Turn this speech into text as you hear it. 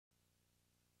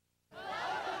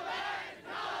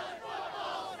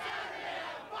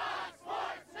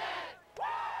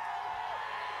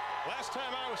Last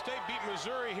time Iowa State beat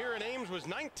Missouri here in Ames was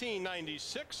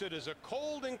 1996. It is a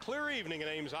cold and clear evening in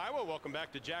Ames, Iowa. Welcome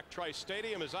back to Jack Trice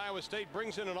Stadium as Iowa State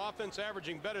brings in an offense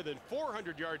averaging better than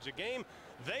 400 yards a game.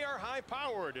 They are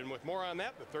high-powered, and with more on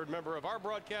that, the third member of our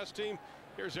broadcast team,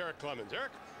 here's Eric Clemons.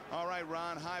 Eric? All right,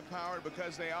 Ron, high-powered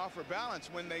because they offer balance.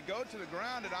 When they go to the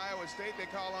ground at Iowa State, they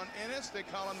call on Ennis. They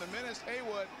call him the Ennis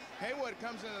Haywood. Haywood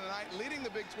comes into the night leading the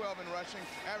Big 12 in rushing,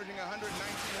 averaging 119.5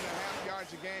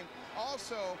 yards a game.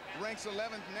 Also ranks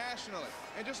 11th nationally.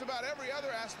 In just about every other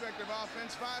aspect of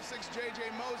offense, 5'6"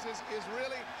 J.J. Moses is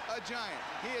really a giant.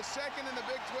 He is second in the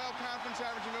Big 12 conference,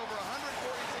 averaging over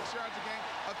 146 yards a game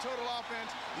of total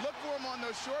offense. Look for him on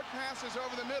those short passes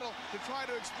over the middle to try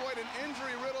to exploit an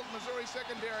injury-riddled Missouri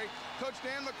secondary. Coach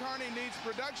Dan McCarney needs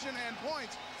production and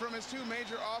points from his two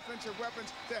major offensive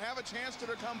weapons to have a chance to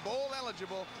become bowl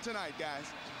eligible tonight, guys.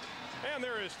 And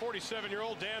there is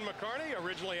 47-year-old Dan McCarney,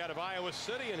 originally out of Iowa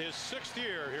City in his 6th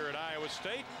year here at Iowa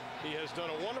State. He has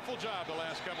done a wonderful job the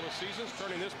last couple of seasons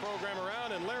turning this program around.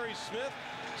 And Larry Smith,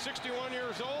 61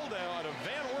 years old, out of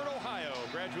Van Wert, Ohio,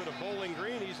 graduate of Bowling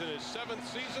Green. He's in his 7th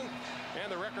season.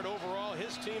 And the record overall,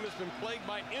 his team has been plagued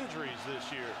by injuries this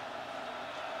year.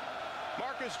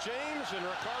 Marcus James and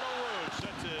Ricardo Rhodes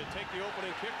set to take the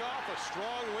opening kickoff. A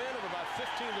strong wind of about 15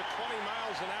 to 20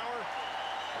 miles an hour.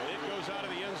 It goes out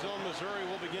of the end zone. Missouri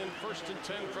will begin 1st and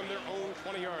 10 from their own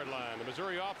 20-yard line. The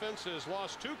Missouri offense has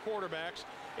lost 2 quarterbacks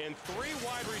and 3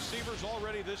 wide receivers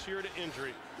already this year to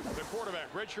injury. The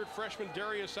quarterback, redshirt freshman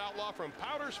Darius Outlaw from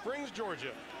Powder Springs,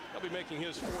 Georgia. He'll be making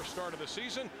his 4th start of the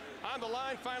season. On the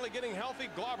line, finally getting healthy,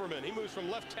 Glauberman. He moves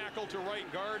from left tackle to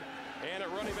right guard. And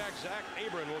at running back, Zach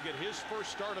Abram will get his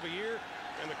 1st start of the year.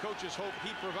 And the coaches hope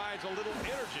he provides a little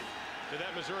energy to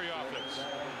that Missouri offense.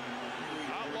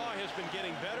 Outlaw has been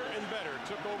getting better and better.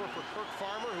 Took over for Kirk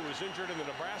Farmer, who was injured in the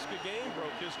Nebraska game,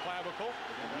 broke his clavicle.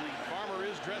 Farmer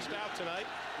is dressed out tonight,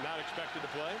 not expected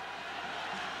to play.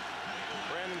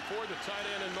 Brandon Ford, the tight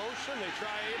end, in motion. They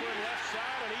try Abram left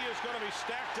side, and he is going to be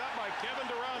stacked up by Kevin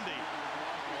Durandi.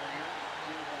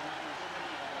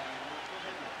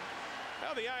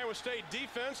 Now the Iowa State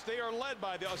defense, they are led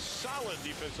by the solid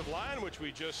defensive line, which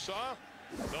we just saw.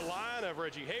 The line of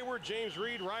Reggie Hayward, James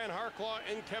Reed, Ryan Harklaw,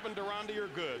 and Kevin Durandi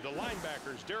are good. The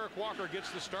linebackers, Derek Walker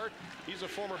gets the start. He's a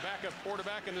former backup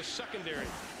quarterback in the secondary.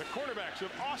 The quarterbacks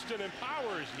with Austin and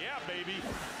Powers. Yeah, baby.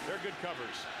 They're good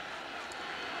covers.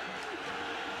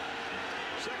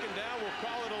 2nd down, we'll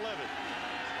call it 11.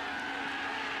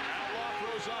 Outlaw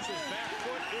throws off his back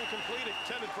foot, incomplete,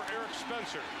 intended for Eric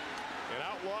Spencer. And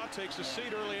Outlaw takes a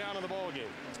seat early on in the ball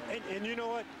game. And you know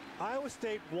what? Iowa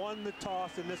State won the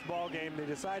toss in this ball game. They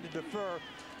decided to defer.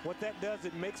 What that does,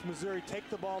 it makes Missouri take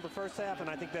the ball the first half, and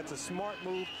I think that's a smart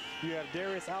move. You have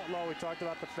Darius Outlaw. We talked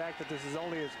about the fact that this is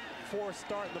only his 4th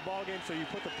start in the ball game, so you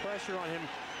put the pressure on him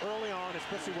early on,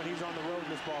 especially when he's on the road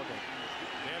in this ball game.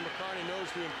 Dan McCarney knows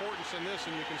the importance in this,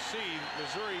 and you can see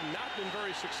Missouri not been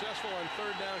very successful on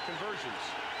 3rd down conversions.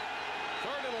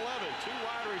 3rd and 11, 2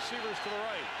 wide receivers to the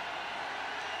right.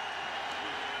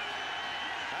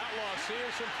 Outlaw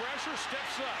seeing some pressure,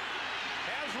 steps up,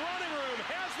 has running room,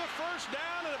 has the 1st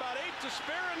down and about 8 to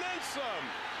spare and then some.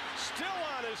 Still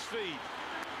on his feet.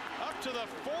 Up to the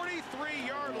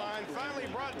 43-yard line, finally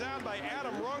brought down by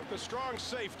Adam Runk, the strong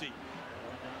safety.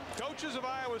 Coaches of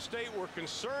Iowa State were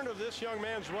concerned of this young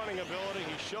man's running ability.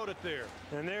 He showed it there.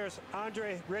 And there's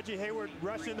Reggie Hayward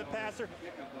rushing the passer.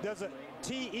 Does a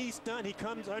TE stunt. He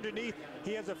comes underneath.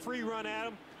 He has a free run at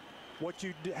him. What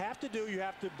you have to do, you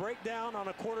have to break down on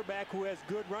a quarterback who has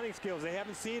good running skills. They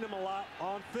haven't seen him a lot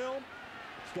on film.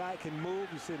 This guy can move.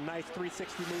 You see a nice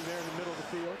 360 move there in the middle of the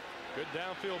field. Good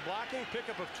downfield blocking.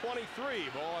 Pickup of 23.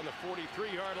 Ball on the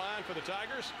 43-yard line for the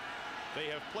Tigers. They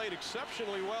have played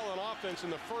exceptionally well on offense in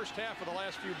the 1st half of the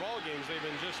last few ball games. They've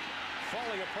been just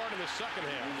falling apart in the 2nd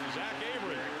half. Zach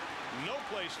Abram, no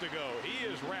place to go. He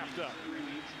is wrapped up.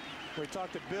 We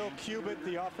talked to Bill Cubitt,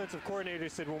 the offensive coordinator. He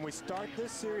said when we start this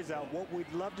series out, what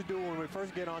we'd love to do when we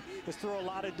first get on is throw a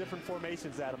lot of different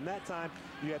formations at them. That time,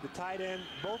 you had the tight end,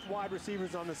 both wide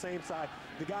receivers on the same side.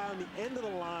 The guy on the end of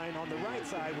the line on the right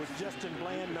side was Justin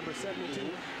Bland, number 72.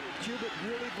 Cubitt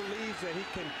really believes that he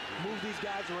can move these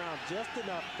guys around just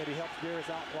enough that he helps Darius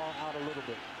Outlaw out a little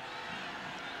bit.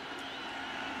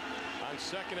 On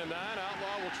 2nd and 9,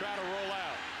 Outlaw will try to roll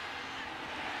out.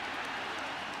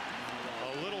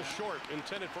 A little short,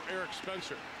 intended for Eric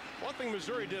Spencer. One thing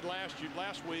Missouri did last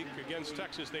week against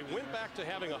Texas, they went back to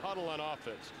having a huddle on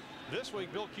offense. This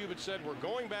week, Bill Cubitt said we're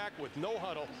going back with no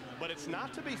huddle, but it's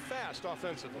not to be fast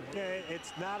offensively. Yeah,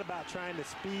 it's not about trying to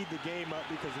speed the game up,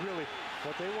 because really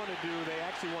what they want to do, they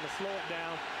actually want to slow it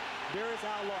down. Darius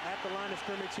Outlaw at the line of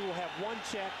scrimmage, he will have 1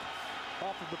 check.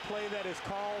 off of the play that is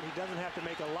called. He doesn't have to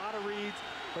make a lot of reads,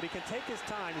 but he can take his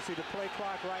time. You see the play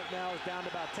clock right now is down to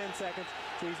about 10 seconds,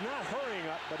 so he's not hurrying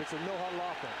up, but it's a no-huddle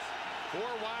offense. 4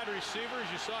 wide receivers.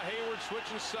 You saw Haywood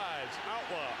switching sides.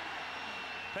 Outlaw.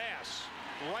 Pass.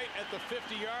 Right at the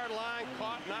 50-yard line,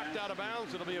 caught, knocked out of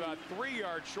bounds. It'll be about 3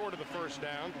 yards short of the first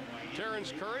down.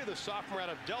 Terrence Curry, the sophomore out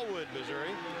of Delwood,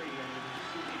 Missouri,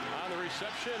 on the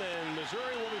reception, and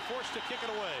Missouri will be forced to kick it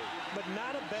away. But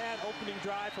not a bad opening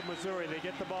drive for Missouri. They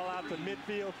get the ball out to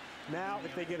midfield. Now,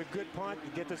 if they get a good punt,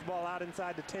 you get this ball out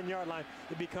inside the 10-yard line,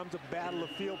 it becomes a battle of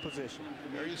field position.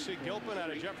 There you see Gilpin out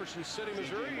of Jefferson City,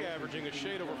 Missouri, averaging a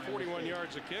shade over 41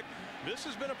 yards a kick. This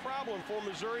has been a problem for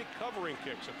Missouri covering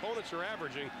kicks. Opponents are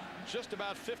averaging just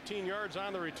about 15 yards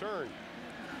on the return.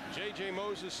 J.J.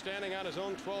 Moses standing on his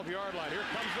own 12-yard line. Here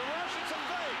comes the rush. It's a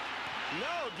fake.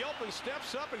 No, Gilpin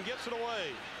steps up and gets it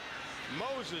away.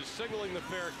 Moses signaling the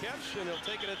fair catch, and he'll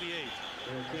take it at the 8.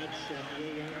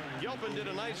 Gilpin did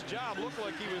a nice job. Looked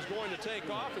like he was going to take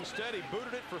off. Instead, he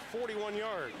booted it for 41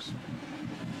 yards.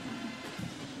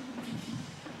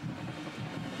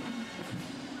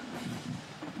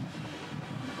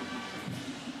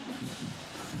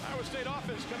 Iowa State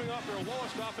offense coming off their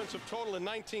lowest offensive total in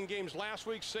 19 games last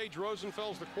week. Sage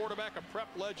Rosenfeld's the quarterback, a prep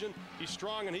legend. He's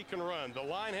strong and he can run. The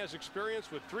line has experience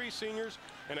with 3 seniors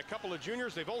and a couple of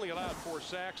juniors. They've only allowed 4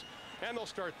 sacks. And they'll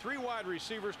start 3 wide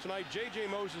receivers tonight. J.J.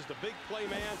 Moses, the big play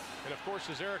man. And, of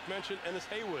course, as Eric mentioned, Ennis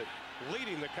Haywood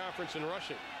leading the conference in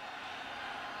rushing.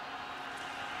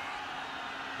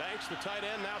 Banks, the tight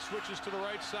end, now switches to the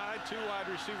right side. 2 wide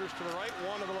receivers to the right,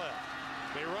 1 to the left.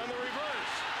 They run the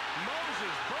reverse.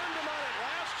 Moses burned him on it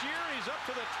last year. He's up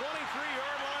to the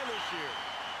 23-yard line this year.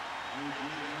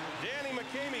 Danny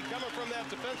McCamey coming from that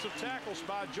defensive tackle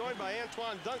spot, joined by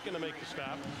Antoine Duncan to make the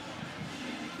stop.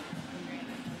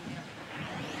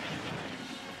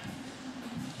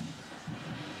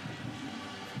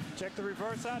 Check the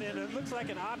reverse out, and it looks like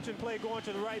an option play going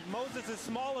to the right. Moses is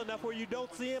small enough where you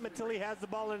don't see him until he has the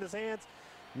ball in his hands.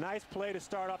 Nice play to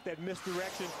start off that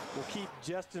misdirection. Will keep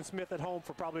Justin Smith at home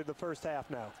for probably the first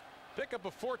half now. Pickup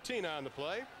of 14 on the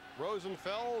play.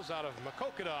 Rosenfels out of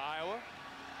Maquoketa, Iowa.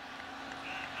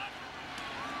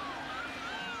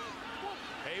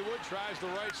 Haywood tries the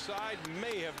right side,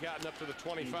 may have gotten up to the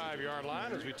 25-yard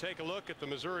line. As we take a look at the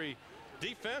Missouri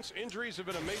defense, injuries have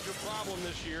been a major problem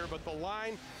this year, but the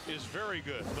line is very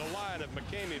good. The line of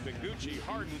McCamey, Bengucci,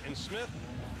 Harden, and Smith,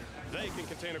 they can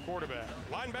contain a quarterback.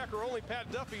 Linebacker only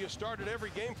Pat Duffy has started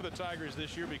every game for the Tigers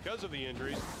this year because of the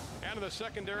injuries. And in the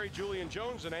secondary, Julian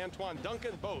Jones and Antoine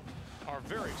Duncan, both are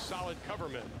very solid cover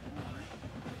men.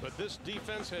 But this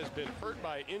defense has been hurt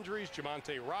by injuries.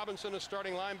 Jamonte Robinson, a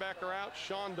starting linebacker, out.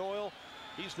 Sean Doyle,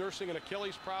 he's nursing an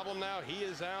Achilles problem now. He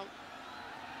is out.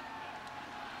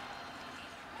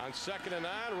 On 2nd and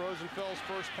 9, Rosenfeld's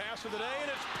first pass of the day,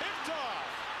 and it's picked off.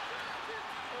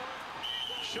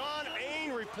 Sean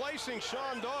Ain replacing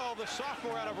Sean Doyle, the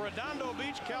sophomore out of Redondo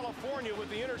Beach, California, with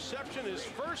the interception, his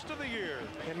first of the year.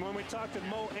 And when we talked to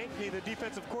Mo Ankney, the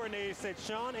defensive coordinator, said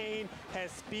Sean Ain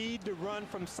has speed to run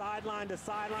from sideline to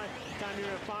sideline. Time you're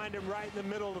going to find him right in the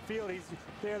middle of the field. He's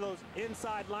there, those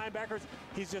inside linebackers.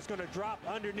 He's just going to drop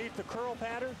underneath the curl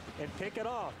pattern and pick it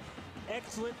off.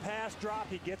 Excellent pass drop.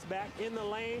 He gets back in the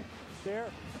lane there.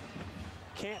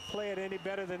 Can't play it any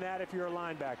better than that if you're a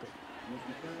linebacker.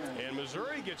 And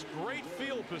Missouri gets great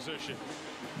field position.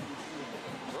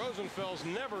 Rosenfels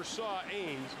never saw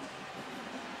Ames.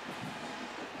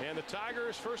 And the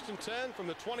Tigers 1st and 10 from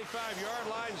the 25-yard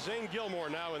line. Zane Gilmore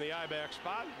now in the I-back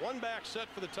spot. 1 back set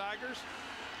for the Tigers.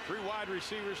 3 wide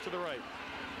receivers to the right.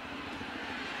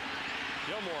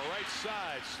 Gilmore right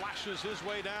side slashes his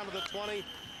way down to the 20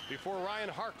 before Ryan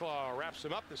Harklaw wraps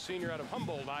him up, the senior out of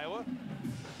Humboldt, Iowa.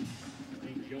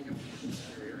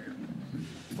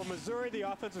 For Missouri, the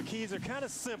offensive keys are kind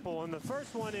of simple, and the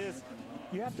first one is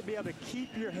you have to be able to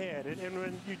keep your head. And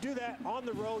when you do that on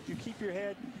the road, you keep your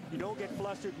head, you don't get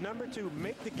flustered. Number 2,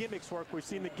 make the gimmicks work. We've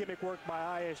seen the gimmick work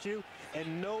by ISU,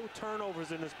 and no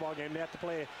turnovers in this ball game. They have to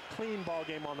play a clean ball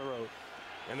game on the road.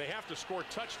 And they have to score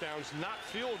touchdowns, not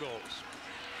field goals.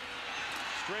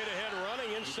 Straight ahead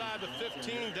running inside the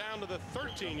 15 down to the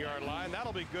 13-yard line.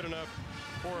 That'll be good enough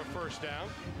for a first down.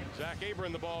 Zach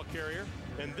Abram, the ball carrier.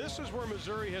 And this is where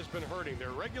Missouri has been hurting.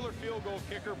 Their regular field goal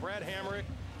kicker, Brad Hamrick,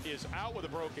 is out with a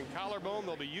broken collarbone.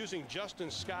 They'll be using Justin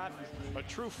Scott, a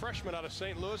true freshman out of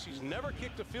St. Louis. He's never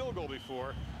kicked a field goal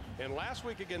before. And last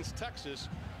week against Texas,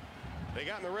 they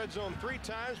got in the red zone 3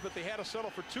 times, but they had to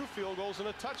settle for 2 field goals and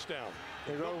a touchdown.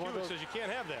 Bill Cubitt says you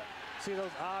can't have that. See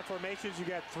those odd formations? You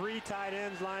got 3 tight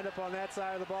ends lined up on that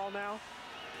side of the ball now.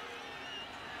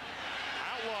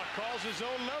 Outlaw calls his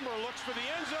own number, looks for the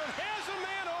end zone, has a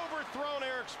man overthrown,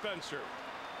 Eric Spencer.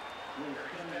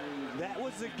 That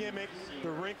was the gimmick, the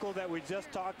wrinkle that we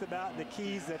just talked about, the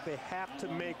keys that they have to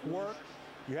make work.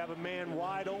 You have a man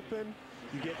wide open.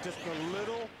 You get just a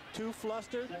little too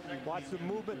flustered. You watch the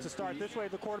movement to start this way,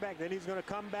 the quarterback. Then he's going to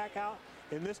come back out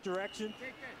in this direction.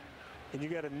 And you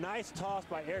get a nice toss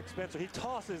by Eric Spencer. He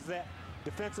tosses that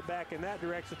defensive back in that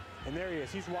direction. And there he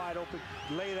is. He's wide open.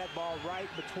 Lay that ball right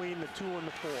between the 2 and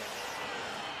the 4.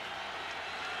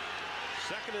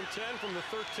 2nd and 10 from the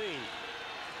 13.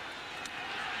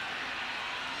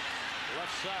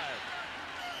 Left side.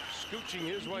 Scooching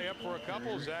his way up for a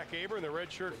couple, Zach Abram, the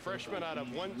redshirt freshman out of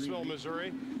Wentzville,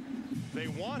 Missouri. They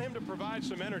want him to provide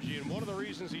some energy, and one of the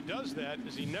reasons he does that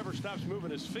is he never stops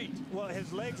moving his feet. Well,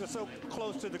 his legs are so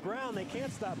close to the ground, they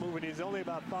can't stop moving. He's only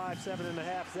about 5'7 and a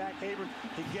half. Zach Abram,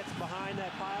 he gets behind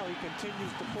that pile. He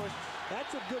continues to push.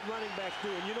 That's a good running back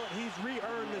doing. You know what? He's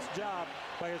re-earned this job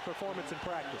by his performance in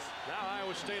practice. Now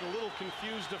Iowa State a little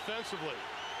confused defensively.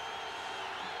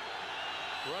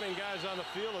 Running guys on the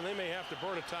field, and they may have to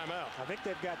burn a timeout. I think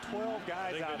they've got 12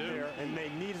 guys out there, and they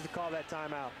needed to call that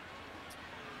timeout.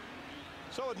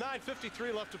 So with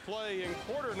 9:53 left to play in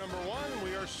quarter number 1,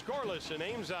 we are scoreless in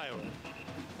Ames, Iowa.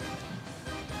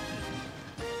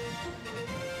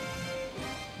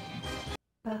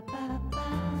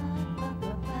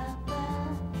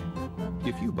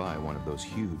 If you buy one of those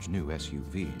huge new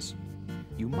SUVs,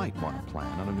 you might want to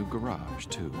plan on a new garage,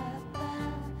 too.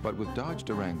 But with Dodge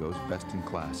Durango's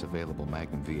best-in-class available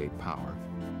Magnum V8 power,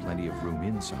 plenty of room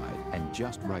inside, and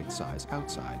just right size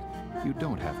outside, you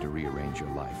don't have to rearrange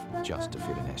your life just to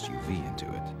fit an SUV into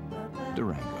it.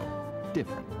 Durango.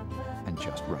 Different. And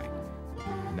just right.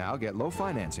 Now get low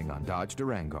financing on Dodge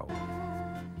Durango.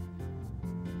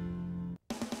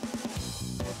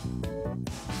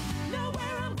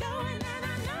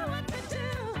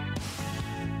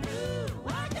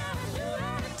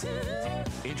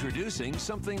 Introducing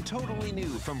something totally new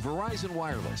from Verizon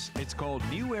Wireless. It's called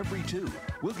New Every 2.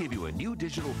 We'll give you a new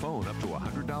digital phone up to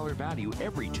 $100 value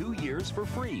every 2 years for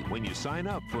free when you sign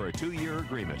up for a 2-year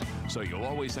agreement. So you'll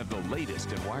always have the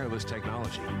latest in wireless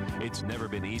technology. It's never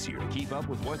been easier to keep up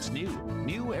with what's new.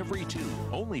 New Every 2,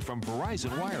 only from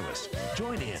Verizon Wireless.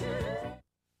 Join in.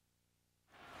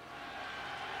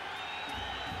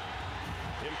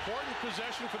 Important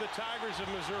possession for the Tigers of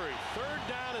Missouri. 3rd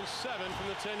down and 7 from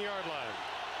the 10-yard line.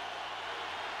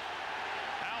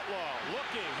 Outlaw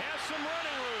looking, has some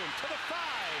running room to the 5.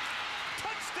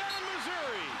 Touchdown,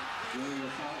 Missouri.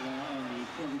 Outlaw on the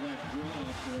quarterback draw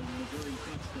for the Missouri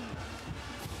touchdown.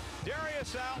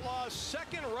 Darius Outlaw's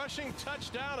 2nd rushing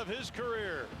touchdown of his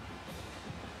career.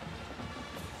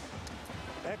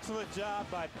 Excellent job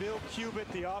by Bill Cubit,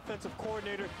 the offensive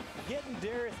coordinator, getting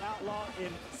Darius Outlaw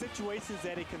in situations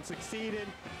that he can succeed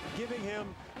in, giving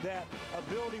him that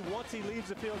ability. Once he leaves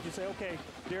the field, you say, okay,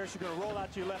 Darius, you're going to roll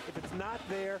out to your left. If it's not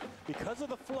there, because of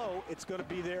the flow, it's going to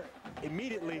be there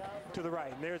immediately to the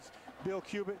right. And there's Bill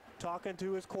Cubit talking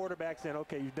to his quarterback, saying,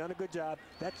 okay, you've done a good job.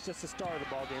 That's just the start of the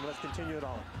ball game. Let's continue it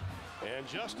on. And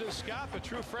Justin Scott, the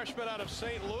true freshman out of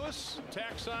St. Louis,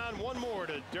 tacks on one more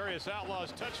to Darius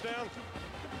Outlaw's touchdown.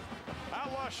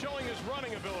 Outlaw showing his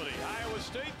running ability. Iowa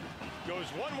State goes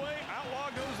one way, Outlaw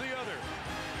goes the other.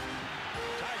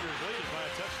 Tigers lead by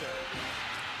a touchdown.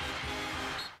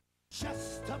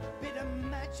 Just a bit of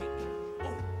magic.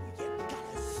 Oh, you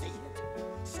gotta see it.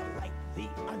 So like the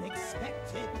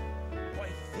unexpected,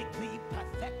 perfectly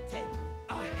perfected.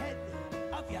 Ahead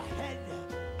of your head,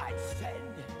 I said.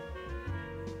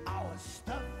 Our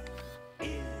stuff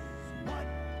is what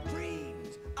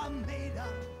dreams are made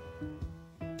of.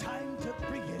 Time to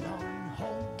bring it on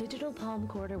home. Digital palm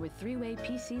quarter with 3-way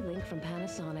PC link from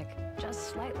Panasonic. Just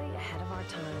slightly ahead of our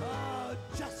time. Oh,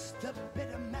 just a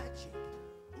bit of magic.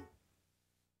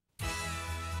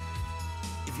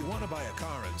 If you want to buy a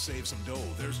car and save some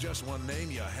dough, there's just one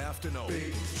name you have to know.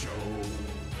 Big Joe.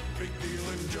 Big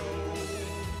Dealin' Joe.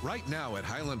 Right now at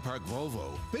Highland Park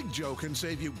Volvo, Big Joe can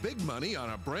save you big money on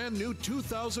a brand new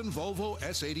 2000 Volvo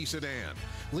S80 sedan.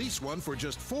 Lease one for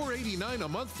just $489 a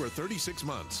month for 36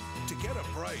 months. To get a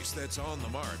price that's on the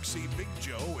mark, see Big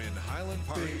Joe in Highland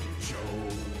Park. Big Joe.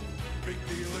 Big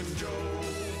Dealin' Joe.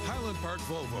 Highland Park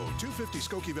Volvo, 250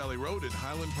 Skokie Valley Road in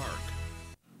Highland Park.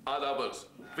 आदाबर्स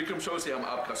Vikram show से हम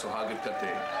आपका स्वागत करते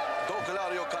हैं। दो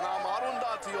खिलाड़ियों का नाम अरुण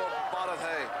दाती और भारत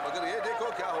है, मगर ये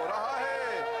देखो क्या हो रहा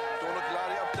है। दोनों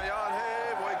खिलाड़ी अब तैयार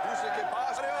हैं, वो एक दूसरे के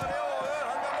पास क्या हो रहा है।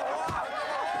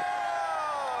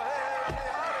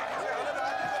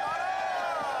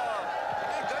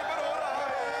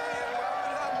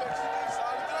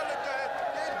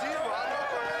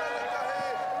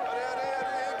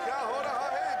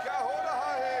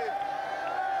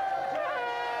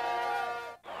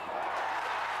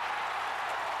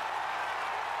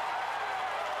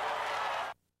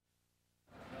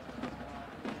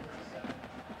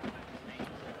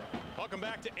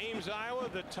 Welcome back to Ames, Iowa.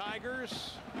 The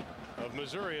Tigers of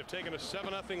Missouri have taken a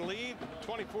 7-0 lead.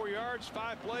 24 yards,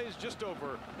 5 plays, just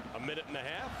over a minute and a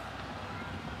half.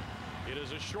 It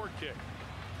is a short kick.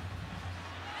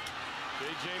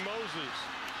 J.J. Moses.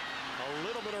 A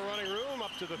little bit of running room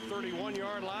up to the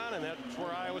 31-yard line, and that's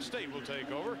where Iowa State will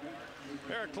take over.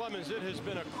 Eric Clemons, it has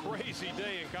been a crazy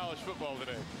day in college football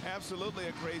today. Absolutely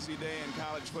a crazy day in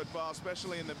college football,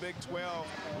 especially in the Big 12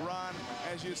 run.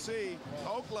 As you see,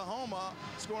 Oklahoma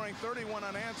scoring 31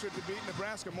 unanswered to beat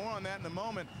Nebraska. More on that in a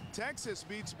moment. Texas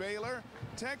beats Baylor.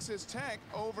 Texas Tech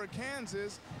over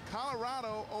Kansas.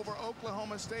 Colorado over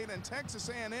Oklahoma State, and Texas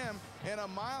A&M in a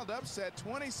mild upset,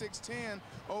 26-10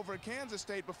 over Kansas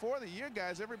State. Before the year,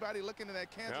 guys, everybody looking at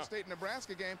that Kansas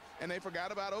State-Nebraska game, and they forgot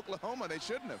about Oklahoma. They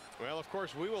shouldn't have. Well, of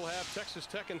course, we will have Texas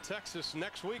Tech and Texas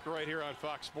next week right here on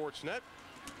Fox Sports Net,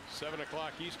 7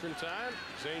 o'clock Eastern time.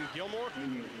 Zane Gilmore,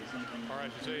 or I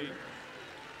should say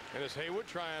Ennis Haywood,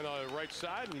 trying on the right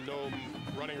side, and no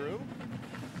running room.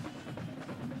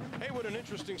 Haywood, an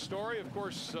interesting story. Of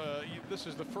course, this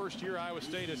is the first year Iowa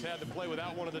State has had to play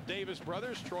without one of the Davis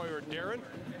brothers, Troy or Darren.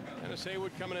 Ennis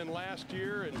Haywood coming in last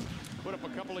year and put up a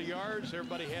couple of yards.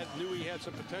 Everybody knew he had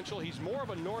some potential. He's more of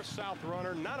a north-south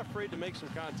runner, not afraid to make some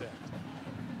contact.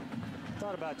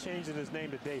 Thought about changing his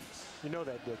name to Davis. You know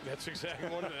that, Dick. That's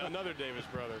exactly another Davis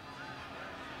brother.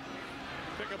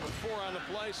 Pick up a 4 on the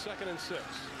play, 2nd and 6.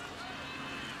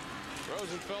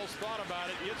 Rosenfeld's thought about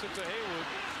it, gets it to Haywood.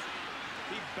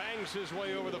 He bangs his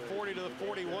way over the 40 to the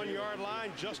 41-yard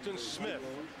line. Justin Smith,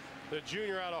 the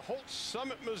junior out of Holt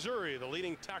Summit, Missouri, the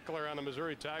leading tackler on the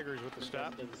Missouri Tigers with the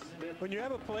stop. When you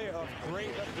have a player of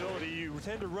great ability, you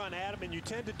tend to run at him, and you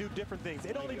tend to do different things.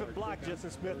 They don't even block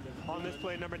Justin Smith on this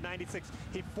play, number 96.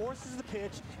 He forces the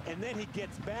pitch, and then he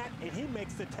gets back, and he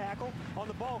makes the tackle on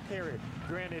the ball carrier.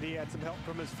 Granted, he had some help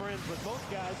from his friends, but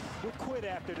most guys would quit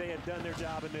after they had done their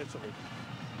job initially.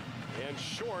 And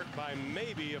short by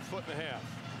maybe a 1.5 feet,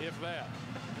 if that.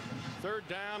 3rd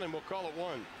down, and we'll call it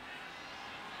 1.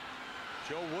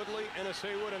 Joe Woodley, Ennis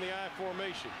Haywood in the I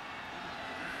formation.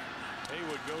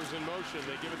 Haywood goes in motion.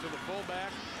 They give it to the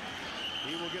fullback.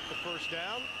 He will get the 1st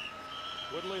down.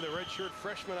 Woodley, the redshirt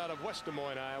freshman out of West Des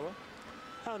Moines, Iowa.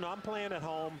 I don't know. I'm playing at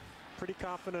home. Pretty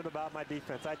confident about my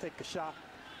defense. I take a shot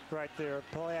right there,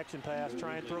 play action pass,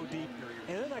 try and throw deep,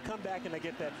 and then I come back and I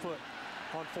get that foot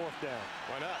on 4th down.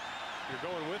 Why not?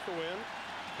 You're going with the win.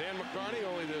 Dan McCarney,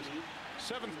 only the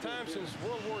 7th time since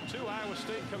World War II, Iowa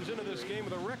State comes into this game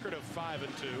with a record of 5-2.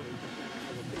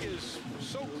 He is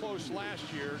so close last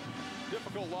year.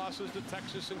 Difficult losses to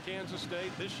Texas and Kansas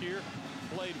State. This year,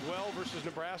 played well versus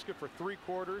Nebraska for 3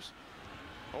 quarters,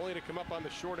 only to come up on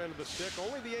the short end of the stick.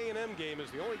 Only the A&M game is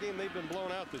the only game they've been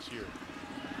blown out this year.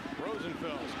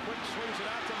 Rosenfeld quick swings it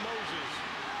out to Moses.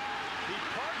 He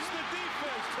parks the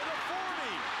defense to the 40.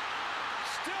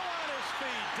 Still on his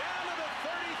feet, down to the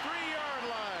 33-yard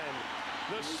line.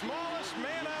 The smallest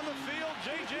man on the field,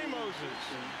 J.J. Moses.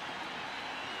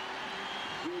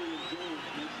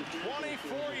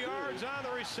 24 yards on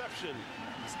the reception.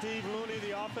 Steve Looney,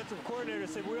 the offensive coordinator,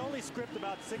 said we only script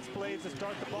about 6 plays to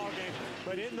start the ball game,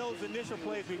 but in those initial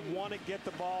plays, we want to get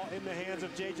the ball in the hands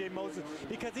of J.J. Moses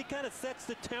because he kind of sets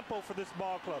the tempo for this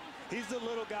ball club. He's the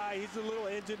little guy. He's the little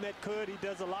engine that could. He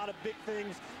does a lot of big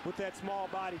things with that small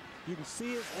body. You can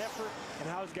see his effort and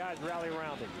how his guys rally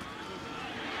around him.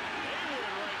 Haywood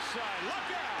right side.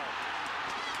 Look out!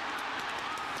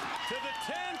 To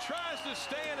the 10, tries to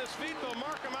stay on his feet. They'll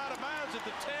mark him out of bounds at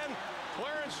the 10.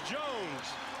 Clarence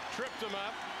Jones tripped him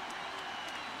up.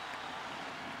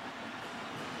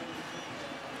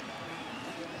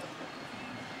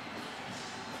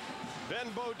 Ben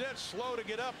Bodette slow to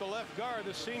get up, the left guard,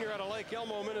 the senior out of Lake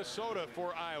Elmo, Minnesota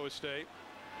for Iowa State.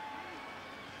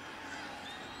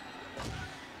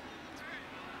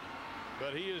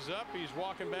 But he is up. He's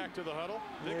walking back to the huddle.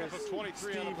 Pickup of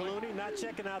 23 on the play. Steve Looney not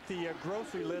checking out the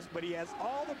grocery list, but he has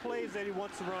all the plays that he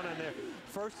wants to run on there.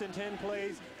 1st and 10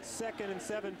 plays, 2nd and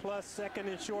 7+, 2nd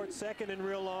and short, 2nd and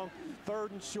real long,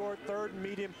 3rd and short, 3rd and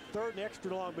medium, 3rd and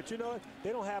extra long. But you know what? They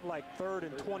don't have like 3rd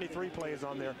and 23 plays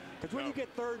on there. Because when you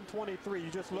get 3rd and 23, you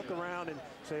just look around and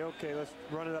say, okay, let's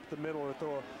run it up the middle or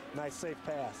throw a nice safe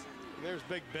pass. There's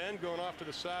Big Ben going off to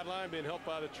the sideline, being helped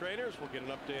by the trainers. We'll get an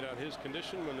update on his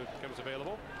condition when it becomes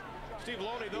available. Steve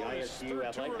Loney, though, his 3rd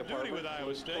tour of duty with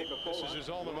Iowa State. This is his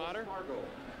alma mater.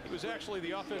 He was actually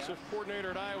the offensive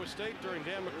coordinator at Iowa State during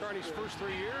Dan McCarney's first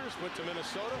 3 years. Went to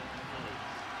Minnesota.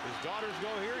 His daughters go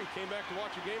here. He came back to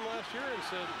watch a game last year and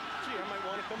said, gee, I might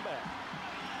want to come back.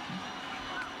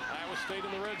 Iowa State in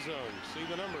the red zone. See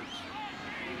the numbers.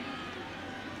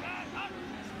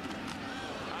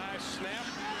 High snap.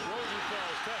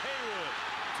 Rosenfeld to Haywood.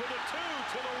 To the 10.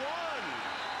 to the 1.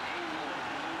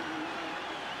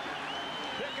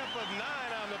 Pickup of 9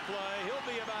 on the play. He'll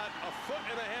be about 1.5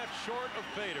 feet short of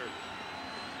Pater.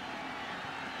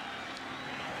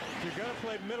 If you're going to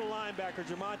play middle linebacker,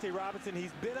 Jamonte Robinson,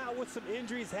 he's been out with some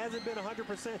injuries, hasn't been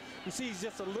 100%. You see, he's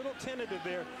just a little tentative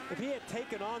there. If he had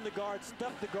taken on the guard,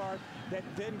 stuffed the guard, that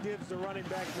then gives the running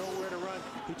back nowhere to run.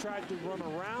 He tried to run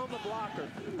around the blocker.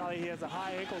 Probably he has a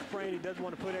high ankle sprain. He doesn't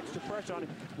want to put extra pressure on it.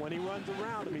 When he runs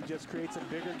around him, he just creates a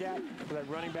bigger gap for that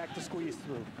running back to squeeze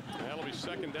through. That'll be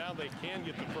second down. They can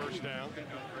get the first down.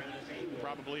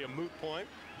 Probably a moot point.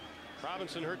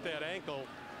 Robinson hurt that ankle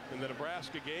in the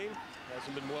Nebraska game.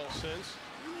 Hasn't been well since.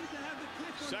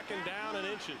 Second down and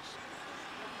inches.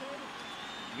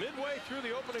 Midway through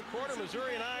the opening quarter,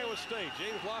 Missouri and Iowa State.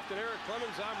 James Lofton, Eric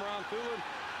Clemons, I'm Ron Thulin.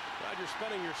 Glad you're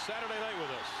spending your Saturday night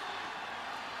with us.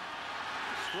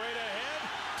 Straight ahead,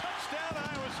 touchdown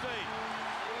Iowa State.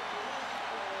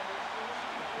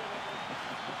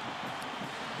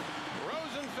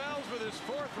 Rosenfels with his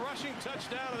 4th rushing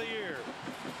touchdown of the year.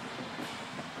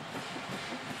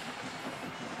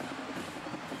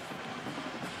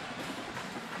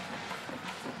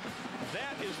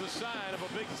 That is the sign of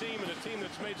a big team and a team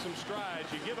that's made some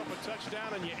strides. You give up a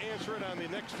touchdown and you answer it on the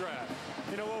next drive.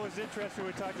 You know what was interesting?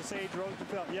 We talked to Sage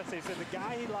Rosenfeld yesterday. He said the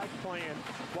guy he liked playing,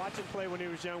 watching play when he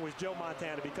was young, was Joe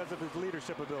Montana because of his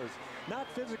leadership abilities. Not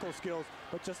physical skills,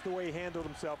 but just the way he handled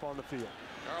himself on the field.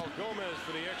 Carl Gomez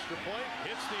for the extra point.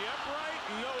 Hits the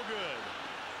upright. No good.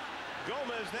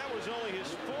 Gomez, that was only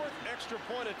his 4th extra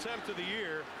point attempt of the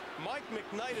year. Mike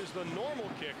McKnight is the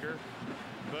normal kicker.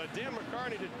 But Dan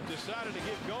McCarney decided to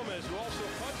give Gomez, who also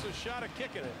punts, a shot at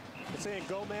kicking it. You're saying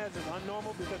Gomez is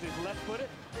unnormal because he's left-footed?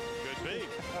 Could be.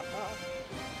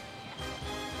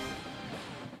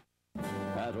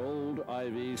 At Old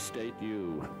Ivy State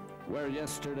U, where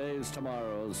yesterday's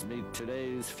tomorrows meet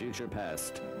today's future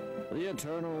past, the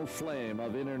eternal flame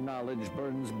of inner knowledge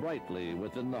burns brightly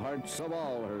within the hearts of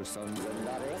all her sons and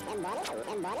daughters.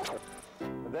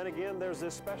 And then again, there's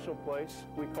this special place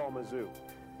we call Mizzou.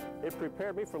 It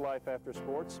prepared me for life after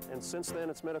sports, and since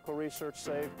then its medical research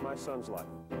saved my son's life.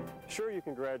 Sure, you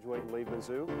can graduate and leave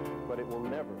Mizzou, but it will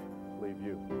never leave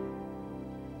you.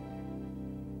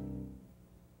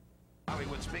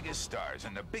 Hollywood's biggest stars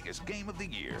in the biggest game of the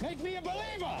year. Make me a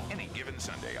believer! Any given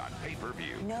Sunday on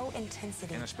pay-per-view. No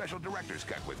intensity. In a special director's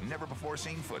cut with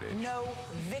never-before-seen footage. No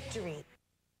victory.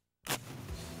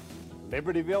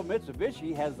 Libertyville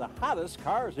Mitsubishi has the hottest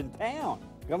cars in town.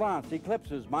 Galants,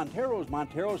 Eclipses,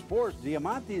 Monteros, Sports,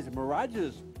 Diamantes, and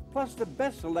Mirages, plus the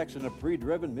best selection of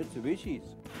pre-driven Mitsubishis.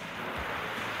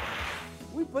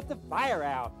 We put the fire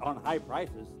out on high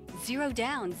prices. 0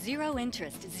 down, 0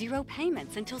 interest, 0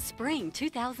 payments until spring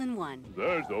 2001.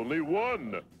 There's only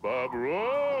one, Bob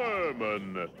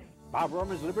Rohrman. Bob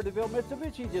Rohrman's Libertyville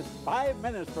Mitsubishi, just 5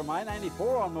 minutes from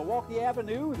I-94 on Milwaukee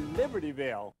Avenue,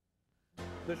 Libertyville.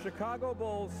 The Chicago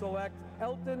Bulls select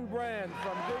Elton Brand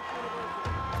from Duke University.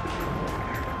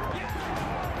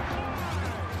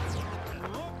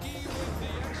 Rookie with the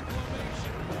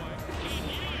exclamation point. Can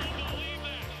you believe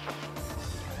that?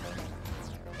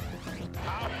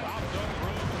 How about the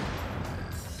room?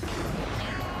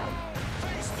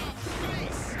 Face to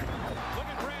face. Look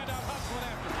at Brand out hustling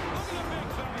after. Look at the big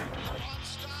fella.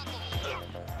 Unstoppable.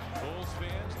 Bulls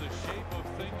fans, the shape of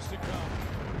things to come.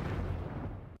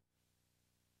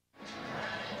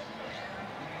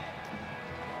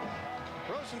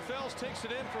 Rosenfels takes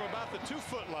it in from about the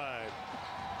 2-foot line.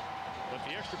 But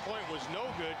the extra point was no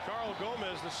good. Carl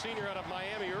Gomez, the senior out of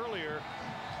Miami earlier,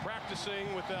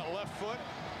 practicing with that left foot.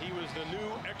 He was the new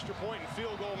extra point and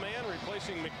field goal man,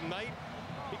 replacing McKnight.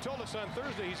 He told us on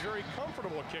Thursday he's very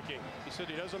comfortable kicking. He said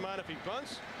he doesn't mind if he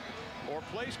bunts or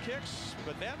plays kicks,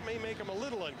 but that may make him a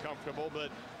little uncomfortable.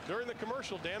 But during the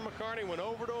commercial, Dan McCarney went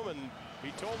over to him and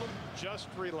he told him, just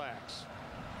relax.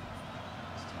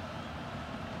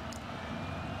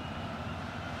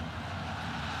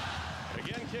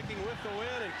 Again, kicking with the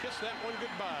win and kiss that one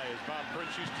goodbye, as Bob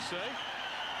Prince used to say.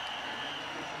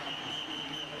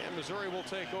 And Missouri will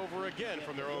take over again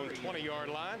from their own 20-yard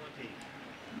line.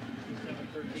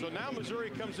 So now Missouri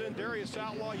comes in. Darius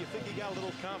Outlaw, you think he got a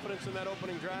little confidence in that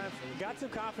opening drive? Got some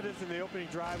confidence in the opening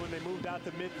drive when they moved out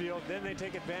to midfield. Then they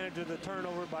take advantage of the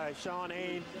turnover by Sean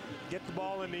Ain, get the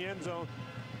ball in the end zone.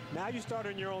 Now you start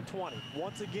on your own 20.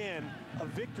 Once again, a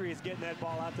victory is getting that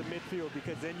ball out to midfield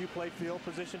because then you play field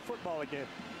position football again.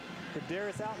 For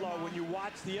Darius Outlaw, when you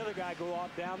watch the other guy go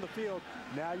off down the field,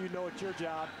 now you know it's your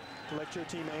job to let your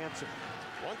team answer.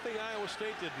 One thing Iowa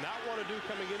State did not want to do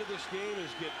coming into this game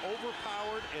is get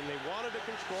overpowered, and they wanted to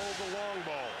control the long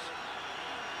balls.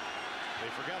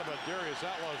 They forgot about Darius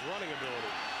Outlaw's running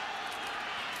ability.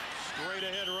 Straight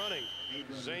ahead running.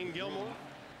 Zane Gilmore,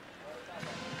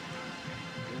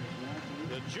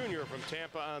 the junior from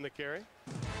Tampa, on the carry.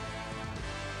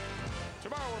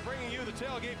 Tomorrow we're bringing you the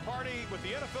tailgate party with the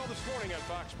NFL This Morning on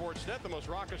Fox Sports Net, the most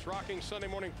rocking Sunday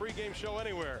morning pregame show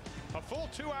anywhere. A full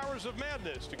 2 hours of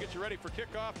madness to get you ready for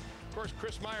kickoff. Of course,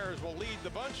 Chris Myers will lead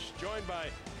the bunch, joined by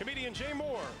comedian Jay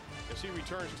Moore as he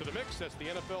returns to the mix. That's the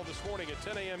NFL This Morning at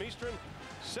 10 a.m. Eastern,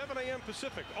 7 a.m.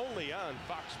 Pacific, only on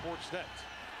Fox Sports Net.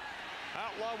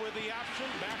 Outlaw with the option,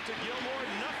 back to Gilmore,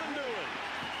 nothing doing.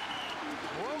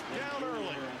 Broke down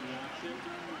early.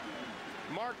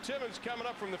 Marc Timmons coming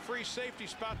up from the free safety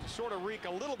spot to sort of wreak a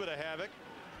little bit of havoc.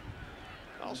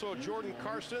 Also Jordan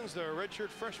Carstens, the redshirt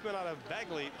freshman out of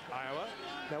Bagley, Iowa.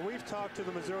 Now we've talked to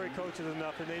the Missouri coaches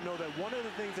enough, and they know that one of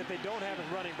the things that they don't have as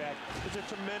running back is a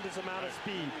tremendous amount of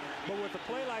speed. But with a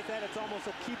play like that, it's almost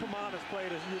a keep them honest play.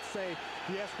 As you'd say,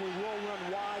 yes, we will run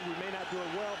wide. We may not do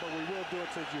it well, but we will do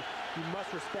it, so you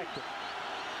must respect it.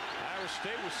 Iowa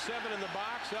State with 7 in the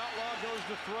box. Outlaw goes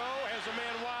to throw, has a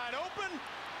man wide open.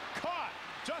 Caught.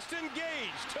 Justin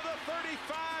Gage to the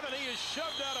 35, and he is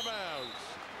shoved out of bounds.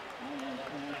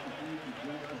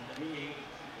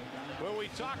 When we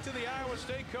talked to the Iowa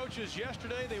State coaches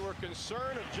yesterday, they were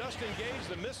concerned of Justin Gage,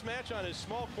 the mismatch on his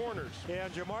small corners. Yeah,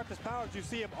 and Jamarcus Powers, you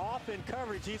see him off in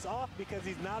coverage. He's off because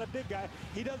he's not a big guy.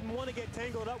 He doesn't want to get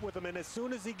tangled up with him, and as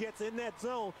soon as he gets in that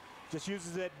zone, just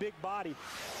uses that big body.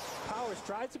 Powers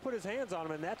tries to put his hands on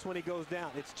him, and that's when he goes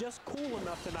down. It's just cool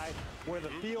enough tonight where the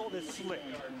field is slick.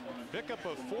 Pickup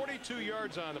of 42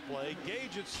 yards on the play.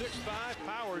 Gage at 6'5",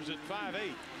 Powers at 5'8".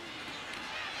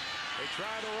 They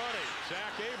try the running.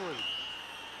 Zach Abrams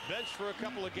benched for a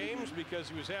couple of games because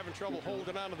he was having trouble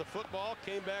holding on to the football.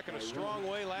 Came back in a strong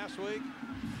way last week.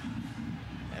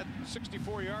 Had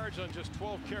 64 yards on just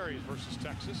 12 carries versus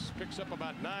Texas. Picks up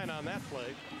about 9 on that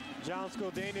play. John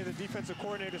Scoldani, the defensive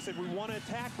coordinator, said we want to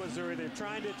attack Missouri. They're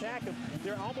trying to attack them.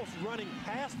 They're almost running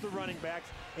past the running backs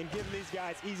and giving these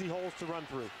guys easy holes to run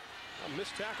through.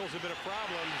 Missed tackles have been a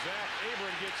problem. Zach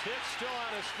Abrams gets hit, still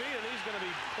on his feet, and he's going to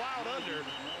be plowed under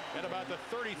at about the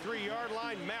 33-yard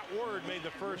line. Matt Word made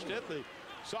the first hit, the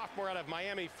sophomore out of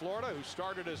Miami, Florida, who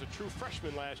started as a true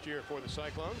freshman last year for the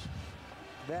Cyclones.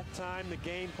 That time the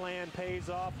game plan pays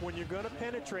off. When you're going to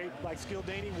penetrate like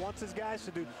Skildany wants his guys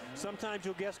to do, sometimes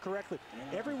you'll guess correctly.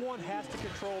 Everyone has to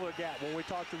control their gap. When we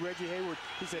talked to Reggie Hayward,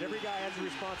 he said every guy has a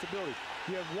responsibility.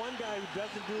 You have one guy who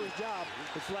doesn't do his job.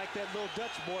 It's like that little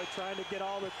Dutch boy trying to get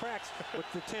all the cracks with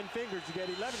the 10 fingers. You get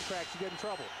 11 cracks, you get in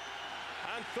trouble.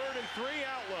 On 3rd and 3,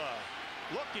 Outlaw.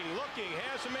 Looking,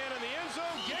 has a man in the end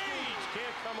zone. Gage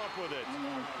can't come up with it.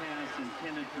 One pass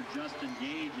intended for Justin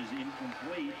Gage is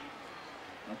incomplete.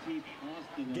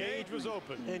 Gage was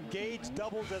open. And Gage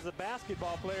doubles as a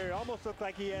basketball player. It almost looked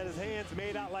like he had his hands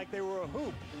made out like they were a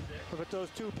hoop. Put those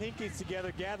two pinkies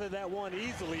together, gather that one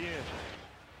easily in.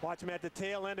 Watch him at the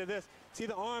tail end of this. See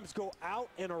the arms go out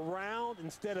and around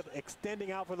instead of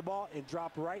extending out for the ball and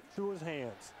drop right through his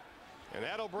hands. And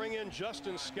that'll bring in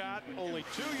Justin Scott, only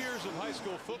 2 years of high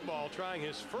school football, trying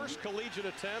his first collegiate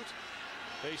attempt.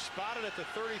 They spotted at the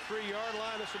 33-yard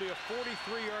line. This will be a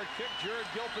 43-yard kick. Jared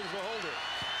Gilpin's the holder.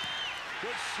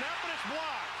 Good snap, and it's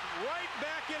blocked. Right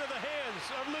back into the hands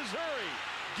of Missouri.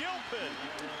 Gilpin.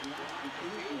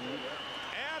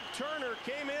 Ab Turner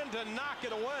came in to knock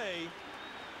it away.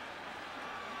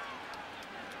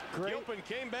 Great. Gilpin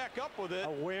came back up with it.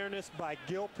 Awareness by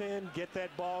Gilpin. Get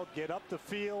that ball, get up the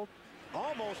field.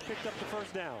 Almost picked up the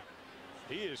first down.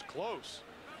 He is close.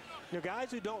 You know,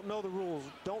 guys who don't know the rules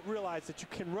don't realize that you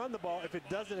can run the ball if it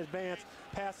doesn't advance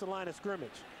past the line of scrimmage.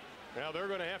 Now they're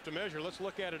going to have to measure. Let's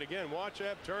look at it again. Watch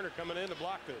Ab Turner coming in to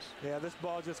block this. Yeah, this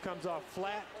ball just comes off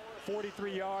flat,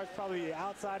 43 yards, probably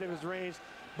outside of his range.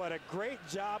 But a great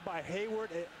job by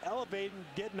Hayward at elevating,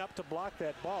 getting up to block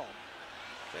that ball.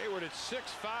 Hayward at 6'5".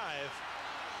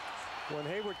 When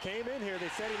Hayward came in here, they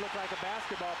said he looked like a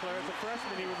basketball player. As a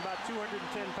freshman, he was about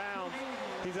 210 pounds.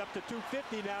 He's up to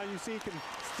 250 now. You see he can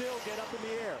still get up in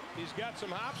the air. He's got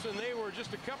some hops, and they were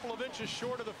just a couple of inches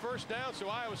short of the first down, so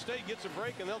Iowa State gets a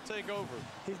break, and they'll take over.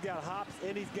 He's got hops,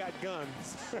 and he's got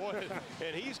guns. Boy,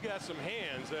 and he's got some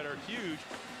hands that are huge.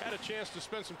 Had a chance to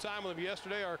spend some time with him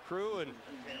yesterday, our crew, and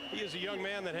he is a young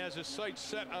man that has his sights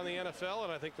set on the NFL,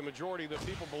 and I think the majority of the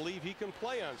people believe he can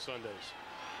play on Sundays.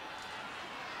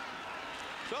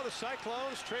 So the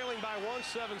Cyclones trailing by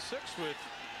 1-7-6 with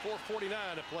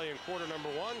 4:49 to play in quarter number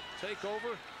 1. Take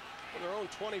over from their own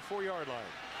 24-yard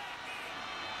line.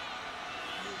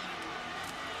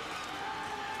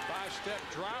 5-step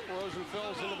drop.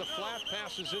 Rosenfeld's into the flat.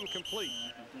 Pass is incomplete.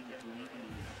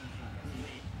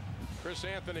 Chris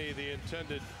Anthony, the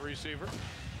intended receiver.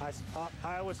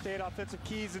 Iowa State offensive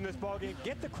keys in this ballgame.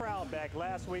 Get the crowd back.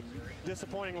 Last week,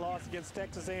 disappointing loss against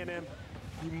Texas A&M.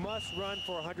 You must run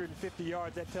for 150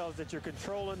 yards. That tells that you're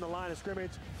controlling the line of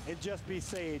scrimmage, and just be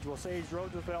Sage. Well, Sage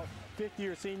Roosevelt,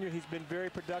 fifth-year senior, he's been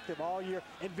very productive all year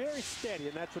and very steady,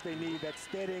 and that's what they need, that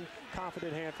steadying,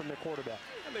 confident hand from their quarterback.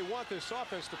 And they want this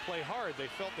offense to play hard. They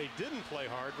felt they didn't play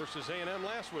hard versus A&M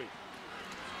last week.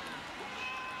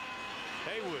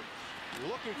 Haywood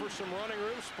looking for some running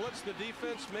room, splits the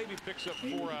defense, maybe picks up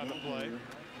 4 on the play.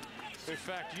 In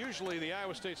fact, usually the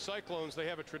Iowa State Cyclones, they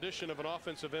have a tradition of an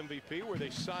offensive MVP where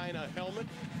they sign a helmet.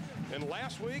 And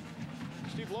last week,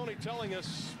 Steve Loney telling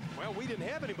us, well, we didn't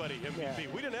have anybody MVP.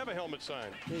 Yeah. We didn't have a helmet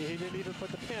signed. He didn't even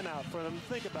put the pen out for them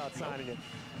to think about signing it.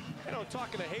 You know,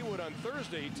 talking to Haywood on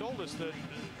Thursday, he told us that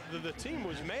the team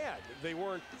was mad. They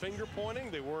weren't finger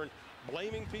pointing. They weren't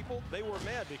blaming people. They were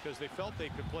mad because they felt they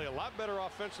could play a lot better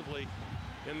offensively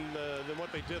than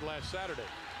what they did last Saturday.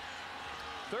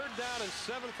 3rd down and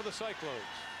 7 for the Cyclones.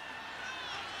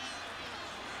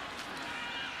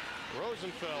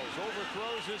 Rosenfels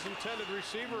overthrows his intended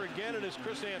receiver. Again, it is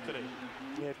Chris Anthony.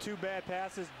 Yeah, 2 bad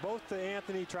passes. Both to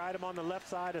Anthony. Tried him on the left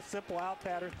side, a simple out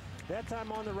pattern. That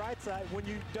time on the right side, when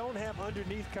you don't have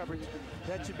underneath coverage,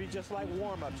 that should be just like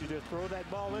warm-ups. You just throw that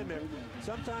ball in there.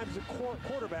 Sometimes the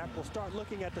quarterback will start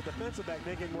looking at the defensive back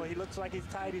thinking, well, he looks like he's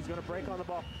tight, he's going to break on the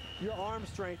ball. Your arm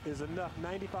strength is enough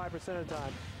 95% of the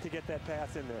time to get that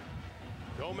pass in there.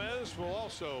 Gomez will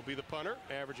also be the punter,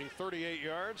 averaging 38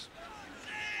 yards.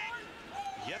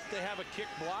 Yet to have a kick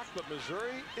block, but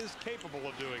Missouri is capable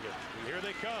of doing it. And here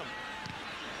they come.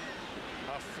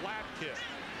 A flat kick.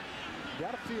 You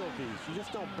got to field these. You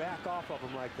just don't back off of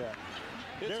them like that.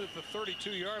 Hits at the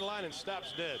 32-yard line and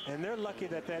stops dead. And they're lucky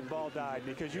that that ball died,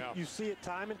 because you see it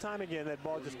time and time again. That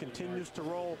ball just continues to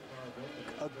roll.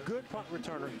 A good punt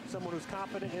returner, someone who's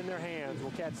confident in their hands,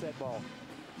 will catch that ball.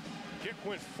 Kick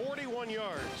went 41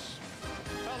 yards.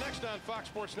 Well, next on Fox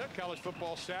Sports Net, college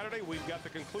football Saturday, we've got the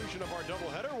conclusion of our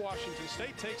doubleheader. Washington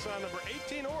State takes on number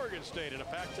 18 Oregon State in a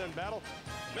Pac-10 battle.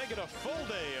 Make it a full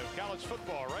day of college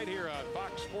football right here on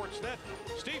Fox Sports Net.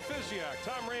 Steve Fisiak,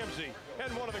 Tom Ramsey,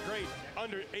 and one of the great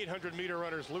under 800-meter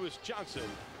runners, Lewis Johnson,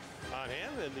 on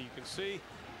hand. And you can see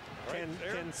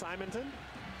Ken Simonton.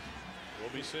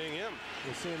 We'll be seeing him.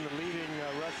 We're seeing the leading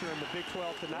rusher in the Big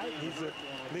 12 tonight. He's the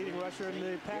leading rusher in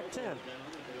the Pac-10.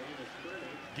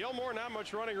 Gilmore, not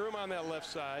much running room on that left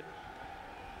side.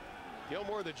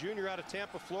 Gilmore, the junior out of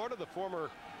Tampa, Florida, the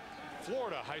former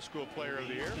Florida High School Player of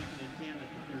the Year.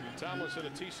 Tomlinson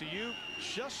at TCU,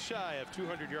 just shy of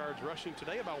 200 yards rushing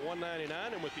today, about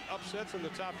 199, and with the upsets in the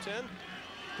top 10,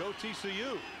 go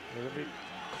TCU. It'll be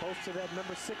close to that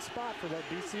number 6 spot for that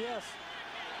BCS.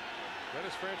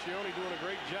 Dennis Francione doing a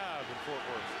great job in Fort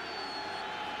Worth.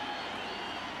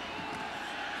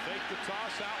 Fake the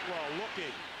toss, Outlaw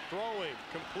looking, throwing,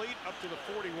 complete up to the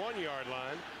 41-yard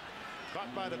line.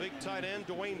 Caught by the big tight end,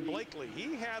 Dwayne Blakely.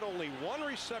 He had only 1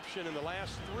 reception in the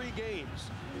last 3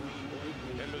 games.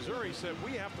 And Missouri said,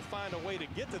 we have to find a way to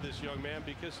get to this young man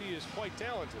because he is quite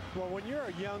talented. Well, when you're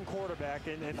a young quarterback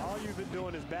and all you've been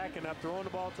doing is backing up, throwing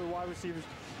the ball to the wide receivers,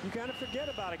 you kind of forget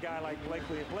about a guy like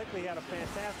Blakely. And Blakely had a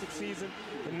fantastic season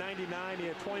in '99. He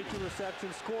had 22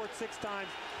 receptions, scored 6 times.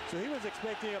 So he was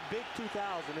expecting a big 2000.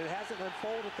 It hasn't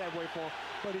unfolded that way for him,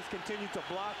 but he's continued to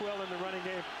block well in the running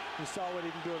game. You saw what he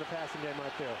can do in the passing game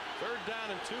right there. 3rd down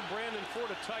and 2. Brandon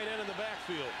Ford, a tight end in the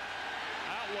backfield.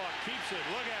 Outlaw keeps it.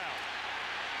 Look out.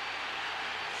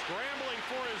 Scrambling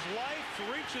for his life.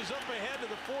 Reaches up ahead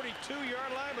to the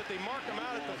 42-yard line, but they mark him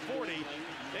out at the 40.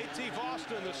 A.T.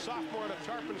 Boston, the sophomore out of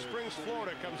Tarpon Springs,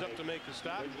 Florida, comes up to make the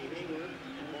stop.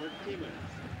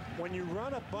 When you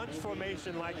run a bunch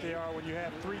formation like they are, when you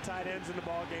have 3 tight ends in the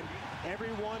ball game,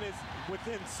 everyone is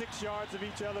within 6 yards of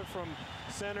each other from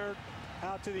center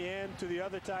out to the end to the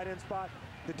other tight end spot.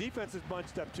 The defense is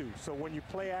bunched up too. So when you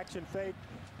play action fake,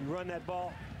 you run that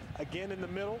ball again in the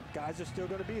middle, guys are still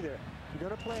going to be there. You're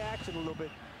going to play action a little bit,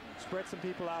 spread some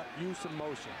people out, use some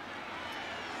motion.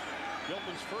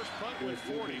 Gilpin's first punt went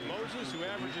 40. Moses, who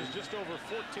averages just over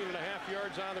 14.5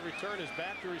 yards on the return, is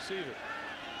back to receive it.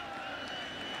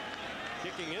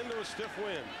 Kicking into a stiff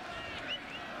wind.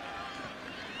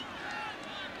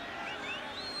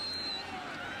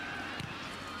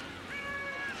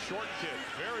 Short kick,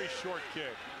 very short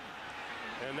kick.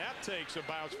 And that takes a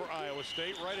bounce for Iowa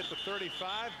State right at the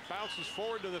 35, bounces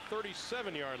forward to the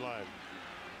 37-yard line.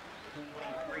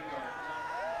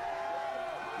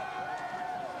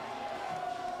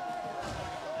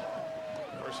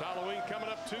 Of course, Halloween coming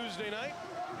up Tuesday night.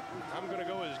 I'm going to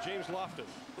go as James Lofton.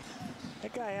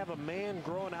 That guy have a man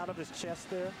growing out of his chest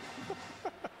there.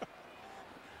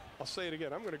 I'll say it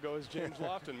again. I'm going to go as James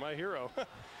Lofton, my hero.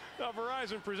 Now,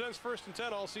 Verizon presents First and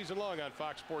 10 all season long on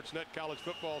Fox Sports Net College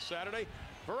Football Saturday.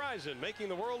 Verizon, making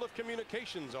the world of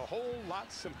communications a whole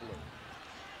lot simpler.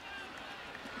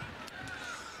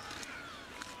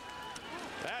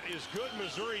 That is good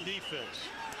Missouri defense.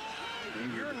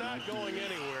 You're not going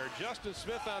anywhere. Justin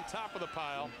Smith on top of the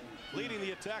pile. Leading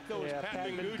the attack, though, is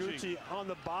Pat Mingucci on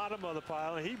the bottom of the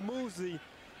pile. And he moves the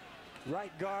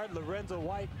right guard, Lorenzo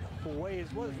White, who weighs,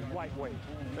 what is White weight?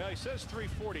 Well, he says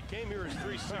 340. Came here as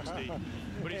 360.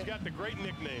 But he's got the great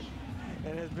nickname.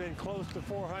 And has been close to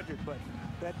 400. But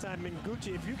that time,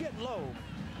 Mingucci, if you get low,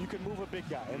 you can move a big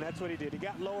guy. And that's what he did. He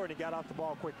got lower and he got off the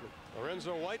ball quickly.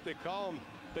 Lorenzo White, they call him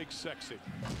Big Sexy.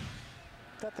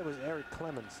 I thought that was Eric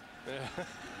Clemons. Yeah.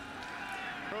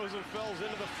 Rosenfels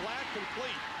into the flat,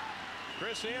 complete.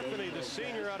 Chris Anthony, the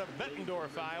senior out of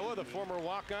Bettendorf, Iowa, the former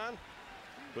walk-on,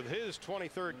 with his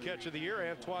 23rd catch of the year.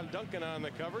 Antoine Duncan on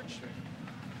the coverage.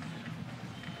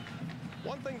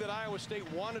 One thing that Iowa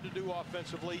State wanted to do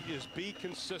offensively is be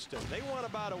consistent. They want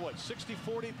about a, what,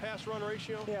 60-40 pass run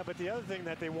ratio? Yeah, but the other thing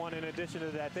that they want in addition to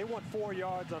that, they want 4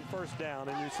 yards on first down.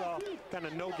 And you saw kind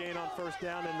of no gain on first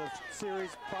down in the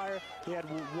series prior. They had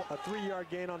a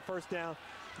 3-yard gain on first down.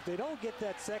 If they don't get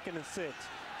that 2nd and 6,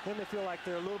 then they feel like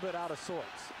they're a little bit out of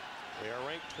sorts. They are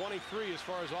ranked 23 as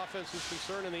far as offense is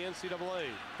concerned in the NCAA.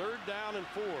 3rd down and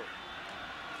 4.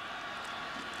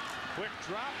 Quick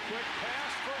drop, quick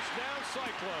pass, first down,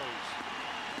 Cyclones.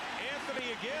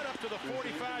 Anthony again up to the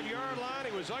 45-yard line.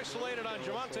 He was isolated on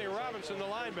Jamonte Robinson, the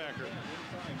linebacker.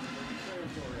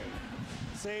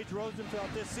 Sage Rosenfeld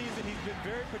this season, he's been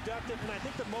very productive, and I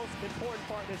think the most important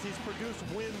part is he's produced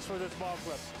wins for this ball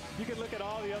club. You can look at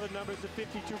all the other numbers, the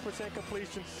 52%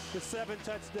 completion, the 7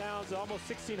 touchdowns, almost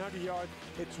 1,600 yards.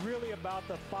 It's really about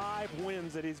the 5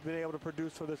 wins that he's been able to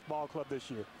produce for this ball club this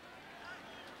year.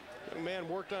 Young man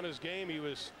worked on his game. He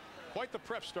was quite the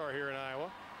prep star here in Iowa.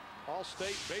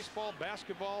 All-state baseball,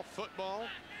 basketball, football.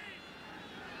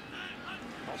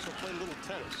 Also played a little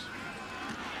tennis.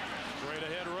 Straight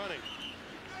ahead running.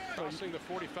 Crossing the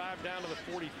 45 down to the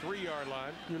 43-yard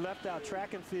line. You left out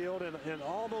track and field and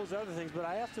all those other things, but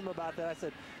I asked him about that. I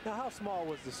said, now how small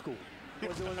was the school?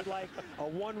 Was it like a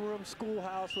one-room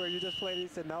schoolhouse where you just played? He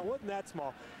said, no, it wasn't that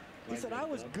small. He said, I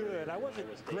was good. I wasn't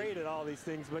great at all these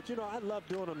things, but, you know, I love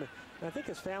doing them. And I think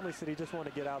his family said he just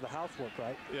wanted to get out of the housework,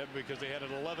 right? Yeah, because they had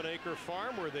an 11-acre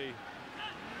farm where they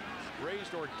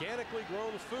raised organically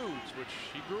grown foods, which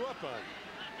he grew up on.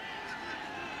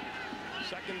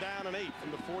 2nd down and 8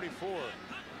 from the 44.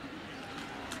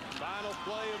 Final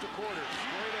play of the quarter.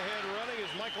 Straight ahead running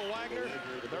is Michael Wagner,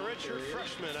 the redshirt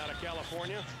freshman out of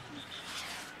California.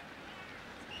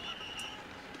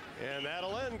 And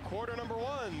that'll end quarter number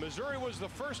 1. Missouri was the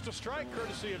first to strike,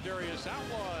 courtesy of Darius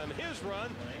Outlaw and his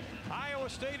run. Iowa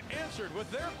State answered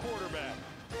with their quarterback.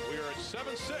 We are at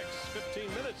 7-6. 15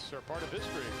 minutes are part of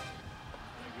history.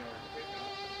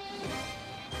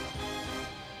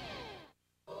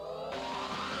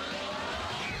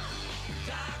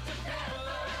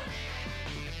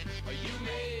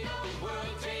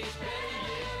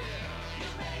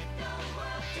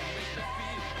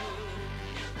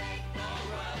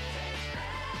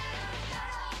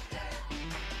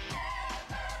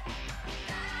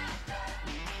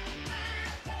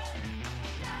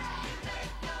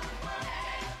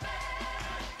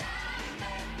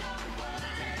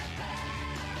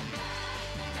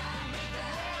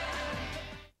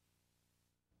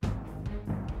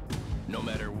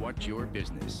 What's your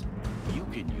business? You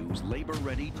can use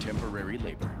labor-ready temporary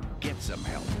labor. Get some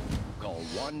help. Call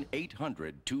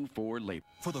 1-800-24-LABOR.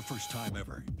 For the first time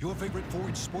ever, your favorite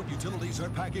Ford Sport Utilities are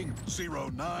packing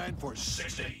 09 for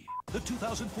 60. The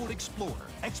 2000 Ford Explorer,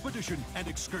 Expedition, and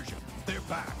Excursion. They're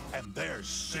back, and they're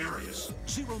serious.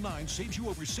 09 saves you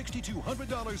over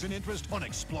 $6,200 in interest on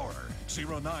Explorer.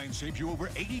 09 saves you over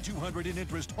 $8,200 in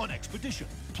interest on Expedition.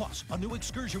 Plus, a new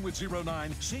Excursion with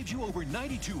 09 saves you over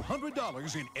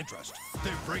 $9,200 in interest.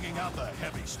 They're bringing out the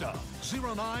heavy stuff.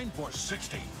 09 for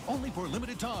 60. Only for a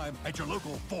limited time at your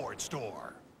local Ford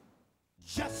store.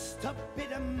 Just a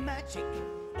bit of magic.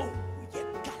 Oh, you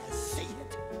gotta see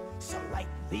it. So like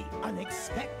the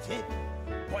unexpected,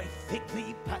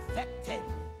 perfectly perfected,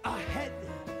 ahead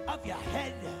of your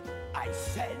head, I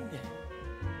said,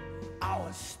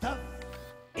 our stuff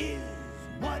is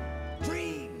what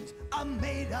dreams are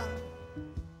made of.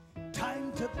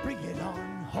 Time to bring it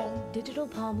on home. Digital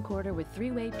palm quarter with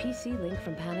 3-way PC link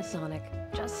from Panasonic.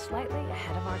 Just slightly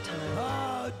ahead of our time.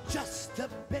 Oh, just a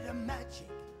bit of magic.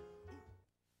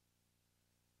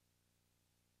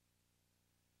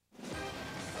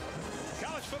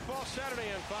 Football Saturday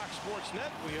on Fox Sports Net.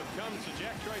 We have come to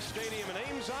Jack Trice Stadium in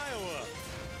Ames, Iowa,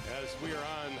 as we are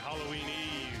on Halloween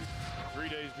Eve. 3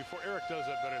 days before. Eric does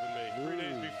that better than me. 3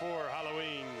 days before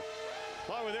Halloween.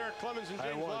 Along with Eric Clemons and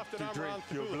James Lofton, I'm Ron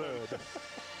Thulin.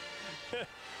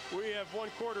 We have one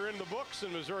quarter in the books,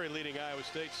 and Missouri leading Iowa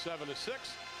State 7-6.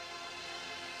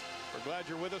 We're glad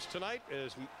you're with us tonight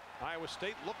as Iowa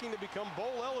State looking to become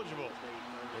bowl eligible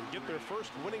and get their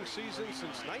first winning season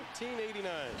since 1989.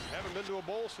 Haven't been to a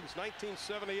bowl since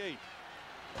 1978.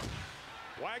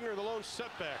 Wagner the lone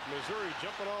setback. Missouri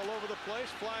jumping all over the place.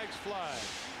 Flags fly.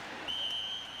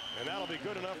 And that'll be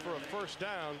good enough for a first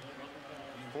down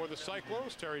for the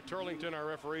Cyclones. Terry Turlington, our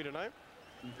referee tonight.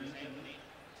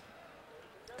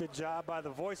 Good job by the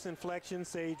voice inflection.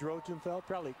 Sage Rosenfeld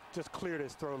probably just cleared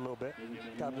his throat a little bit.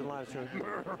 Got the line of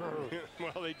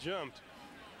well, they jumped.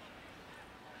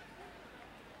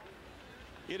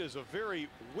 It is a very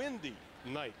windy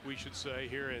night, we should say,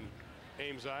 here in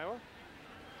Ames, Iowa.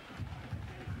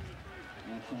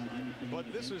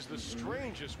 But this is the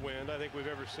strangest wind I think we've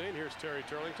ever seen. Here's Terry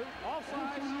Turlington.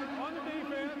 Offside on the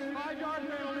defense, 5-yard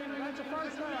penalty. That's a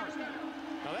first down.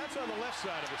 Now that's on the left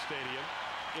side of the stadium.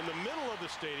 In the middle of the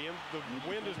stadium, the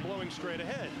wind is blowing straight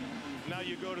ahead. Now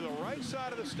you go to the right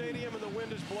side of the stadium and the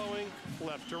wind is blowing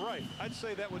left to right. I'd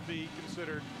say that would be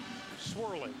considered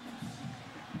swirling.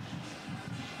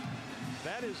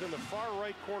 That is in the far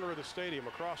right corner of the stadium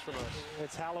across from us.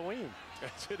 It's Halloween.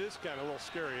 It is kind of a little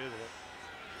scary, isn't it?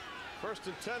 First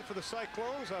and 10 for the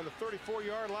Cyclones on the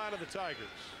 34-yard line of the Tigers.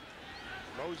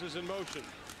 Moses in motion.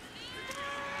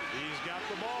 He's got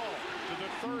the ball to the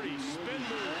 30. Spin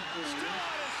move. Still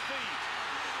on his feet.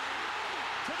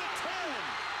 To the 10.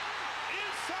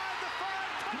 Inside the 5.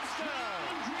 Touchdown.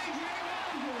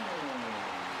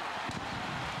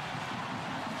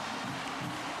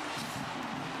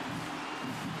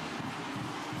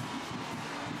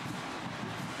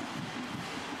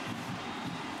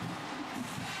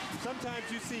 Sometimes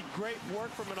you see great work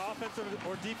from an offensive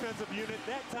or defensive unit.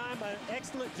 That time, an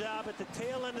excellent job at the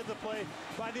tail end of the play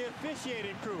by the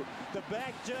officiating crew. The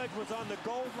back judge was on the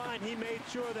goal line. He made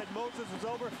sure that Moses was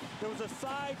over. There was a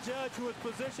side judge who was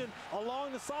positioned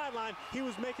along the sideline. He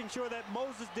was making sure that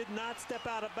Moses did not step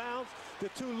out of bounds. The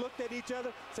two looked at each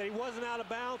other, said he wasn't out of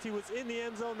bounds. He was in the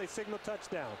end zone. They signaled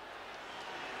touchdown.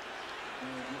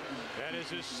 That is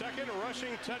his second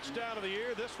rushing touchdown of the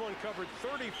year. This one covered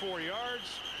 34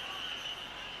 yards.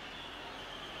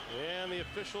 And the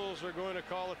officials are going to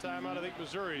call a timeout. I think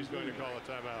Missouri is going to call a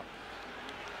timeout.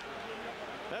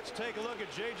 Let's take a look at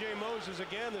J.J. Moses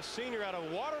again, the senior out of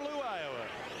Waterloo, Iowa.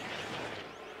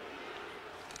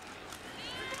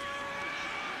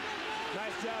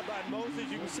 Nice job by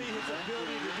Moses. You can see his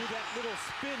ability to do that little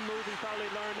spin move. He probably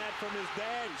learned that from his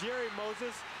dad, Jerry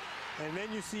Moses. And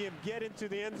then you see him get into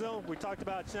the end zone. We talked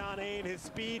about Sean Ain, his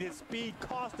speed. His speed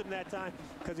cost him that time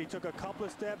because he took a couple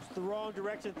of steps the wrong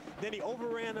direction. Then he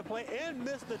overran the play and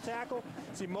missed the tackle.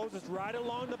 See Moses right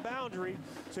along the boundary.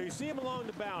 So you see him along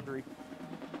the boundary.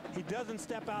 He doesn't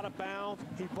step out of bounds.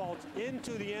 He vaults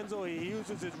into the end zone. He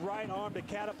uses his right arm to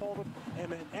catapult him.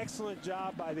 And an excellent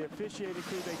job by the officiating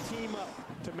crew. They team up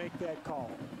to make that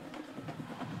call.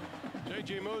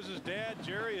 J.J. Moses' dad,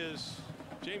 Jerry, is...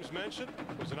 James mentioned,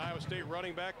 was an Iowa State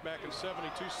running back in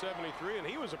 72-73, and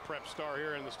he was a prep star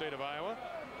here in the state of Iowa.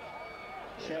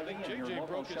 I think J.J.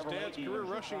 broke his dad's career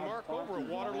rushing mark over at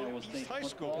Waterloo East High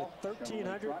School.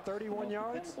 1,331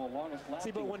 yards.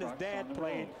 See, but when his dad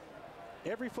played,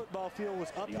 every football field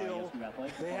was uphill.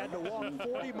 They had to walk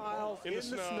 40 miles in the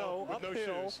snow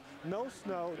uphill. No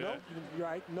snow.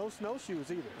 Yeah. No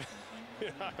snowshoes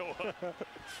either. Iowa.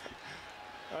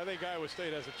 I think Iowa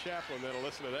State has a chaplain that'll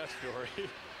listen to that story.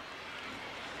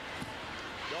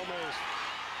 Gomez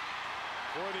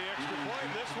for the extra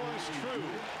point. This one's true.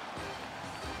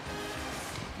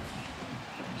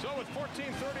 So with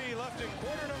 14:30 left in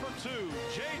quarter number 2,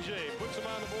 JJ puts them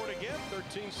on the board again.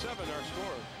 13-7 our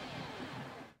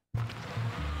score.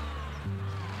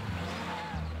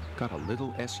 Got a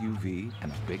little SUV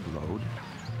and a big load?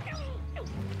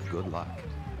 Good luck.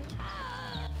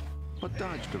 But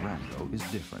Dodge Durango is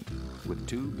different. With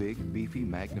 2 big, beefy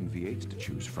Magnum V8s to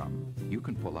choose from, you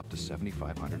can pull up to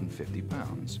 7,550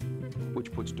 pounds,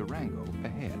 which puts Durango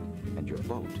ahead and your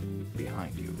boat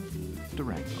behind you.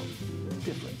 Durango.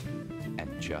 Different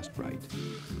and just right.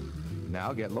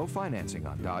 Now get low financing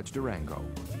on Dodge Durango.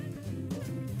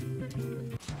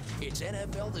 It's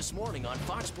NFL This Morning on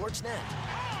Fox Sports Net.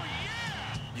 Oh,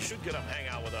 yeah! You should get up and hang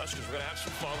out with us because we're going to have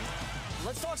some fun.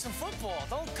 Let's talk some football.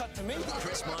 Don't cut to me.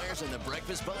 Chris Myers and the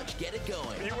Breakfast Bunch get it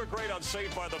going. You were great on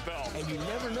Saved by the Bell. And you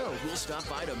never know who'll stop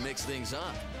by to mix things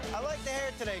up. I like the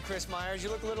hair today, Chris Myers. You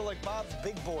look a little like Bob's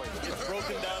big boy. It's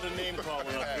broken down to name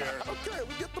calling up here. Okay,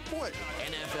 we get the point.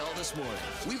 NFL This Morning.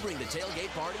 We bring the tailgate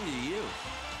party to you.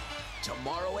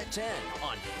 Tomorrow at 10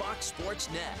 on Fox Sports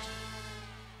Net.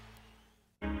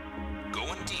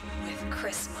 Going deep with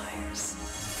Chris Myers.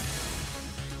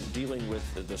 Dealing with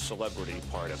the celebrity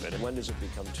part of it, and when does it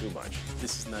become too much?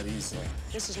 This is not easy.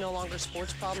 This is no longer a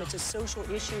sports problem. It's a social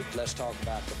issue. Let's talk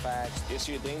about the facts. Is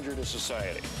he a danger to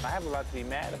society? I have a lot to be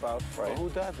mad about. Right. Who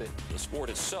does it? The sport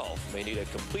itself may need a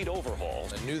complete overhaul.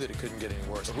 I knew that it couldn't get any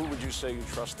worse. So who would you say you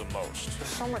trust the most? There's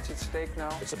so much at stake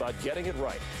now. It's about getting it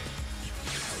right.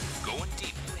 Going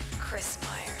deep with Chris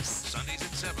Myers. Sundays at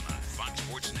 7 on Fox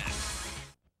Sports Net.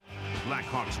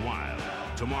 Blackhawks Wild,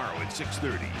 tomorrow at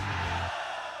 6:30.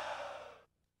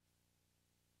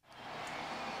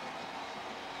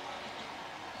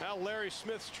 Now Larry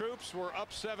Smith's troops were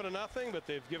up 7-0, but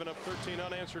they've given up 13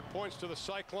 unanswered points to the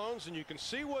Cyclones, and you can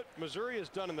see what Missouri has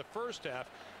done in the first half.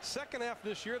 Second half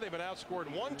this year, they've been outscored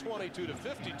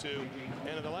 122-52,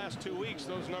 and in the last 2 weeks,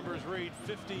 those numbers read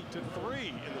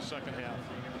 50-3 in the second half.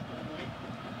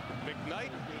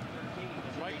 Mike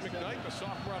McKnight, the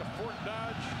sophomore out of Fort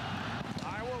Dodge,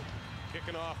 Iowa,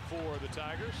 kicking off for the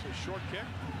Tigers. A short kick.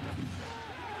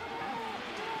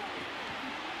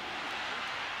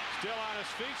 Still on his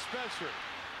feet, Spencer.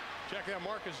 Check out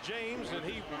Marcus James, and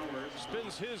he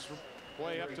spins his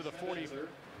way up to the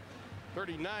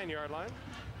 39-yard line.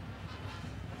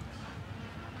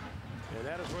 And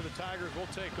that is where the Tigers will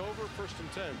take over, 1st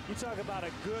and 10. You talk about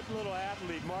a good little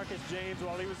athlete, Marcus James.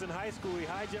 While he was in high school, he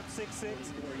high jumped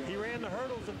 6'6". He ran the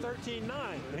hurdles at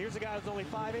 13.9. And here's a guy who's only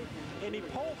 5'8", and he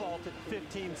pole vaulted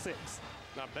 15.6.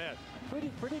 Not bad.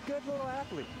 Pretty good little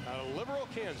athlete. Out of Liberal,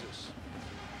 Kansas.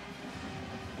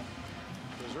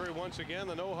 Missouri once again,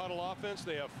 the no-huddle offense.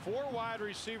 They have 4 wide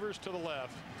receivers to the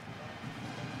left.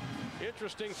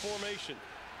 Interesting formation.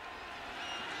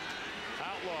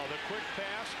 Outlaw, the quick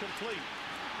pass complete.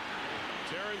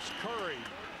 Terrence Curry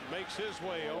makes his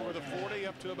way over the 40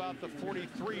 up to about the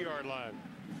 43-yard line.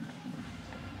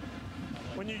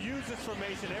 When you use this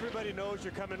formation, everybody knows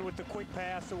you're coming with the quick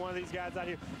pass to one of these guys out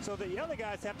here. So the other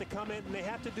guys have to come in and they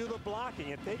have to do the blocking.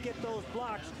 If they get those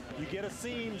blocks, you get a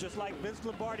seam just like Vince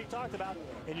Lombardi talked about,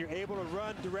 and you're able to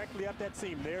run directly up that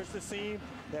seam. There's the seam.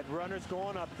 That runner's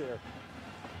going up there.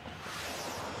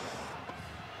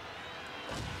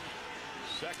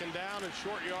 Second down and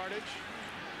short yardage.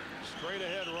 Straight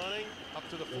ahead running up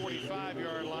to the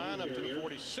 45-yard line, up to the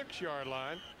 46-yard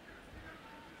line.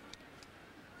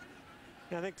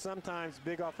 I think sometimes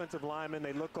big offensive linemen,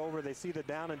 they look over, they see the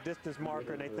down and distance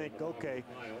marker, and they think, okay,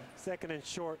 2nd and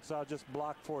short, so I'll just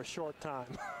block for a short time.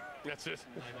 That's it.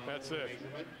 That's it.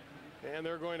 And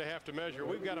they're going to have to measure.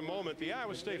 We've got a moment. The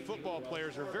Iowa State football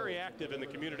players are very active in the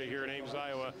community here in Ames,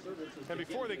 Iowa. And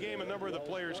before the game, a number of the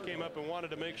players came up and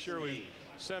wanted to make sure we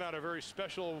sent out a very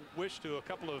special wish to a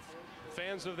couple of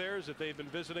fans of theirs that they've been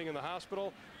visiting in the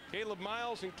hospital. Caleb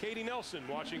Miles and Katie Nelson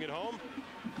watching at home.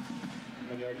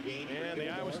 And the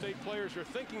Iowa State players are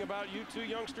thinking about you two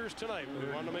youngsters tonight.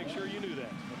 We wanted to make sure you knew that.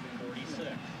 46. They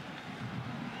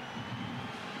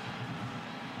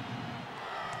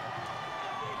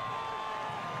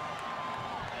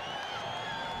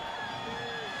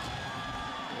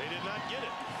did not get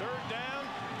it. 3rd down.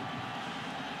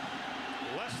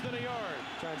 Less than a yard.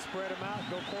 Try and spread them out.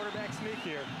 Go quarterback sneak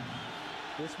here.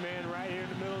 This man right here in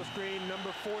the middle of the screen,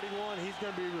 number 41, he's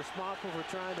going to be responsible for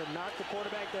trying to knock the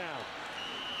quarterback down.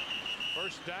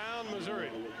 1st down,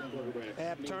 Missouri.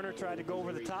 Ab Turner tried to go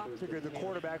over the top. Figured the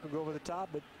quarterback would go over the top,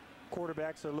 but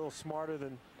quarterbacks are a little smarter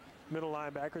than middle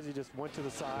linebackers. He just went to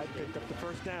the side, picked up the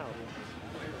 1st down.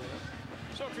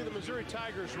 So if you're the Missouri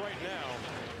Tigers right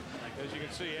now, as you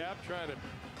can see, Ab trying to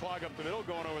clog up the middle,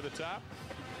 going over the top.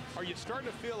 Are you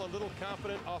starting to feel a little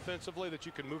confident offensively that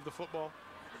you can move the football?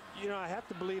 You know, I have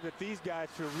to believe that these guys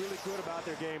feel really good about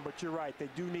their game, but you're right. They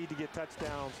do need to get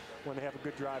touchdowns when they have a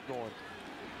good drive going.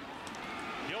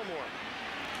 Gilmore,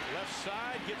 left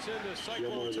side, gets into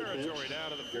Cyclone territory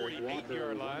down to the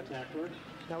 48-yard line.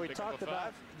 Now, we talked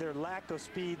about their lack of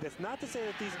speed. That's not to say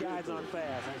that these guys aren't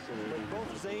fast, but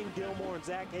both Zane Gilmore and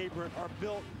Zach Abrams are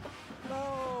built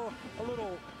a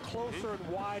little closer and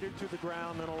wider to the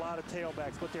ground than a lot of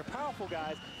tailbacks, but they're powerful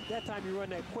guys. That time you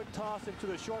run that quick toss into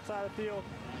the short side of the field.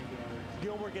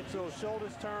 Gilmore gets those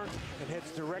shoulders turned and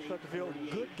heads directly up the field.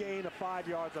 Good gain of 5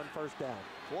 yards on 1st down.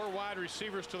 4 wide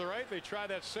receivers to the right. They try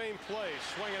that same play.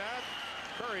 Swing it out.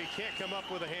 Curry can't come up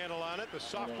with a handle on it. The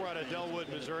sophomore out of Delwood,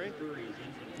 Missouri.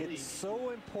 It's so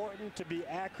important to be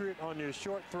accurate on your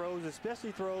short throws,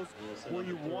 especially throws where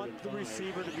you want the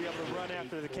receiver to be able to run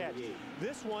after the catch.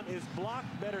 This one is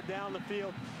blocked better down the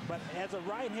field, but as a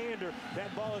right-hander,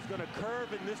 that ball is going to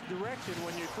curve in this direction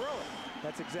when you throw it.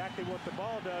 That's exactly what the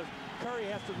ball does. Curry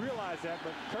has to realize that,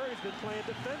 but Curry's been playing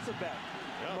defensive back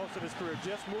most of his career.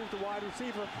 Just moved to wide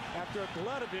receiver after a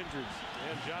glut of injuries.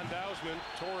 And John Dousman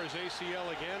tore his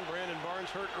ACL again. Brandon Barnes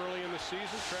hurt early in the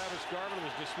season. Travis Garvin was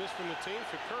dismissed from the team.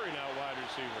 So Curry now wide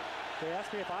receiver. They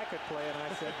asked me if I could play, and I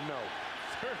said no.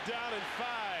 Third down and 5.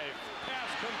 Pass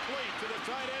complete to the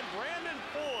tight end, Brandon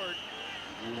Ford.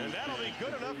 And that'll be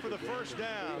good enough for the first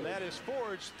down. That is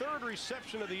Ford's 3rd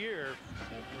reception of the year.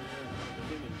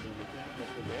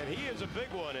 And he is a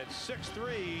big one at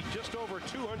 6'3", just over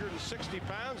 260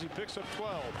 pounds. He picks up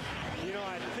 12. You know,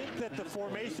 I think that the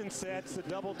formation sets, the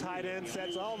double tight end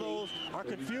sets, all those are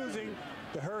confusing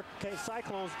the Hurricane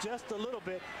Cyclones just a little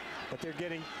bit, but they're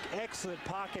getting excellent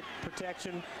pocket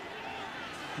protection.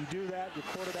 You do that, your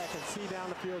quarterback can see down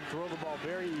the field and throw the ball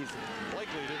very easy.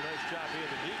 Blakely did a nice job being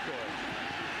the decoy.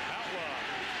 Outlaw.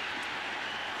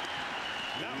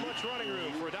 Not much running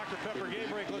room for a Dr. Pepper game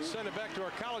break. Let's send it back to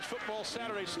our College Football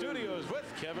Saturday studios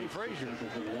with Kevin Frazier.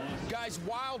 Guys,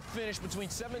 wild finish between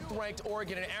 7th-ranked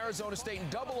Oregon and Arizona State in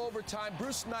double overtime.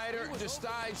 Bruce Snyder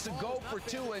decides to go for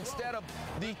 2 instead of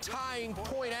the tying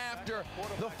point after.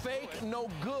 The fake, no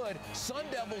good. Sun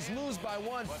Devils lose by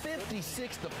 1,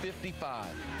 56-55.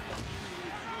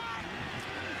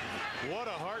 What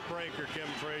a heartbreaker, Kevin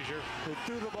Frazier. They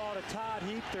threw the ball to Todd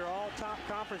Heap, their all-top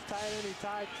conference tight end. He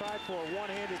tried for a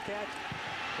one-handed catch.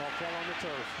 Ball fell on the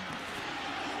turf.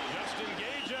 Justin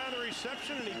Gage on the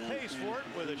reception, and he pays for it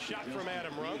with a shot from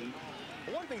Adam Runk.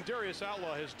 One thing Darius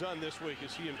Outlaw has done this week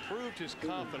is he improved his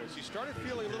confidence. He started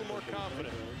feeling a little more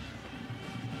confident.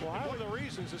 Well, one of the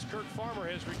reasons is Kirk Farmer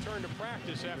has returned to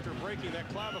practice after breaking that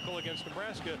clavicle against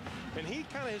Nebraska, and he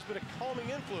kind of has been a calming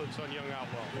influence on young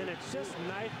Outlaw. And it's just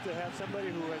nice to have somebody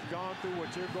who has gone through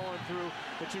what you're going through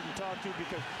that you can talk to,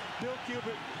 because Bill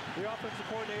Cubit, the offensive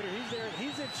coordinator, he's there,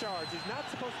 he's in charge. He's not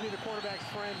supposed to be the quarterback's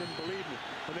friend, and believe me,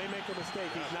 when they make a mistake,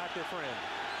 he's not their friend.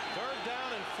 3rd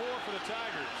down and 4 for the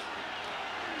Tigers.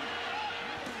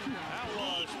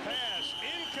 Outlaw's pass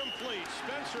incomplete.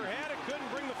 Spencer had it, couldn't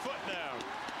bring the foot down.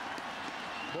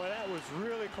 Boy, that was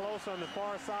really close on the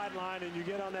far sideline, and you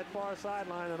get on that far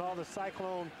sideline and all the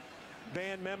Cyclone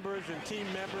band members and team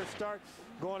members start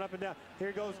going up and down. Here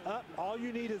it goes up. All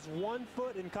you need is 1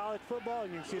 foot in college football,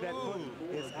 and you can see that foot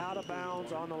is out of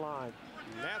bounds on the line.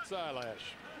 Matt's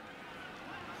eyelash.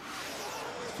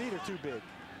 Feet are too big.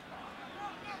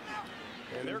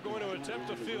 And they're going to attempt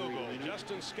a field goal.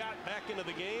 Justin Scott back into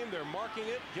the game. They're marking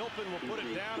it. Gilpin will put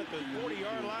it down at the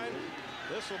 40-yard line.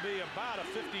 This will be about a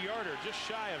 50-yarder, just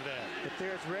shy of that. But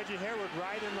there's Reggie Harewood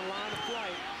right in the line of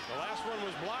flight. The last one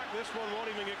was blocked. This one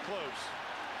won't even get close.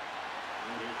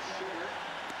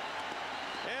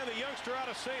 And the youngster out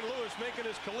of St. Louis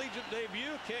making his collegiate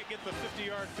debut. Can't get the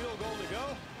 50-yard field goal to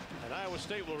go. And Iowa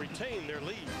State will retain their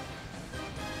lead.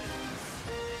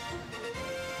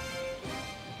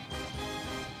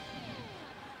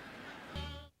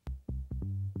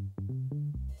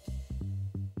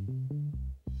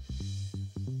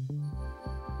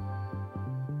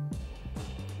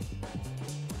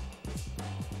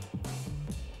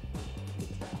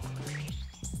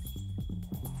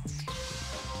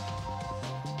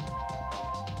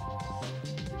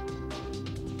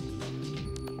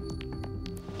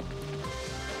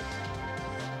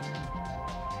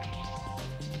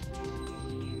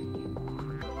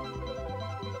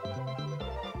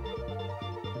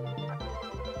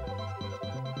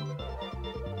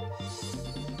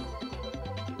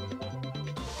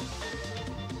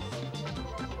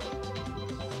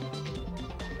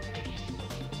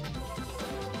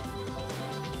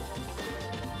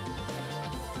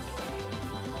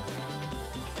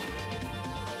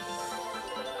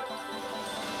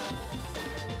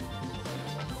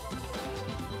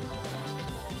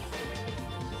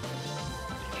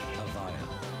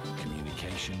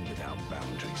 Without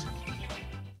boundaries.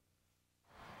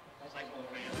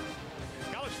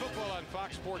 College football on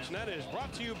Fox Sports Net is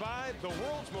brought to you by the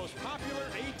world's most popular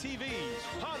ATVs,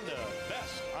 Honda,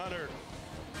 best on earth.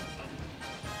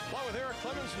 Along with Eric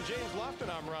Clemons and James Lofton,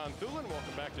 I'm Ron Thulin.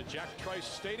 Welcome back to Jack Trice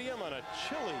Stadium on a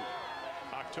chilly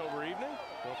October evening.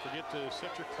 Don't forget to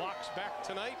set your clocks back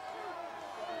tonight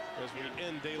as we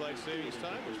end daylight savings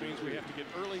time, which means we have to get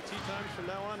early tee times from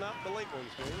now on, not the late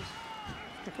ones, means.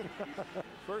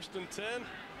 1st and 10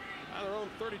 on their own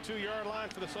 32-yard line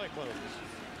for the Cyclones.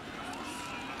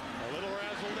 A little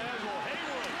razzle-dazzle.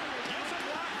 Haywood gets it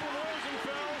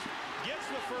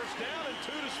the first down and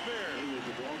 2 to spare.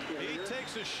 He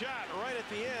takes a shot right at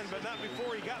the end, but not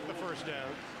before he got the first down.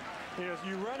 You know,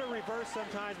 you run a reverse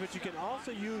sometimes, but you can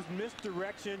also use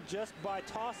misdirection just by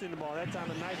tossing the ball. That time,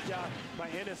 a nice job by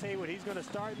Ennis Haywood. He's going to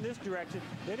start in this direction,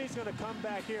 then he's going to come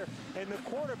back here, and the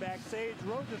quarterback, Sage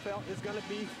Rosenfeld, is going to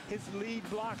be his lead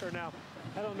blocker. Now,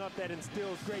 I don't know if that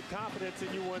instills great confidence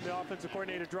in you when the offensive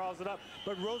coordinator draws it up,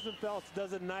 but Rosenfeld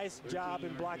does a nice job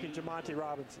in blocking Jamonte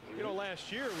Robinson. You know,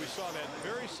 last year we saw that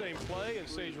very same play, and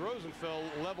Sage Rosenfeld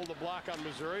leveled the block on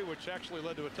Missouri, which actually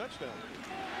led to a touchdown.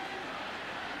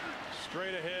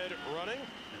 Straight ahead running,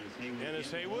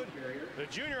 Ennis Haywood, the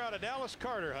junior out of Dallas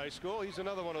Carter High School. He's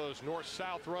another one of those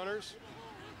north-south runners.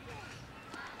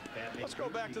 Let's go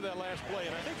back to that last play,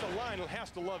 and I think the line has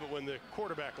to love it when the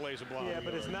quarterback lays a block. Yeah,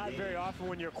 but it's not very often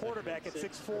when your quarterback at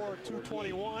 6'4",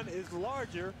 221 is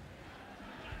larger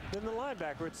than the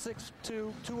linebacker at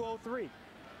 6'2", 203.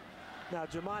 Now,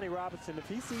 Jamonte Robinson, if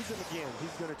he sees him again,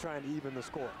 he's going to try and even the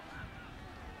score.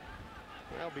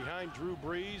 Well, behind Drew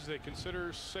Brees, they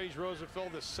consider Sage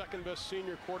Rosenfeld the second best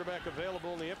senior quarterback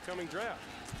available in the upcoming draft.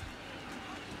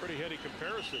 Pretty heady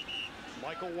comparison.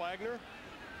 Michael Wagner,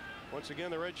 once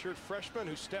again the redshirt freshman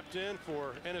who stepped in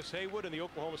for Ennis Haywood in the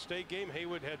Oklahoma State game.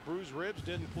 Haywood had bruised ribs,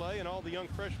 didn't play, and all the young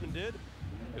freshmen did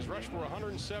is rush for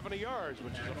 170 yards,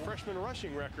 which is a freshman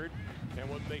rushing record. And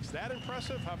what makes that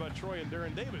impressive, how about Troy and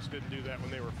Darren Davis didn't do that when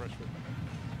they were freshmen?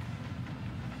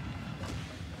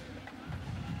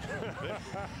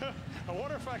 I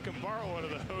wonder if I can borrow one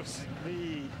of those.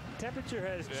 The temperature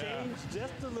has changed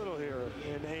just a little here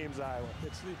in Ames, Iowa.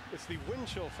 It's the wind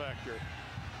chill factor.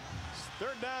 It's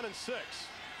 3rd down and 6.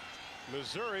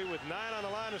 Missouri with 9 on the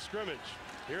line of scrimmage.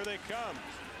 Here they come.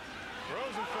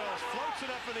 Rosenfeld floats it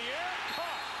up in the air.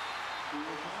 Caught.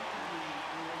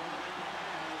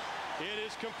 It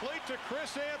is complete to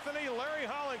Chris Anthony. Larry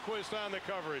Hollenquist on the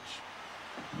coverage.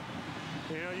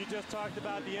 You know, you just talked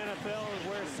about the NFL and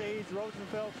where Sage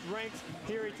Rosenfeld ranks.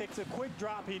 Here he takes a quick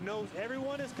drop. He knows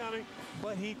everyone is coming,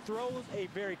 but he throws a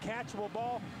very catchable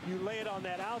ball. You lay it on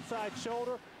that outside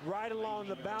shoulder right along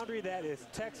the boundary. That is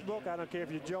textbook. I don't care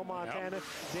if you're Joe Montana,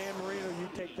 Dan Marino, you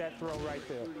take that throw right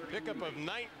there. Pickup of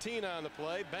 19 on the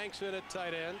play. Banks in at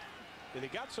tight end. And he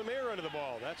got some air under the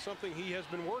ball. That's something he has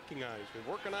been working on. He's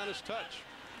been working on his touch.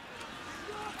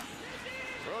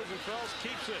 Rosenfeld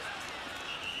keeps it.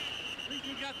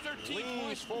 Got 13 Leans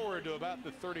points. forward to about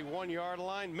the 31-yard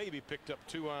line, maybe picked up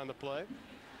 2 on the play.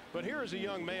 But here is a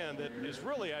young man that is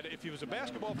really, if he was a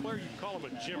basketball player, you'd call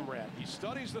him a gym rat. He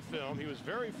studies the film. He was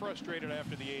very frustrated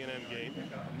after the A&M game.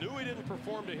 Knew he didn't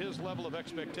perform to his level of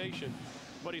expectation,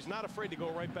 but he's not afraid to go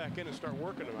right back in and start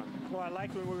working on it. Well, I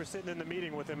liked when we were sitting in the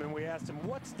meeting with him and we asked him,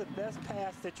 what's the best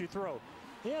pass that you throw?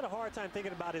 He had a hard time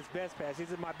thinking about his best pass. He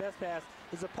said, my best pass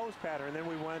is a post pattern. And then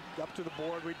we went up to the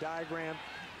board, we diagrammed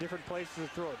different places to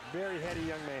throw it. Very heady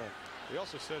young man. He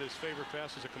also said his favorite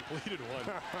pass is a completed one.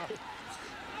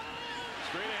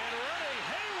 Straight ahead running.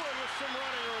 Haywood with some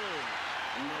running room.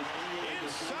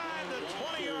 Inside the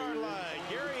 20-yard line.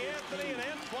 Gary Anthony and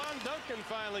Antoine Duncan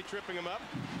finally tripping him up.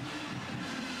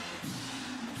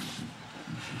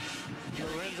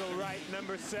 Lorenzo Wright,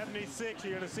 number 76.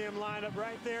 You're going to see him line up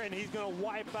right there, and he's going to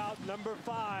wipe out number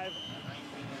 5.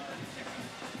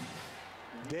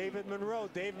 David Monroe.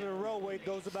 David Monroe weight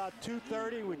goes about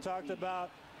 230. We talked about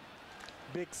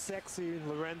big, sexy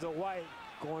Lorenzo White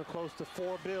going close to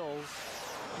 4 bills.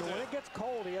 When it gets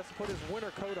cold, he has to put his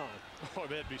winter coat on. Oh,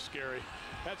 that'd be scary.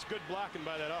 That's good blocking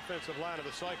by that offensive line of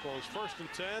the Cyclones. 1st and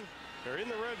 10. They're in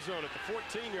the red zone at the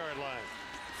 14-yard line.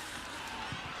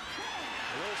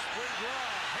 A little sprint draw.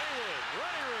 Haywood,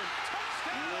 running room,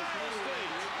 touchdown, Iowa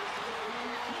State.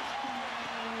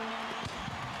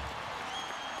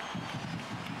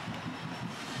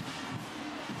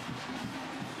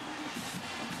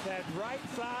 That right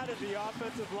side of the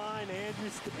offensive line,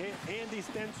 Andy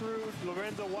Stensrud,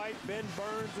 Lorenzo White, Ben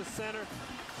Burns, the center,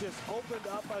 just opened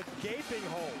up a gaping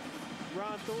hole.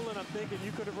 Ron Thulin, I'm thinking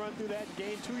you could have run through that and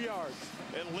gained 2 yards.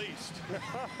 At least.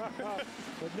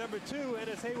 But number 2,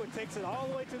 Ennis Haywood takes it all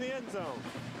the way to the end zone.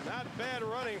 Not bad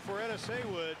running for Ennis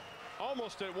Haywood.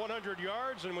 Almost at 100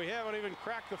 yards, and we haven't even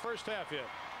cracked the first half yet.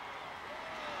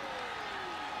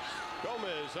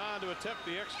 Gomez on to attempt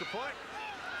the extra point.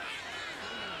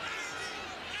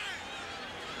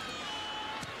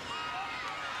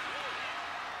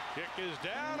 Kick is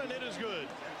down, and it is good.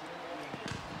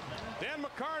 Dan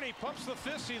McCarney pumps the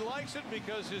fist. He likes it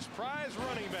because his prize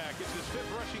running back is his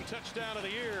 5th rushing touchdown of the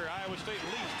year. Iowa State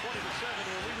leads 20-7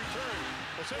 when we return.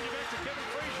 We'll send you back to Kevin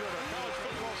Frazier at our College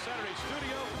Football Saturday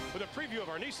studio with a preview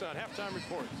of our Nissan halftime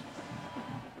reports.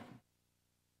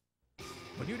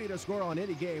 When you need a score on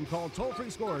any game, call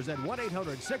toll-free scores at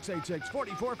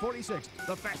 1-800-686-4446.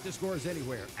 The fastest scores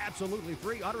anywhere. Absolutely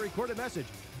free auto-recorded message.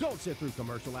 Don't sit through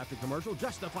commercial after commercial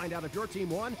just to find out if your team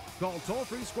won. Call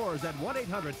toll-free scores at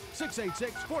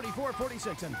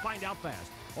 1-800-686-4446 and find out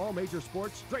fast. All major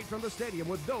sports straight from the stadium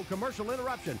with no commercial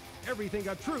interruption. Everything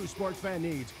a true sports fan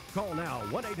needs. Call now,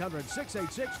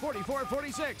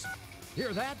 1-800-686-4446.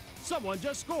 Hear that? Someone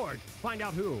just scored. Find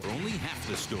out who. Only half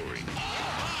the story. Oh,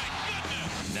 my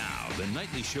goodness! Now, the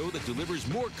nightly show that delivers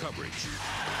more coverage.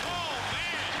 Oh,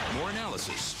 man! More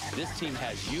analysis. This team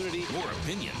has unity. More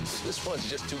opinions. This one's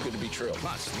just too good to be true.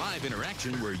 Plus, live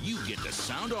interaction where you get to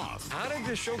sound off. How did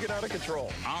this show get out of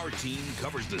control? Our team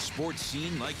covers the sports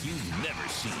scene like you've never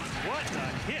seen. What a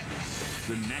hit!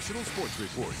 The National Sports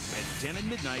Report at 10 at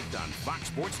midnight on Fox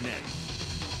Sports Net.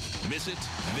 Miss it,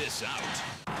 miss out.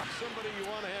 Somebody you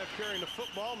want to have carrying the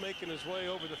football, making his way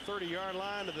over the 30-yard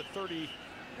line to the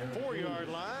 34-yard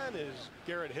line is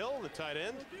Garrett Hill, the tight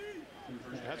end.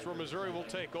 That's where Missouri will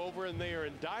take over, and they are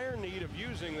in dire need of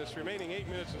using this remaining 8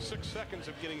 minutes and 6 seconds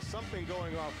of getting something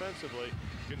going offensively,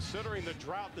 considering the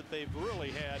drought that they've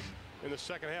really had in the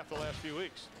second half the last few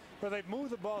weeks. Well, they've moved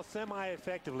the ball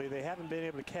semi-effectively. They haven't been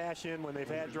able to cash in when they've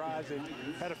had drives. They've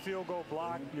had a field goal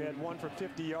block. You had one from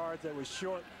 50 yards that was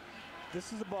short.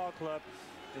 This is a ball club.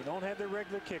 They don't have their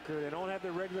regular kicker. They don't have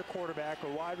their regular quarterback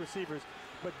or wide receivers.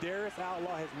 But Darius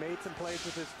Outlaw has made some plays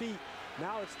with his feet.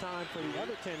 Now it's time for the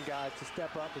other 10 guys to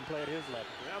step up and play at his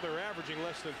level. Now they're averaging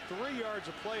less than 3 yards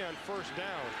a play on first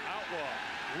down. Outlaw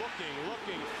looking,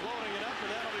 floating it up,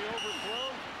 and that'll be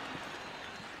overthrown.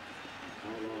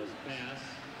 Outlaw's pass.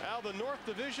 Now the North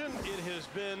Division, it has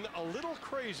been a little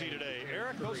crazy today.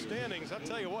 Eric, those standings, I'll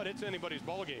tell you what, it's anybody's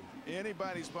ball game.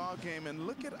 Anybody's ball game. And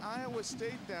look at Iowa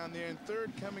State down there in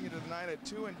third, coming into the night at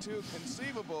 2-2.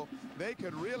 Conceivable they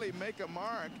could really make a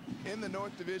mark in the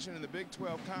North Division in the Big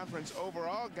 12 Conference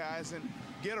overall, guys, and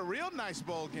get a real nice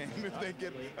bowl game if they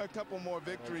get a couple more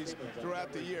victories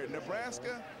throughout the year.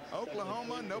 Nebraska,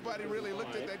 Oklahoma, nobody really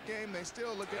looked at that game. They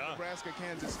still look at Nebraska,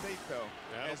 Kansas State, though,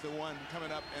 as the one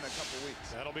coming up in a couple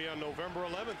weeks. That'll be on November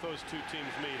 11th. Those two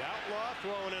teams meet. Outlaw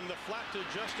throwing in the flat to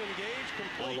Justin Gage,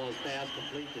 complete. Outlaw's pass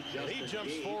complete to Justin He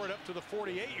jumps Gage. forward up to the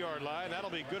 48-yard line. That'll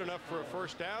be good enough for a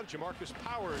first down. Jamarcus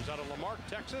Powers out of Lamarck,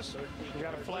 Texas. We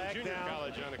got a flag junior down.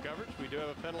 college on the coverage. We do have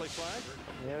a penalty flag.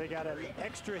 Yeah, they got an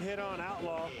extra hit on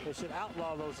Outlaw. They should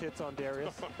outlaw those hits on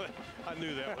Darius. I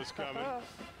knew that was coming.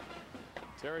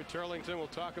 Terry Turlington will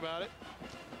talk about it.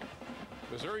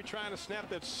 Missouri trying to snap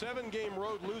that 7-game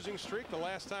road losing streak. The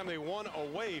last time they won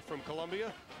away from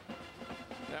Columbia.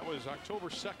 That was October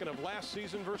 2nd of last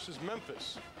season versus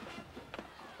Memphis.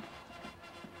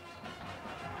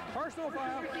 Personal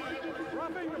foul,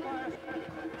 roughing the pass,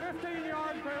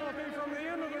 15-yard penalty from the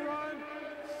end of the run,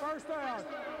 first down.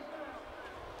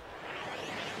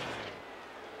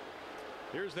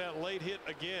 Here's that late hit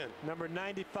again. Number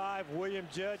 95, William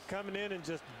Judd, coming in and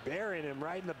just burying him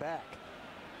right in the back.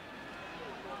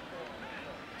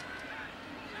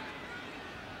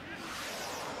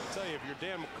 I'll tell you, if you're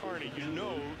Dan McCarney, you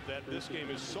know that this game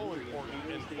is so important.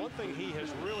 And one thing he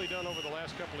has really done over the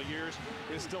last couple of years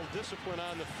is still discipline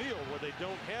on the field where they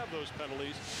don't have those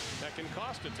penalties that can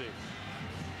cost a team.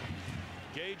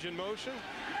 Gage in motion.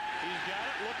 He's got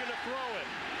it, looking to throw it.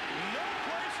 No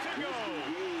place to go.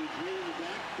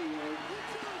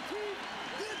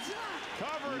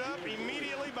 Covered up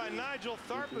immediately by Nigel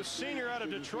Tharp, a senior out of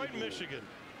Detroit, Michigan.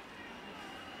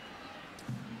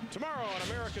 Tomorrow on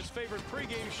America's favorite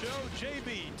pregame show,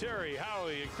 JB, Terry,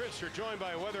 Howie, and Chris are joined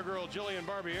by weather girl Jillian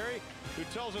Barbieri, who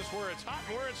tells us where it's hot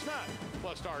and where it's not.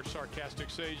 Plus, our sarcastic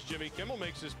sage Jimmy Kimmel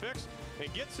makes his picks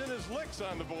and gets in his licks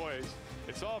on the boys.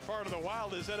 It's all part of the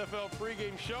wildest NFL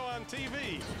pregame show on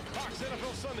TV. Fox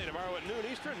NFL Sunday tomorrow at noon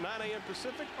Eastern, 9 a.m.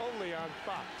 Pacific, only on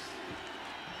Fox.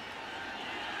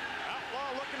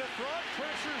 Outlaw looking to throw it,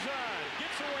 pressure's on.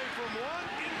 Gets away from one,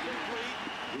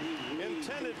 incomplete.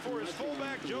 Intended for his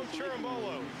fullback, Joe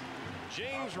Chirimbolo.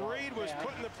 James Reed was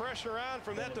putting the pressure on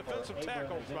from that defensive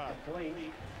tackle spot.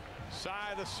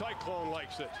 Cy, the Cyclone,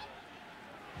 likes it.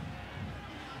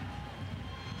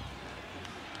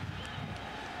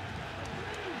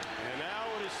 And now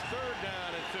it is third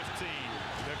down at 15.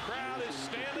 The crowd is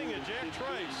standing at Jack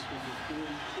Trice.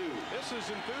 This is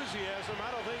enthusiasm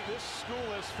I don't think this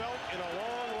school has felt in a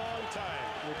long, long time.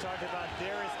 We're talking about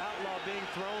Darius Outlaw being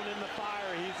thrown in the fire.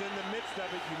 He's in the midst of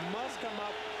it. You must come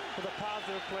up with a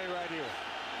positive play right here.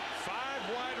 5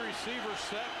 wide receivers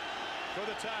set for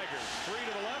the Tigers. 3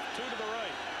 to the left, 2 to the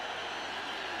right.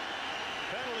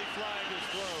 Penalty flag is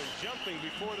thrown. Jumping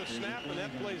before the snap, and that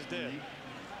play's dead.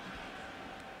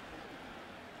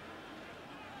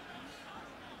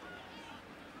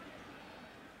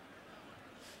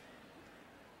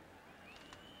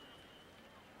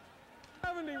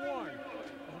 71.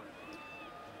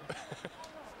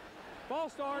 Ball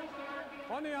start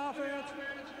on the offense.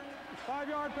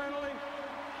 5-yard penalty.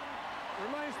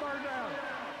 Remains third down.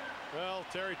 Well,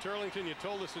 Terry Turlington, you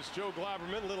told us it's Joe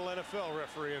Glauberman, little NFL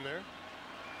referee in there.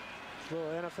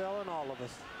 Little NFL in all of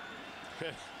us.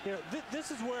 You know,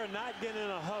 this is where not getting in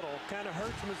a huddle kind of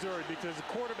hurts Missouri, because the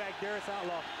quarterback, Darius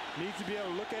Outlaw, needs to be able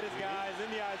to look at his guys in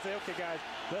the eye and say, okay, guys,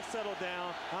 let's settle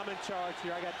down. I'm in charge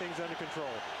here. I got things under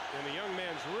control. And the young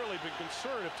man's really been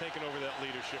concerned of taking over that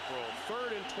leadership role.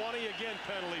 3rd and 20, again,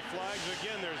 penalty flags.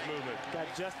 Again, there's movement. Got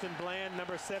Justin Bland,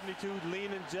 number 72,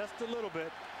 leaning just a little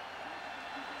bit.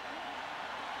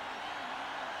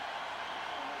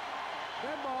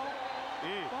 Dead ball.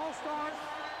 Ball start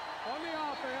on the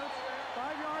offense.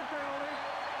 5-yard penalty.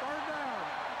 Third down.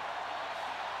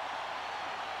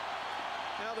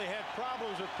 Now, they had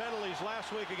problems with penalties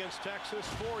last week against Texas.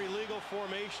 4 illegal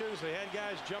formations. They had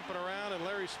guys jumping around, and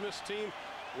Larry Smith's team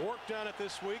worked on it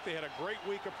this week. They had a great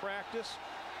week of practice.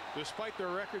 Despite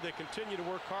their record, they continue to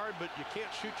work hard, but you can't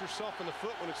shoot yourself in the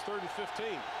foot when it's 3rd and 15.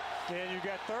 And you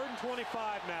got 3rd and 25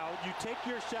 now. You take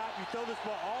your shot, you throw this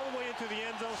ball all the way into the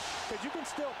end zone, because you can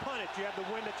still punt it. You have the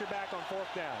wind at your back on 4th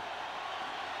down.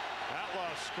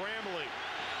 Outlaw scrambling.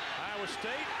 Iowa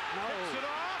State picks it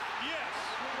off. Yes.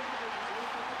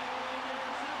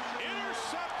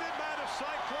 Intercepted by the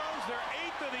Cyclones, their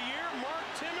 8th of the year. Marc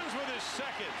Timmons with his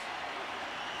 2nd.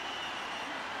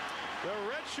 The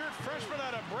redshirt freshman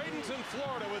out of Bradenton,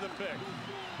 Florida, with a pick.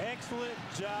 Excellent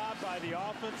job by the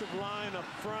offensive line up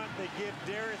front. They give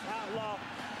Darius Outlaw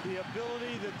the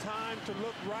ability, the time to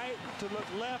look right, to look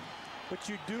left, but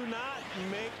you do not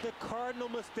make the cardinal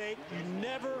mistake. You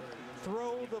never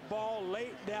throw the ball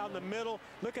late down the middle.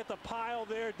 Look at the pile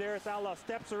there. Darius Outlaw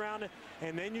steps around it,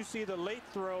 and then you see the late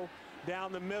throw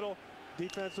down the middle.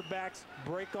 Defensive backs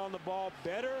break on the ball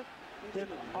better than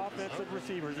offensive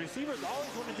receivers. Receivers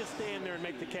always want to just stand there and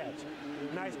make the catch.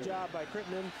 Nice job by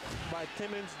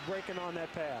Timmons breaking on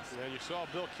that pass. And you saw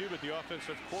Bill Cubit, the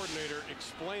offensive coordinator,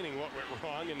 explaining what went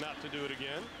wrong and not to do it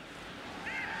again.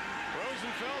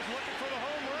 Rosenfeld's looking for the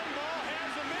home run. Ball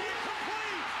has a man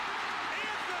complete.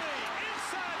 Anthony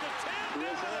inside the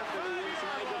 10, down to the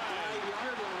 5-yard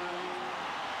line.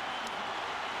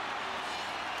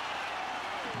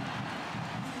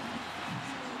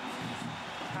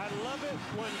 I love it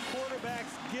when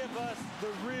quarterbacks give us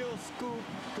the real scoop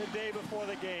the day before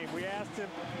the game. We asked him,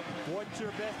 what's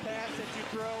your best pass that you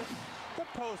throw? The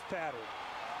post pattern.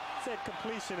 Said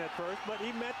completion at first, but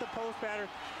he met the post pattern.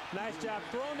 Nice job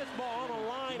throwing this ball on a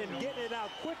line and getting it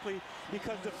out quickly,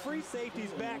 because the free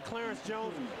safety's back, Clarence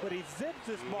Jones, but he zips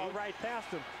this ball right past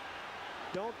him.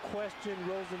 Don't question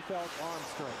Rosenfeld's arm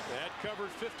strength. That covered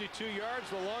 52 yards,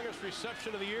 the longest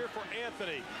reception of the year for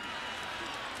Anthony.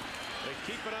 They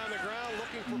keep it on the ground,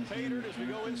 looking for Paydirt as we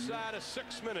go inside of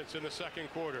 6 minutes in the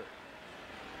 2nd quarter.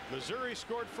 Missouri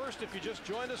scored first, if you just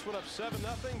joined us, went up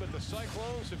 7-0, but the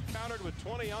Cyclones have countered with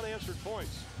 20 unanswered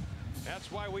points.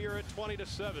 That's why we are at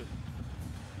 20-7.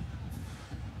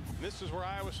 This is where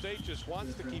Iowa State just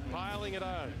wants to keep piling it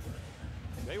on.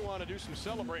 They want to do some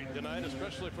celebrating tonight,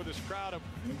 especially for this crowd of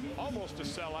almost a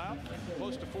sellout,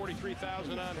 close to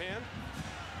 43,000 on hand.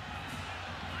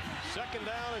 2nd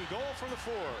down and goal from the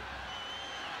 4.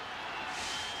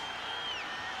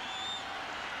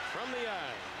 From the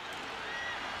eye.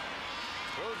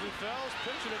 Rosenfeld's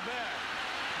pitching it back.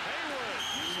 Haywood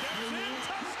steps in,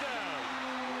 touchdown.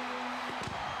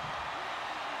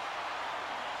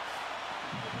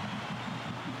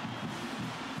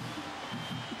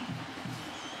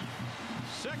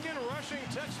 Second rushing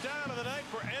touchdown of the night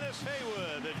for Ennis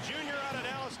Haywood, the junior out of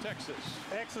Dallas, Texas.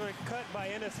 Excellent cut by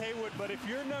Ennis Haywood, but if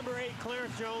you're number 8,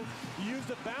 Clarence Jones, you use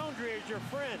the boundary as your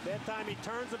friend. That time he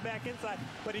turns it back inside,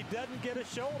 but he doesn't get a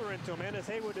shoulder into him. Ennis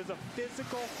Haywood is a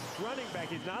physical running back.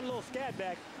 He's not a little scat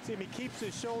back. See him, he keeps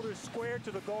his shoulders square to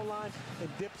the goal line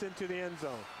and dips into the end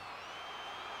zone.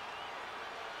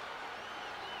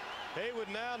 Haywood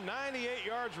now 98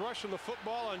 yards rushing the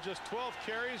football on just 12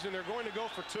 carries, and they're going to go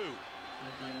for 2.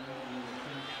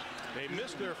 They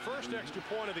missed their first extra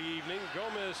point of the evening.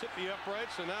 Gomez hit the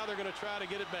uprights, and now they're going to try to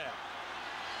get it back.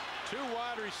 2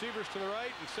 wide receivers to the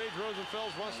right, and Sage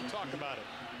Rosenfeld wants to talk about it.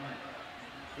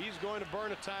 He's going to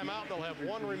burn a timeout. They'll have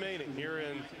 1 remaining here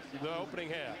in the opening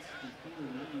half.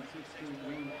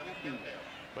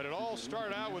 But it all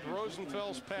started out with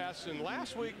Rosenfeld's pass. And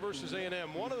last week versus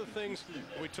A&M, one of the things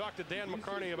we talked to Dan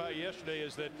McCarney about yesterday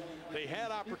is that they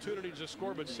had opportunities to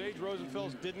score, but Sage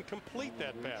Rosenfeld didn't complete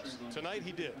that pass. Tonight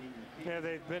he did. Yeah,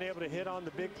 they've been able to hit on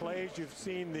the big plays. You've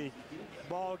seen the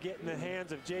ball get in the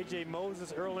hands of J.J.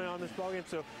 Moses early on this ballgame.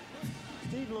 So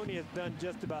Steve Looney has done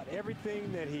just about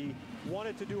everything that he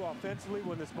wanted to do offensively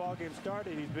when this ball game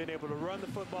started. He's been able to run the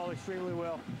football extremely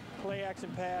well, play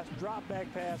action pass, drop back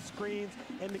pass, screens,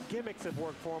 and the gimmicks have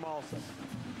worked for him also.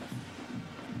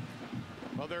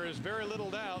 Well, there is very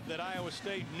little doubt that Iowa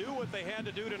State knew what they had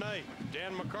to do tonight.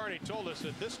 Dan McCarney told us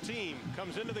that this team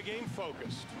comes into the game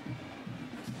focused.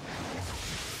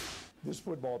 This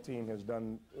football team has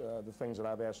done the things that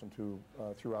I've asked them to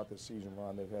throughout this season,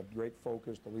 Ron. They've had great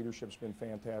focus. The leadership's been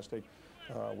fantastic.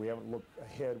 We haven't looked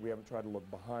ahead. We haven't tried to look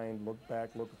behind, look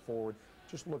back, look forward.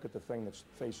 Just look at the thing that's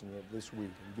facing you this week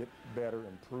and get better,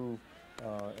 improve,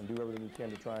 and do everything you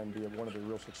can to try and be one of the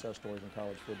real success stories in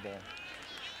college football.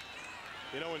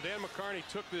 You know, when Dan McCarney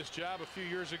took this job a few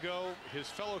years ago, his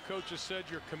fellow coaches said,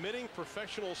 "You're committing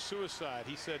professional suicide."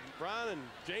 He said, "Ron and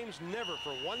James, never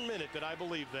for 1 minute did I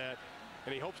believe that."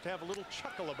 And he hopes to have a little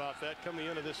chuckle about that come the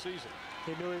end of this season.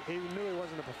 He knew he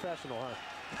wasn't a professional,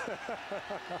 huh?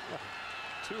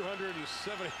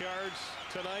 270 yards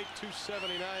tonight,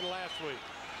 279 last week.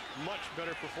 Much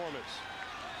better performance.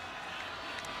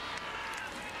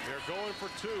 They're going for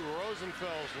two.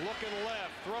 Rosenfeld's looking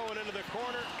left, throwing into the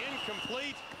corner,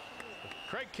 incomplete.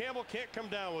 Craig Campbell can't come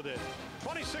down with it.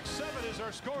 26-7 is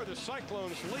our score. The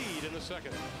Cyclones lead in the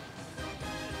second.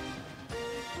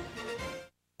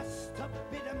 Just a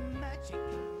bit of magic.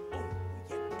 Oh,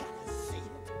 you gotta see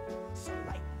it.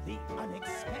 Slightly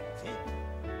unexpected.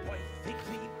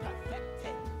 Perfectly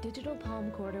perfected. Digital palm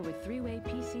quarter with 3-way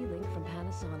PC link from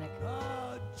Panasonic.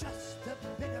 Oh, just a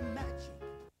bit of magic.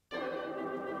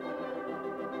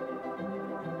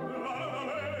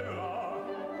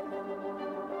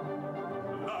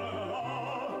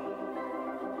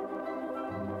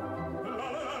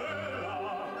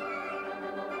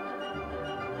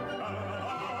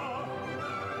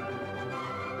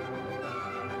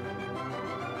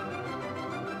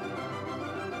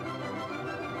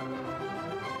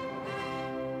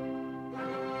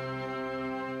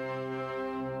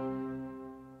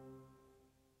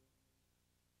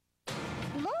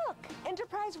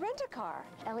 Rent-a-car.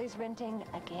 Ellie's renting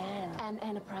again. And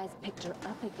Enterprise picked her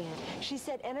up again. She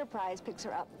said Enterprise picks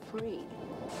her up free.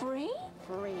 Free?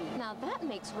 Free. Now that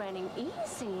makes renting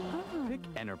easy. Pick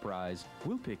Enterprise.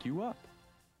 We'll pick you up.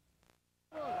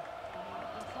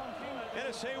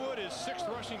 Ennis Haywood, his 6th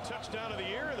rushing touchdown of the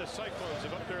year. The Cyclones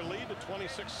have upped their lead to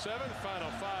 26-7.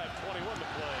 Final 5:21 to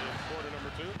play in quarter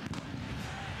number 2.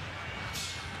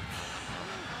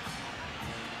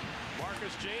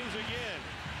 Marcus James again.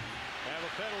 Have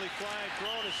a penalty flag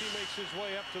thrown as he makes his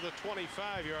way up to the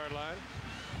 25-yard line.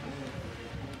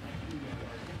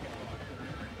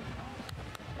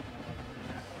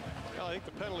 Well, I think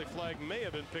the penalty flag may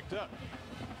have been picked up.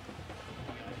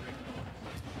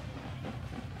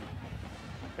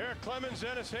 Eric Clemons,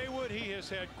 Ennis Haywood, he has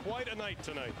had quite a night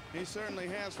tonight. He certainly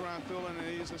has, Ron Thulin, and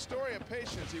he's a story of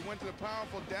patience. He went to the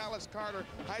powerful Dallas Carter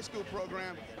High School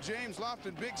program. James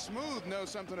Lofton, Big Smooth,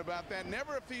 knows something about that.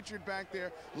 Never a featured back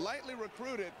there, lightly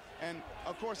recruited, and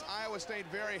of course Iowa State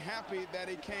very happy that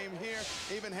he came here.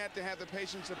 Even had to have the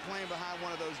patience of playing behind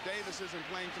one of those Davises and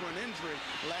playing through an injury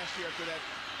last year after that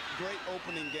great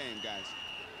opening game, guys.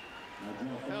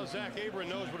 Now Zach Abram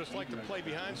knows what it's like to play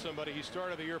behind somebody. He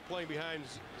started the year playing behind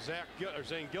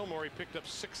Zane Gilmore. He picked up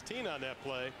 16 on that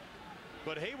play.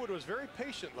 But Haywood was very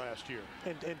patient last year.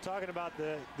 And talking about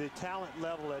the talent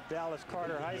level at Dallas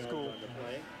Carter High School,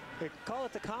 they call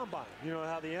it the combine. You know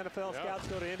how the NFL scouts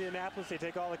go to Indianapolis, they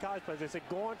take all the college players. They say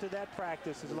going to that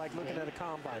practice is like looking at a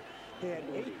combine. They had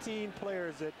 18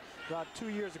 players that about 2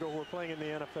 years ago who were playing in the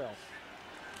NFL.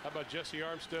 How about Jesse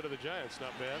Armstead of the Giants?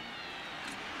 Not bad.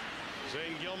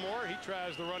 Zane Gilmore, he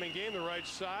tries the running game, the right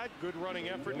side. Good running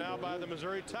effort now by the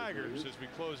Missouri Tigers as we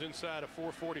close inside of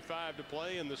 4:45 to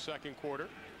play in the second quarter.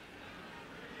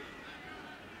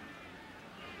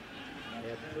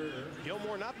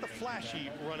 Gilmore not the flashy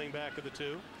running back of the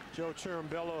two. Joe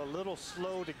Chirambello a little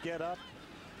slow to get up.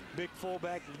 Big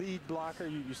fullback, lead blocker.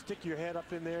 You stick your head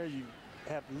up in there. You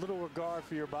have little regard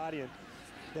for your body. And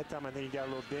that time I think he got a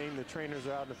little ding. The trainers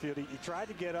are out in the field. He tried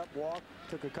to get up, walk,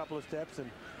 took a couple of steps,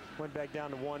 and went back down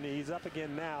to one knee. He's up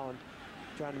again now and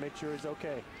trying to make sure he's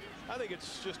okay. I think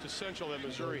it's just essential that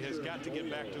Missouri has got to get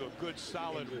back to a good,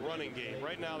 solid running game.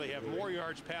 Right now they have more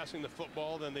yards passing the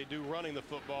football than they do running the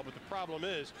football. But the problem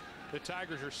is the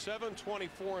Tigers are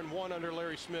 7-24-1 under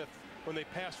Larry Smith when they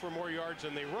pass for more yards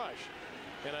than they rush.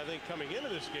 And I think coming into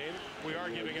this game, we are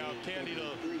giving out candy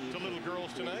to little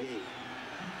girls tonight.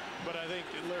 But I think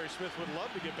Larry Smith would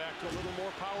love to get back to a little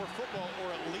more power football,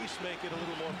 or at least make it a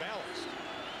little more balanced.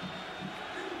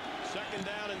 Second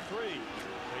down and 3.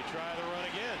 They try the run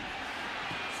again.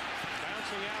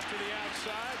 Bouncing out to the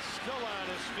outside, still on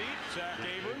his feet. Zach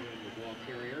Abram.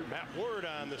 Matt Word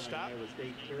on the stop.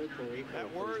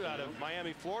 Matt Word out of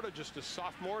Miami, Florida, just a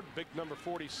sophomore, big number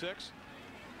 46.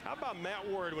 How about Matt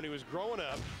Word when he was growing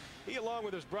up? He, along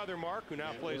with his brother Mark, who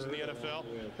now plays in the NFL,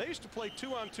 they used to play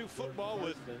 2-on-2 football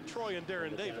with Troy and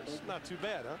Darren Davis. Not too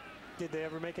bad, huh? Did they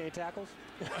ever make any tackles?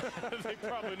 They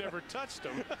probably never touched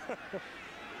them.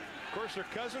 Of course, their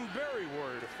cousin Barry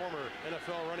Word, a former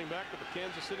NFL running back with the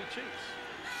Kansas City Chiefs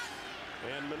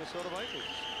and Minnesota Vikings.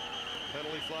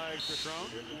 Penalty flags are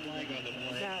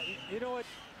thrown. Now, you know what?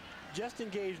 Justin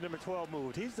Gage, number 12,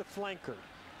 moved. He's the flanker.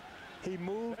 He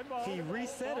moved. He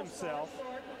reset himself.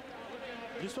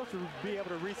 You're supposed to be able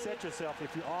to reset yourself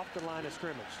if you're off the line of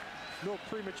scrimmage. No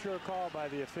premature call by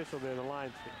the official there, the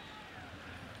line.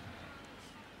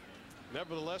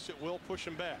 Nevertheless, it will push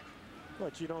him back.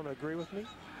 What, you don't agree with me?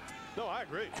 No, I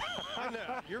agree. I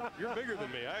know. You're bigger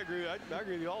than me. I agree. I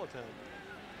agree with you all the time.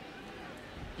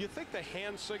 Do you think the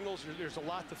hand signals, there's a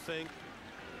lot to think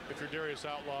if you're Darius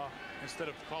Outlaw instead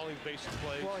of calling basic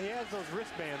plays? Well, he has those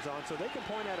wristbands on, so they can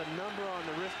point at a number on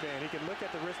the wristband. He can look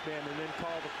at the wristband and then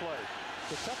call the play.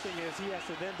 The tough thing is he has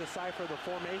to then decipher the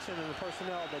formation and the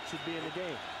personnel that should be in the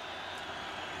game.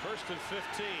 First and 15.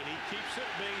 He keeps it,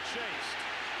 being chased.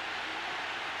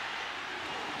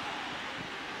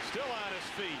 Still on his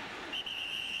feet.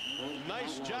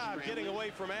 Nice job getting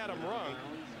away from Adam Runk.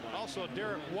 Also,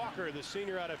 Derek Walker, the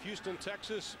senior out of Houston,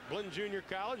 Texas, Blinn Junior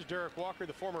College. Derek Walker,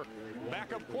 the former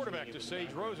backup quarterback to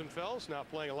Sage Rosenfels, now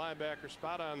playing a linebacker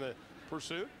spot on the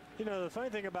pursuit. You know, the funny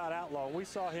thing about Outlaw, we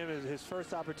saw him as his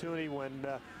first opportunity when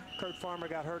Kurt Farmer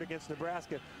got hurt against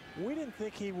Nebraska. We didn't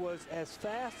think he was as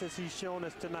fast as he's shown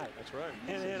us tonight. That's right.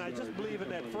 And I just believe in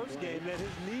that first game that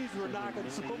his knees were knocking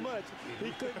so much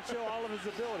he couldn't show all of his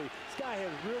ability. This guy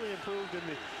has really improved in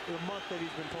the month that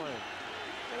he's been playing.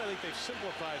 And I think they've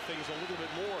simplified things a little bit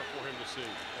more for him to see.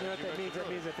 You know what that means? That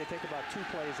means that they take about 2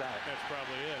 plays out. That's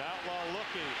probably it. Outlaw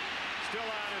looking. Still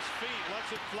on his feet,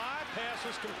 lets it fly,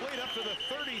 passes complete up to the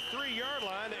 33-yard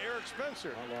line to Eric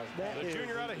Spencer, the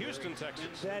junior out of Houston,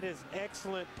 Texas. That is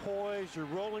excellent poise. You're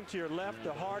rolling to your left,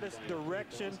 the hardest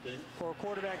direction for a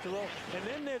quarterback to roll. And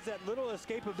then there's that little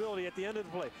escapability at the end of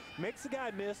the play. Makes the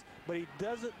guy miss, but he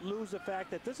doesn't lose the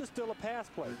fact that this is still a pass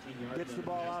play. Gets the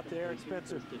ball out to Eric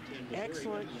Spencer.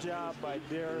 Excellent job by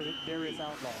Darius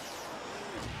Outlaw.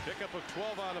 Pickup of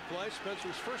 12 on the play.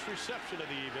 Spencer's first reception of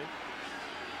the evening.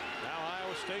 Now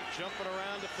Iowa State jumping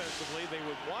around defensively. They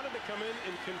would wanted to come in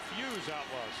and confuse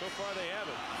Outlaw. So far they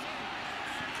haven't.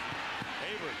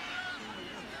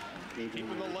 Abram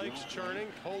keeping the legs churning,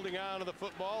 holding on to the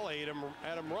football.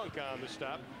 Adam Runk on the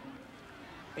stop.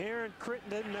 Aaron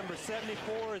Crittenden, number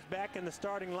 74, is back in the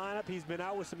starting lineup. He's been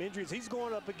out with some injuries. He's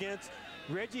going up against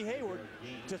Reggie Hayward.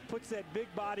 Just puts that big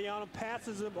body on him,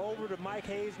 passes him over to Mike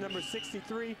Hayes, number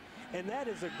 63. And that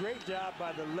is a great job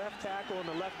by the left tackle and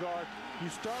the left guard. You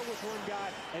start with one guy,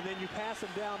 and then you pass him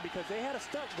down because they had a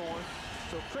stunt going.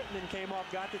 So Crittenden came off,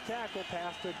 got the tackle,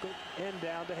 passed the end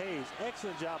down to Hayes.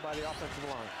 Excellent job by the offensive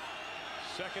line.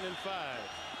 2nd and 5.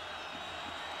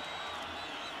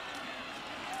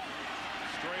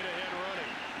 Straight ahead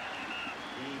running.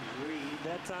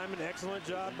 That time an excellent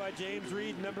job by James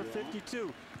Reed, number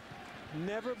 52.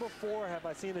 Never before have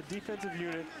I seen a defensive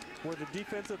unit where the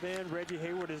defensive end, Reggie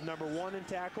Hayward, is number 1 in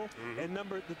tackle, and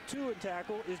the 2 in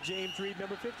tackle is James Reed,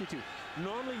 number 52.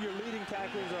 Normally your leading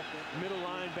tackle is a middle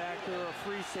linebacker, a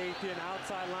free safety, an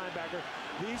outside linebacker.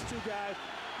 These 2 guys,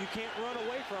 you can't run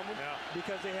away from them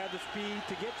because they have the speed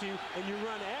to get you, and you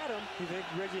run at them. You think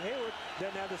Reggie Hayward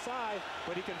doesn't have the size,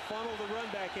 but he can funnel the run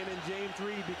back in, and James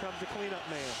Reed becomes the cleanup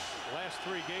man. Last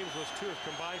 3 games, those 2 have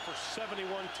combined for 71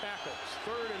 tackles.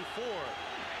 3rd and 4.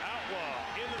 Outlaw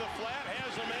into the flat,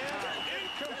 has a man,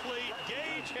 incomplete.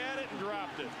 Gage had it and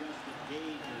dropped it.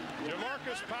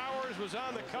 Jamarcus Powers was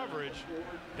on the coverage.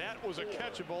 That was a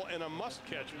catchable and a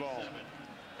must-catch ball.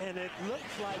 And it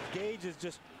looks like Gage is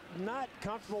just not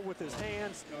comfortable with his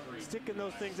hands, sticking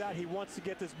those things out. He wants to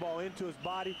get this ball into his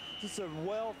body. Just a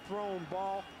well-thrown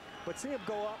ball. But see him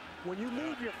go up. When you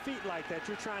leave your feet like that,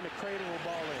 you're trying to cradle a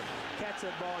ball in. Catch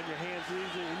that ball in your hands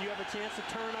easily, and you have a chance to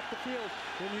turn up the field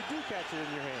when you do catch it in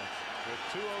your hands.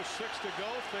 With 2:06 to go,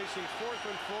 facing 4th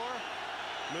and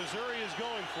 4, Missouri is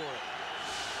going for it.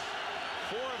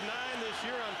 4 of 9 this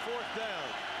year on 4th down.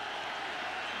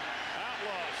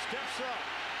 Outlaw steps up,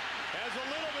 has a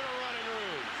little bit of running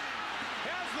room,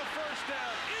 has the first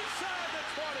down inside the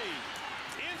 20,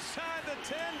 inside the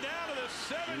 10, down to the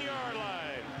 7-yard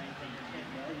line.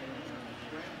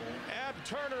 Ab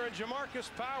Turner and Jamarcus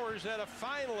Powers had to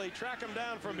finally track him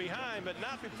down from behind, but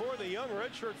not before the young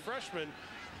redshirt freshman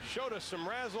showed us some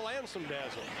razzle and some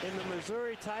dazzle. In the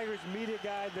Missouri Tigers media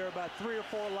guide, there are about 3 or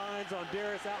 4 lines on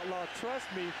Darius Outlaw. Trust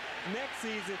me, next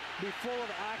season, be full of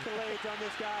accolades on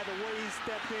this guy, the way he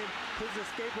stepped in, his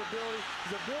escapability,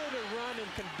 his ability to run and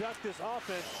conduct this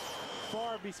offense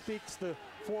far bespeaks the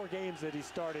 4 games that he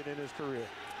started in his career.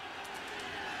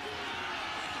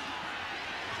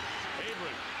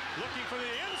 Abram looking for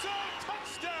the end zone.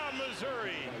 Touchdown,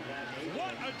 Missouri.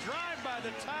 What a drive by the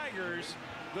Tigers.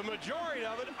 The majority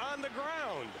of it on the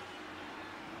ground.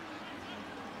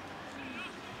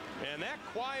 And that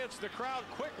quiets the crowd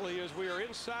quickly as we are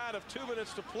inside of 2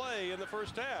 minutes to play in the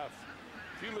first half.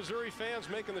 A few Missouri fans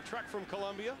making the trek from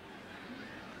Columbia.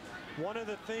 One of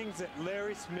the things that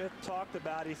Larry Smith talked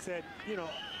about, he said, you know,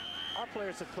 our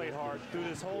players have played hard through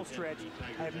this whole stretch.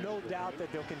 I have no doubt that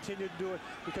they'll continue to do it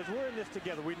because we're in this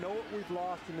together. We know what we've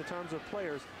lost in the terms of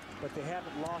players, but they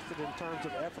haven't lost it in terms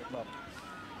of effort level.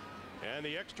 And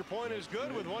the extra point is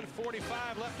good with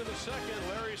 1:45 left in the second.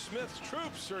 Larry Smith's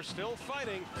troops are still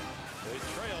fighting. They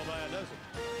trail by a dozen.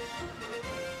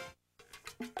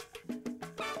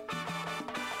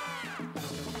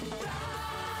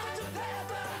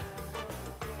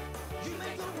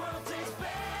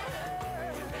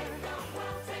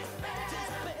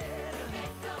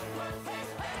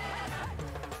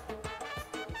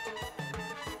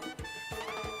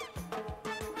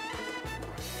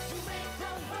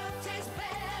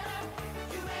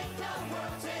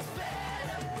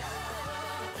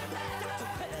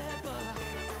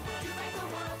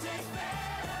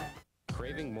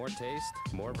 Craving more taste,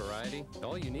 more variety?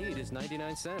 All you need is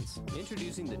 99 cents.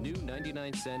 Introducing the new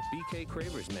 99-cent BK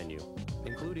Cravers menu,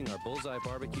 including our Bullseye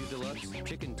Barbecue Deluxe,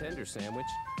 Chicken Tender Sandwich,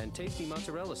 and tasty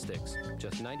mozzarella sticks.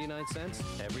 Just 99 cents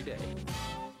every day.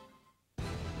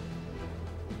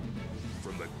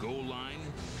 From the goal line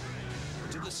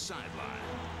to the sideline,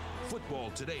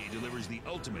 Football Today delivers the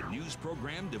ultimate news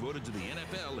program devoted to the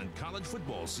NFL and college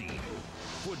football scene.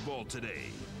 Football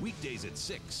Today, weekdays at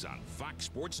 6 on Fox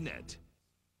Sports Net.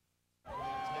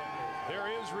 There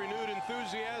is renewed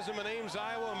enthusiasm in Ames,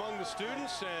 Iowa among the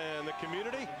students and the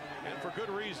community, and for good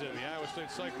reason. The Iowa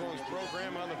State Cyclones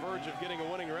program on the verge of getting a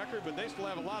winning record, but they still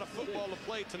have a lot of football to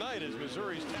play tonight as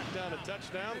Missouri's tacked down a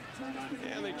touchdown,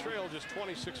 and they trail just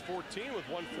 26-14 with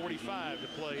 1:45 to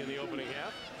play in the opening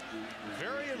half.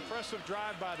 Very impressive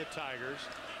drive by the Tigers.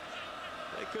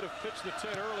 They could have pitched the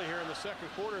tent early here in the second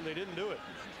quarter, and they didn't do it.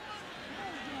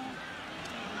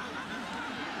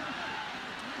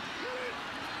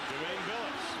 Jermaine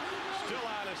Billups still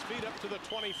on his feet up to the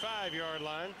 25-yard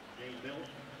line.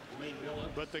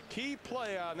 But the key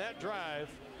play on that drive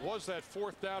was that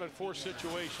 4th down and 4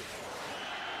 situation.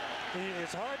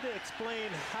 It's hard to explain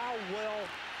how well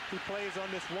he plays on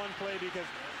this one play because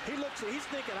he's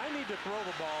thinking, I need to throw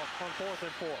the ball on 4th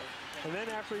and 4. And then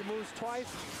after he moves twice,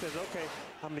 he says, okay,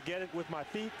 I'm going to get it with my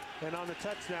feet. And on the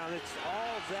touchdown, it's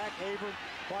all Zach Abram.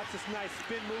 Watch this nice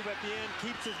spin move at the end,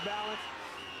 keeps his balance.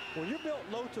 When you're built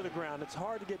low to the ground, it's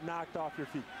hard to get knocked off your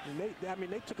feet. And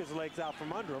they took his legs out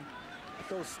from under him. But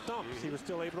those stumps, he was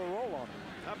still able to roll on them.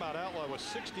 How about Outlaw with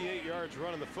 68 yards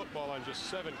running the football on just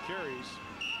 7 carries.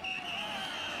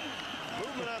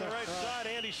 Movement on the right side,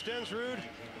 Andy Stensrud,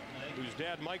 whose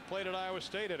dad Mike played at Iowa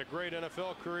State, had a great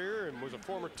NFL career and was a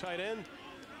former tight end.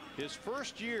 His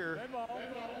first year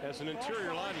as an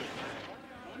interior lineman.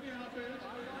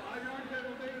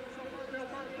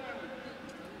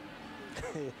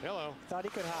 Hello. Thought he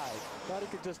could hide. Thought he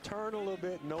could just turn a little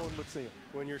bit and no one would see him.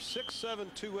 When you're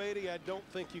 6'7", 280, I don't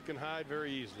think you can hide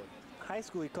very easily. High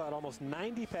school, he caught almost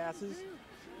 90 passes.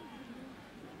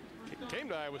 He came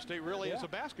to Iowa State really as a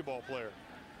basketball player.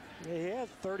 Yeah, he has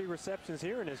 30 receptions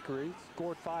here in his career. He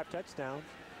scored 5 touchdowns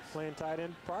playing tight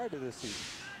end prior to this season.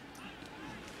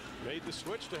 Made the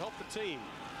switch to help the team.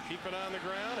 Keep it on the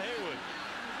ground. Haywood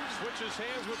switches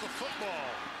hands with the football.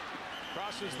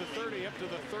 Crosses the 30 up to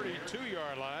the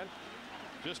 32-yard line.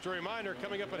 Just a reminder,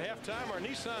 coming up at halftime, our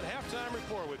Nissan halftime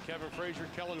report with Kevin Frazier,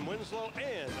 Kellen Winslow,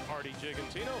 and Artie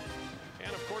Gigantino.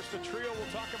 And, of course, the trio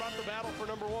will talk about the battle for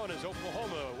number 1 as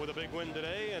Oklahoma with a big win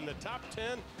today. And the top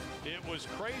 10, it was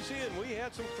crazy, and we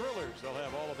had some thrillers. They'll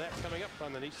have all of that coming up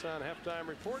on the Nissan halftime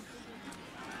report.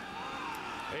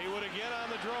 Haywood again on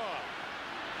the draw.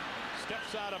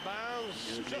 Steps out of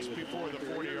bounds just before the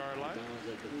 40-yard line.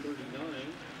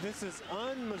 This is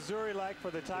un-Missouri-like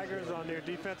for the Tigers on their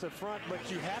defensive front, but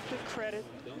you have to credit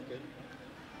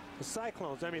the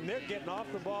Cyclones. I mean, they're getting off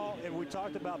the ball, and we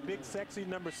talked about big, sexy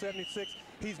number 76.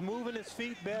 He's moving his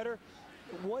feet better.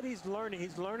 What he's learning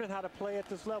how to play at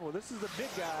this level. This is a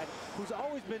big guy who's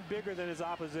always been bigger than his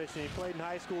opposition. He played in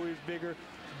high school, he was bigger.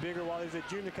 bigger while he's at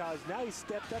junior college. Now he's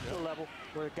stepped up to the level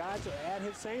where the guys are at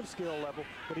his same skill level,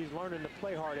 but he's learning to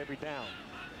play hard every down.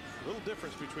 A little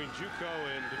difference between JUCO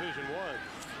and Division I.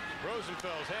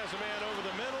 Rosenfels has a man over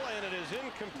the middle, and it is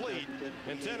incomplete.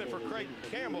 Intended for Craig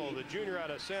Campbell, the junior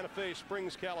out of Santa Fe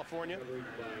Springs, California.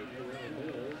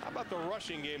 How about the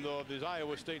rushing game, though, of these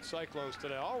Iowa State Cyclones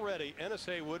today? Already, Ennis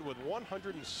Haywood with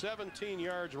 117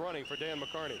 yards running for Dan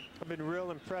McCarney. I've been real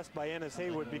impressed by Ennis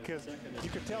Haywood because you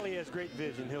can tell he has great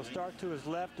vision. He'll start to his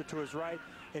left or to his right,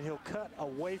 and he'll cut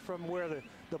away from where the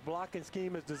blocking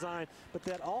scheme is designed. But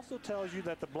that also tells you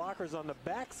that the blockers on the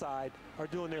backside are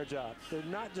doing their job. They're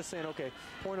not just saying, okay,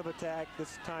 point of attack,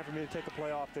 this is time for me to take a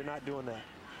play off. They're not doing that.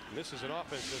 And this is an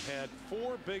offense that had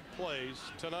 4 big plays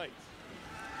tonight.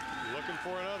 Looking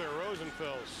for another.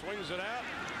 Rosenfels swings it out,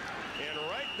 and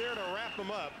right there to wrap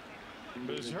them up,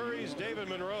 Missouri's David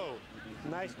Monroe.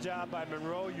 Nice job by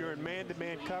Monroe. You're in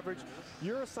man-to-man coverage.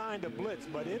 You're assigned a blitz,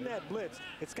 but in that blitz,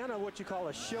 it's kind of what you call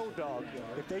a show dog.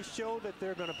 If they show that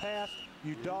they're going to pass,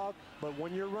 you dog, but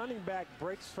when your running back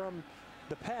breaks from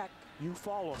the pack, you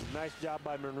follow him. Nice job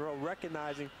by Monroe,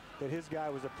 recognizing that his guy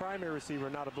was a primary receiver,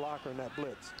 not a blocker in that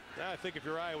blitz. Now I think if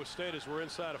you're Iowa State, as we're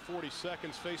inside of 40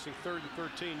 seconds facing 3rd and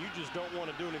 13, you just don't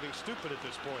want to do anything stupid at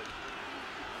this point.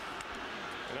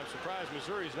 And I'm surprised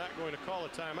Missouri's not going to call a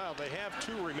timeout. They have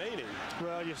 2 remaining.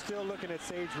 Well, you're still looking at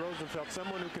Sage Rosenfels,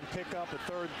 someone who can pick up at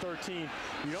 3rd and 13.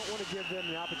 You don't want to give them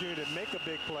the opportunity to make a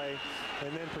big play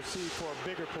and then proceed for a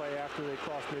bigger play after they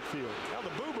cross midfield. Now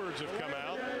the Boo Birds have come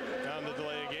out on the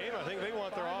delay of game. I think they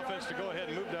want their offense to go ahead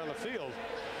and move down the field.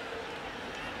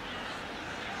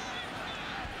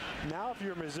 Now if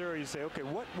you're Missouri, you say, okay,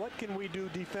 what can we do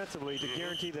defensively to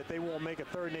guarantee that they won't make a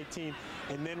 3rd and 18,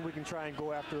 and then we can try and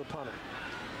go after the punter?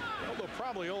 Well, they'll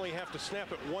probably only have to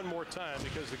snap it one more time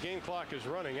because the game clock is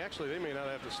running. Actually, they may not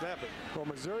have to snap it. Well,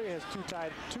 Missouri has two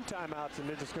timeouts, and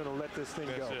they're just going to let this thing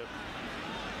go. That's it.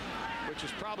 Which is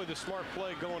probably the smart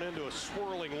play going into a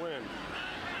swirling wind.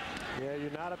 Yeah, you're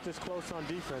not up this close on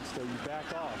defense, though. You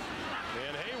back off.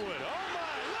 And Haywood, oh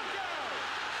my, look out!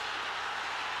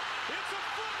 It's a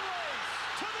foot race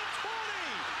to the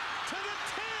 20, to the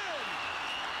 10.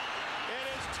 And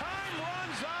as time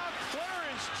runs out,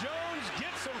 Clarence Jones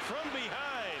gets him from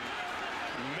behind.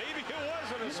 Maybe it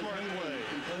wasn't a smart play.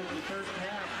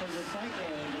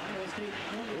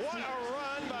 What a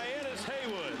run by Ennis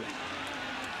Haywood.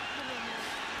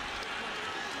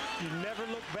 You never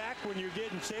look back when you're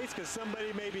getting chased because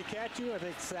somebody maybe catch you. I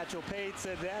think Satchel Paige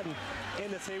said that, and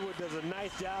Ennis Haywood does a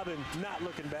nice job in not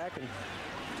looking back and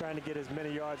trying to get as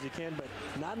many yards as he can, but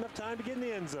not enough time to get in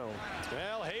the end zone.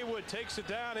 Well, Haywood takes it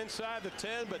down inside the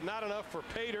 10, but not enough for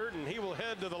Paydirt, and he will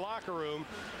head to the locker room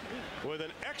with an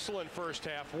excellent first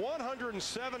half.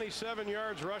 177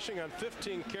 yards rushing on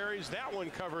 15 carries. That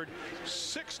one covered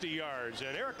 60 yards.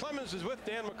 And Eric Clemons is with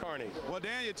Dan McCarney. Well,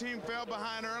 Dan, your team fell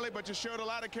behind early, but you showed a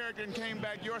lot of character and came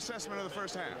back. Your assessment of the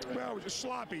first half? Well, it was just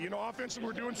sloppy. You know, offensively,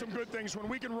 we're doing some good things. When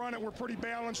we can run it, we're pretty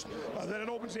balanced. Then it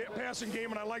opens the passing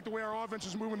game, and I like the way our offense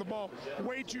is moving the ball.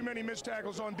 Way too many missed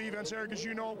tackles on defense, Eric. As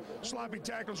you know, sloppy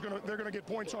tackles, they're going to get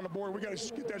points on the board. We got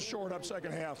to get that short up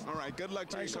second half. All right, good luck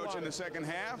to you, Coach, in the second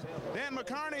half. Dan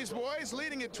McCarney's boys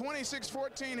leading at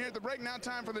 26-14 here at the break. Now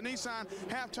time for the Nissan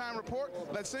halftime report.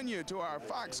 Let's send you to our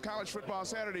Fox College Football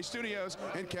Saturday studios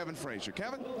and Kevin Frazier.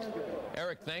 Kevin?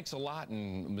 Eric, thanks a lot.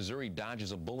 And Missouri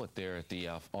dodges a bullet there at the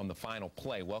on the final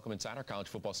play. Welcome inside our College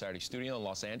Football Saturday studio in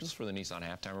Los Angeles for the Nissan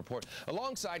halftime report.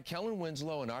 Alongside Kellen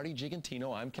Winslow and Artie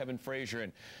Gigantino, I'm Kevin Frazier.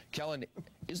 And Kellen,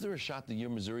 is there a shot that your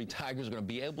Missouri Tigers are going to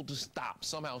be able to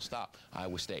somehow stop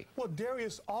Iowa State? Well,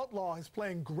 Darius Outlaw is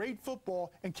playing great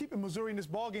football and keeping Missouri in this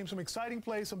ball game. Some exciting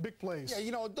plays, some big plays. Yeah,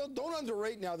 you know, don't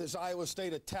underrate now this Iowa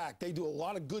State attack. They do a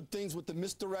lot of good things with the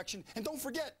misdirection. And don't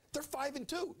forget, they're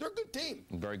 5-2. They're a good team.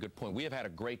 Very good point. We have had a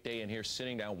great day in here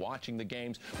sitting down, watching the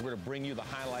games. We're going to bring you the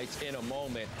highlights in a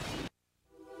moment.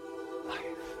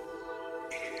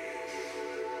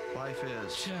 Life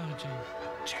is challenging.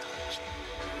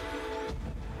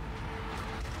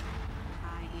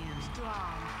 I am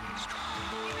strong.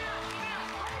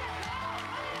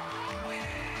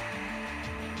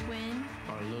 Win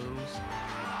or lose.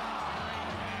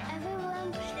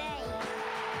 Everyone play.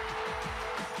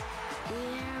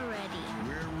 We're ready.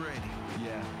 We're ready.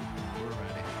 Yeah, we're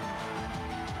ready.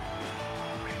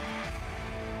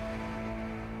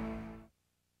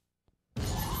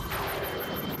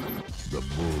 The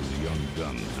Bulls' young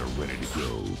guns are ready to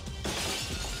go.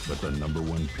 But the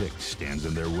 #1 pick stands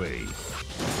in their way.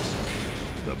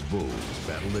 The Bulls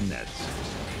battle the Nets.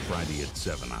 Friday at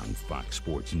 7 on Fox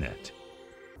Sports Net.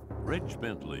 Rich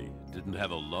Bentley didn't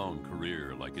have a long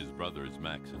career like his brothers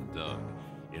Max and Doug.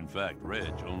 In fact,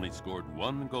 Reg only scored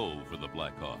 1 goal for the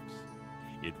Blackhawks.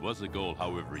 It was a goal,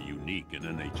 however, unique in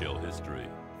NHL history.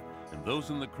 And those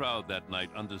in the crowd that night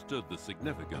understood the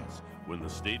significance when the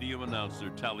stadium announcer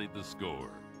tallied the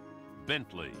score.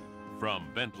 Bentley, from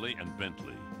Bentley and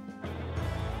Bentley.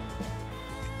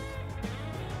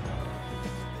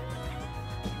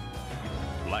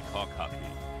 Blackhawk hockey,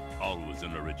 always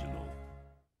an original.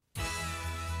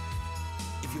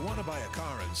 If you want to buy a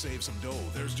car and save some dough,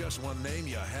 there's just one name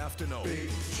you have to know. Big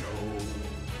Joe.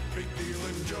 Big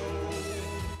Dealin' Joe.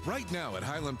 Right now at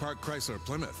Highland Park Chrysler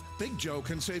Plymouth, Big Joe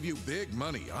can save you big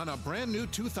money on a brand new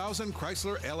 2000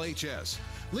 Chrysler LHS.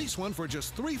 Lease one for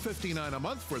just $359 a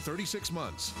month for 36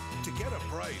 months. To get a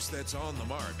price that's on the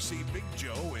mark, see Big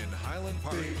Joe in Highland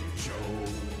Park. Big Joe.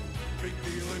 Big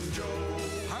Dealin' Joe.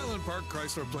 Highland Park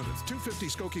Chrysler Plymouth, 250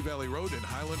 Skokie Valley Road in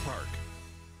Highland Park.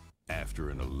 After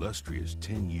an illustrious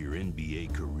 10-year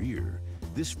NBA career,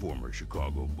 this former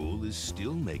Chicago Bull is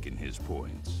still making his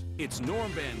points. It's Norm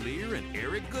Van Leer and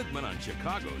Eric Goodman on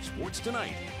Chicago Sports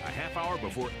Tonight, a half hour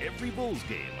before every Bulls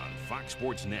game on Fox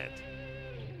Sports Net.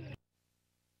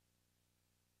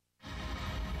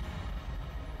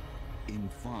 In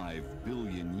 5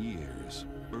 billion years,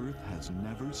 Earth has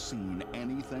never seen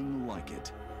anything like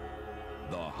it.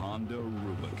 The Honda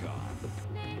Rubicon.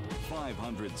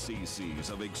 500 cc's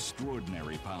of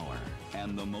extraordinary power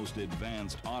and the most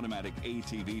advanced automatic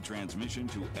ATV transmission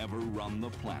to ever run the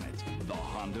planet, the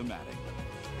Honda-matic.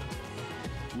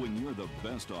 When you're the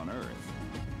best on Earth,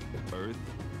 Earth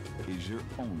is your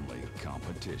only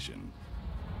competition.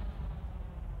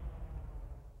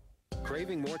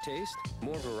 Craving more taste?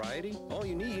 More variety? All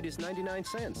you need is 99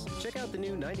 cents. Check out the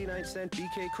new 99-cent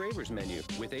BK Cravers menu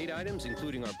with 8 items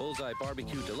including our Bullseye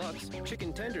Barbecue Deluxe,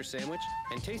 Chicken Tender Sandwich,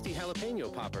 and tasty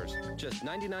jalapeno poppers. Just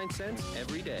 99 cents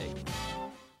every day.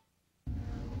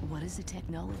 What is the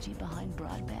technology behind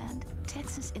broadband?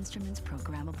 Texas Instruments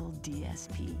Programmable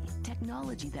DSP.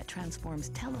 Technology that transforms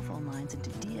telephone lines into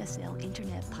DSL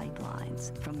internet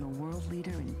pipelines. From the world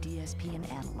leader in DSP and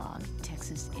analog,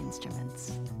 Texas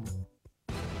Instruments.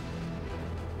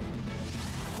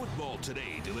 Football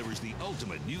Today delivers the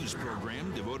ultimate news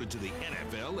program devoted to the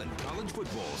NFL and college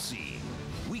football scene.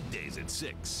 Weekdays at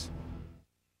 6.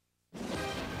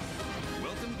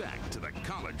 Welcome back to the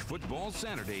College Football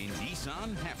Saturday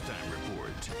Nissan Halftime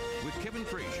Report with Kevin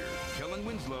Frazier, Kellen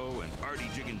Winslow, and Artie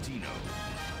Gigantino.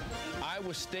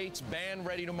 Iowa State's band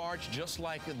ready to march just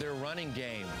like their running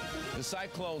game. The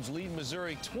Cyclones lead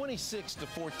Missouri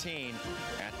 26-14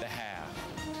 at the half.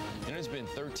 And it's been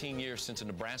 13 years since the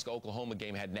Nebraska-Oklahoma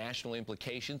game had national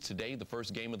implications. Today, the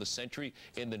first game of the century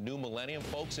in the new millennium.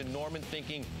 Folks in Norman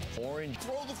thinking orange.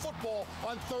 Throw the football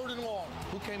on 3rd and long.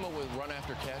 Who came up with run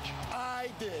after catch? I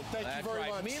did. Thank you very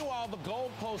much. Meanwhile, the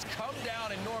goalposts come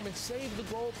down and Norman saved the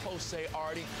goalposts, say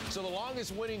Artie. So the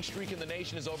longest winning streak in the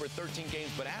nation is over 13 games.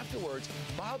 But afterwards,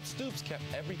 Bob Stoops kept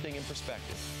everything in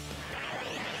perspective.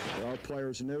 Our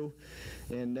players knew,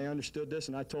 and they understood this,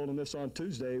 and I told them this on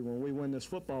Tuesday. When we win this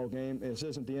football game, this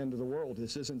isn't the end of the world.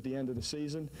 This isn't the end of the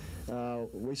season.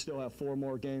 We still have 4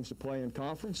 more games to play in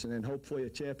conference, and then hopefully a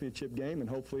championship game, and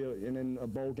hopefully a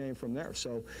bowl game from there.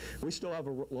 So we still have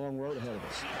a long road ahead of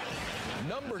us.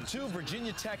 Number 2,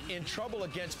 Virginia Tech in trouble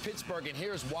against Pittsburgh, and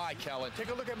here's why, Kellen.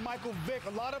 Take a look at Michael Vick.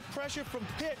 A lot of pressure from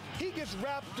Pitt. He gets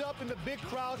wrapped up in the big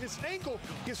crowd. His ankle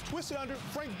gets twisted under.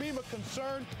 Frank Beamer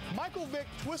concerned. Michael Vick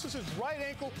twists his right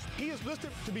ankle. He is listed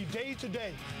to be day to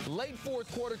day. Late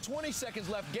 4th quarter, 20 seconds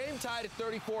left. Game tied at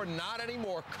 34. Not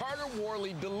anymore. Carter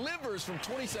Worley delivers from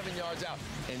 27 yards out,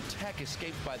 and Tech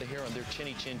escapes by the hair on their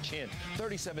chinny chin chin.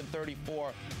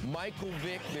 37-34. Michael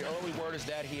Vick, the early word is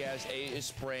that he has a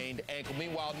sprained ankle.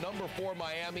 Meanwhile, number 4,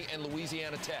 Miami and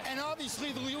Louisiana Tech. And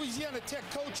obviously, the Louisiana Tech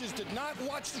coaches did not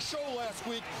watch the show last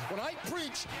week when I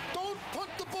preached, don't punt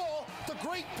the ball to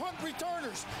great punt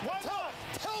returners. Why not?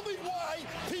 Tell me why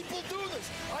people do this.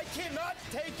 I cannot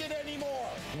take it anymore.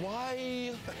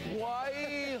 Why?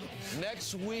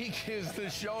 Next week is the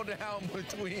showdown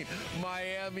between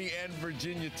Miami and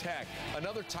Virginia Tech.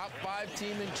 Another top 5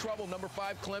 team in trouble. Number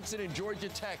 5, Clemson and Georgia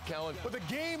Tech, Kellen. With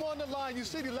the game on the line, you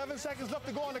see the 11 seconds left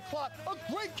to go on the clock.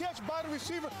 A great catch by the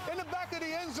receiver in the back of the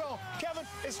end zone. Kevin,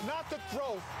 it's not the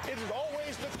throw. It is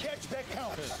always the catch that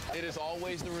counts. It is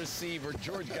always the receiver.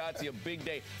 George Gotzi, a big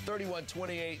day.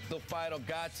 31-28, the final.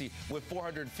 Gotzi with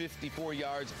 454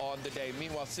 yards on the day.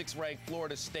 Meanwhile, 6th-ranked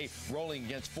Florida State rolling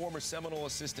against former Seminole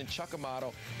assistant Chuck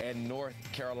Amato and North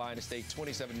Carolina State.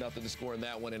 27-0 to score in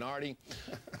that one. And Artie,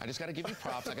 I just got to give you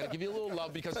props. I got to give you a little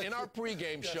love because in our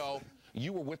pregame show,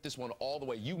 you were with this one all the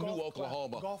way. You knew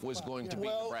Oklahoma was going to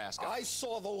beat Nebraska. I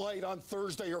saw the light on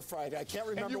Thursday or Friday. I can't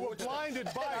remember. And you were blinded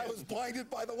by it. I was blinded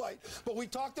by the light. But we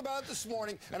talked about it this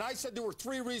morning, and I said there were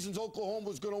 3 reasons Oklahoma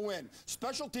was going to win.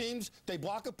 Special teams, they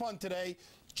block a punt today.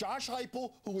 Josh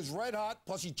Heupel, who was red hot,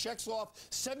 plus he checks off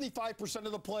 75%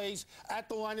 of the plays at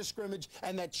the line of scrimmage,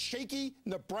 and that shaky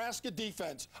Nebraska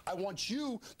defense. I want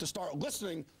you to start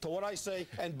listening to what I say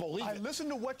and believe it. I listen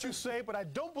to what you say, but I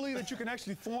don't believe that you can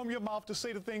actually form your mouth to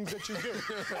say the things that you do.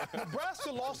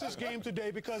 Nebraska lost this game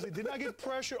today because they did not get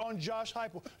pressure on Josh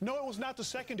Heupel. No, it was not the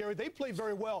secondary. They played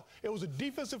very well. It was a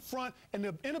defensive front and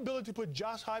the inability to put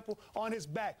Josh Heupel on his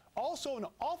back. Also, on the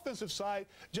offensive side,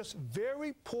 just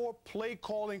very poor play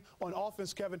calling on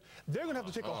offense, Kevin. They're going to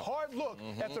have to take a hard look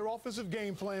at their offensive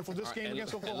game plan for this game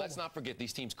against Oklahoma. And let's not forget,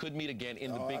 these teams could meet again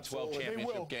in the Big 12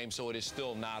 championship game, so it is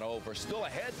still not over. Still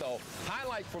ahead, though,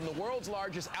 highlight from the world's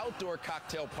largest outdoor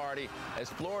cocktail party as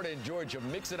Florida and Georgia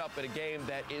mix it up in a game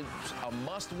that is a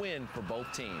must-win for both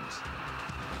teams.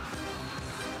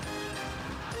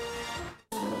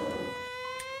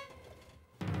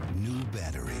 New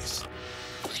batteries.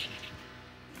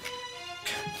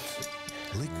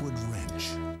 Liquid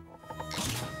wrench.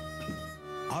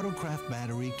 Autocraft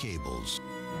battery cables.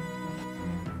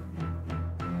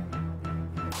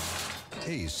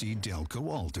 AC Delco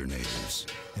alternators.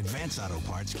 Advance Auto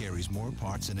Parts carries more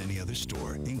parts than any other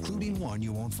store, including one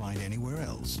you won't find anywhere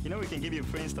else. You know, we can give you a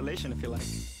free installation if you like.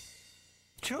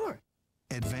 Sure.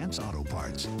 Advance Auto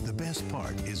Parts. The best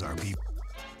part is our people.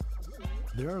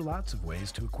 There are lots of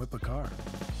ways to equip a car.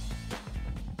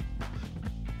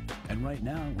 And right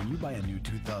now, when you buy a new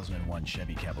 2001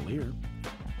 Chevy Cavalier,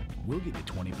 we'll give you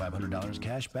 $2,500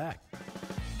 cash back.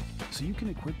 So you can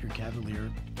equip your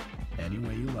Cavalier any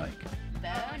way you like.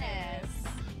 Bonus!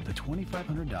 The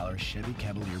 $2,500 Chevy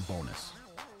Cavalier bonus.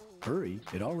 Hurry,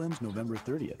 it all ends November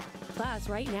 30th. Plus,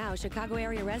 right now, Chicago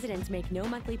area residents make no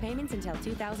monthly payments until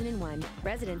 2001.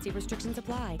 Residency restrictions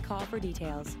apply. Call for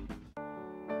details.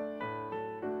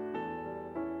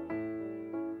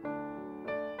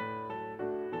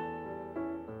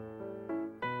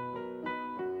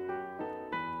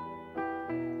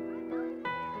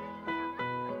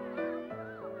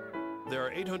 There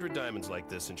are 800 diamonds like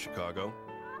this in Chicago,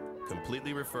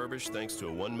 completely refurbished thanks to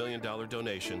a $1 million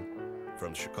donation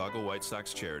from Chicago White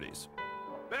Sox charities.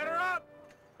 Batter up!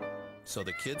 So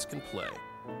the kids can play.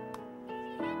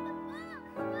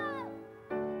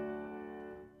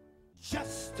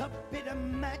 Just a bit of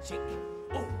magic.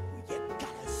 Oh, you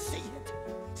gotta see it.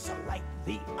 So like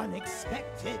the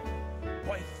unexpected,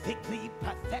 perfectly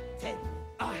perfected.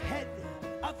 Ahead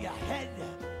of your head,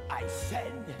 I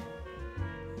said.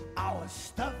 Our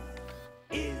stuff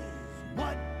is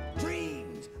what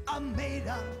dreams are made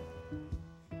of.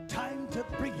 Time to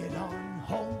bring it on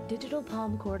home. Digital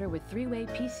palm quarter with 3-way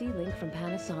PC link from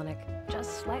Panasonic.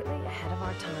 Just slightly ahead of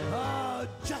our time. Oh,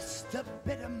 just a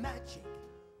bit of magic.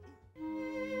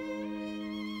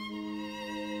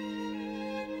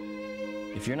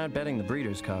 If you're not betting the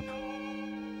Breeders' Cup,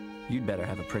 you'd better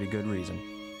have a pretty good reason.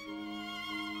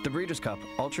 The Breeders' Cup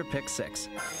Ultra Pick 6.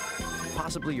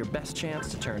 Possibly your best chance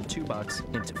to turn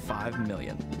 $2 into $5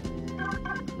 million.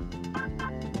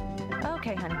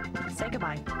 Okay, honey. Say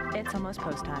goodbye. It's almost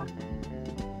post time.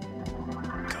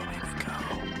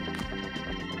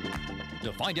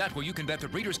 To find out where you can bet the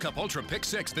Breeders' Cup Ultra Pick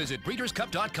 6, visit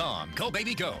BreedersCup.com. Go,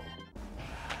 baby, go.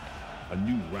 A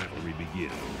new rivalry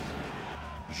begins.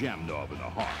 Zhamnov and the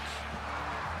Hawks.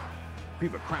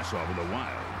 Kriva Krasov and the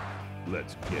Wild.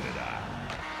 Let's get it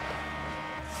on.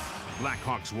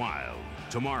 Blackhawks Wild,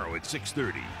 tomorrow at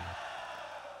 6:30.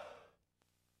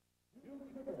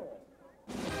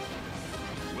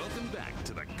 Welcome back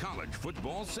to the College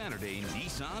Football Saturday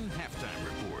Nissan Halftime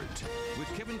Report with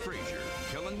Kevin Frazier,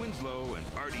 Kellen Winslow, and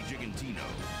Artie Gigantino.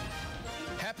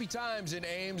 Happy times in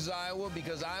Ames, Iowa,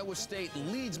 because Iowa State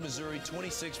leads Missouri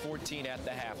 26-14 at the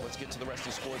half. Let's get to the rest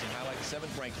of the scores and highlight the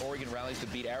 7th-ranked Oregon rallies to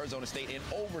beat Arizona State in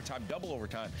overtime, double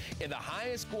overtime, in the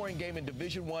highest-scoring game in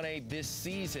Division 1A this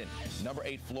season. Number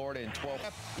 8, Florida in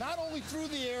 12. Not only through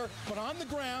the air, but on the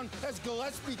ground as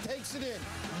Gillespie takes it in.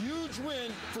 Huge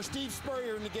win for Steve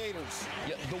Spurrier and the Gators.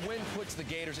 Yeah, the win puts the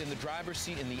Gators in the driver's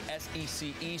seat in the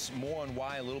SEC East. More on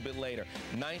why a little bit later.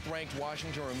 9th-ranked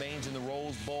Washington remains in the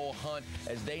Rose Bowl hunt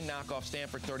as they knock off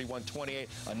Stanford 31-28.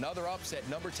 Another upset.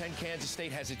 Number 10 Kansas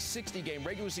State has its 60-game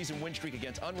regular season win streak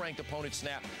against unranked opponents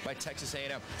snapped by Texas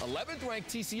A&M. 11th ranked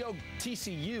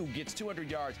TCU gets 200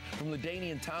 yards from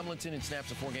LaDainian Tomlinson and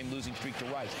snaps a 4-game losing streak to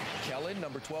Rice. Kellen,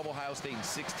 number 12 Ohio State, and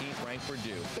 16th ranked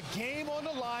Purdue. The game on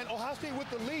the line, Ohio State with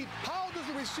the lead. How does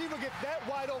the receiver get that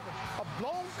wide open? A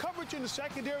blown coverage in the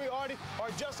secondary, Artie, or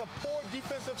just a poor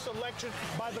defensive selection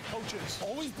by the coaches?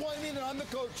 Always blaming it on the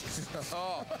coaches.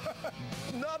 Oh,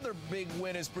 another big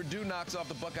win as Purdue knocks off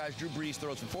the Buckeyes. Drew Brees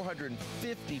throws for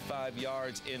 455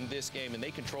 yards in this game, and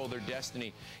they control their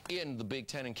destiny in the Big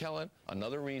Ten. And Kellen,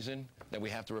 another reason that we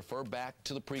have to refer back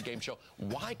to the pregame show.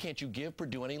 Why can't you give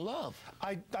Purdue any love?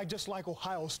 I just like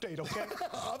Ohio State, okay?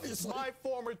 Obviously. My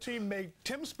former teammate,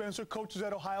 Tim Spencer, coaches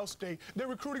at Ohio State. They're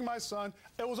recruiting my son.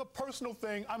 It was a personal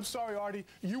thing. I'm sorry, Artie.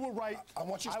 You were right. I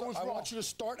want you to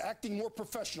start acting more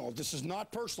professional. This is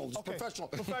not personal. It's professional.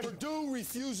 Purdue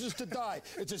refuses to die.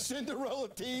 It's a Cinderella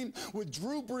team with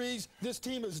Drew Brees. This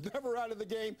team is never out of the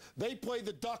game. They play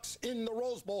the Ducks in the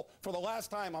Rose Bowl for the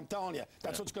last time. I'm telling you,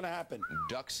 that's what's going to happen.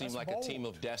 Ducks seem like a team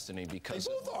of destiny because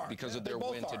of their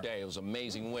win today. It was an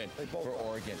amazing win for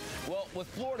Oregon. Well, with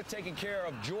Florida taking care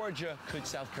of Georgia, could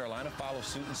South Carolina follow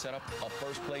suit and set up a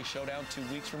first-place showdown 2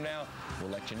 weeks from now? We'll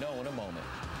let you know in a moment.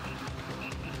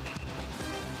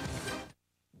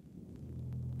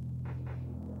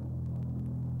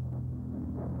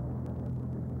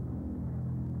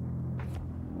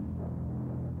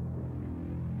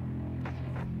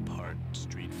 Part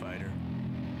Street Fighter,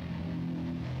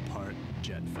 part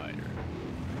Jet Fighter.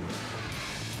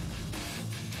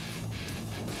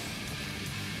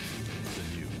 The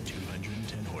new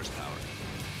 210 horsepower,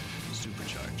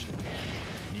 supercharged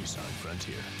Nissan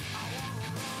Frontier.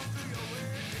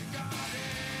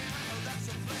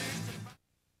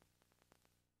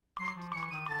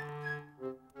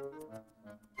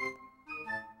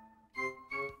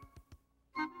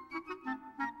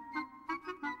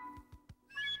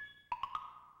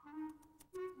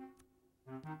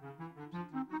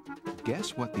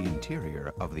 Guess what the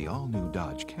interior of the all-new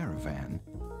Dodge Caravan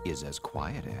is as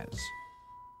quiet as.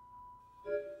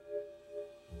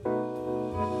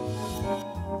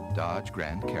 Dodge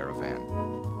Grand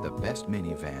Caravan, the best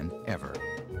minivan ever.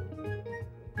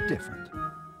 Different.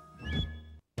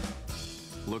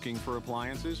 Looking for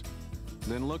appliances?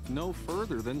 Then look no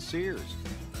further than Sears.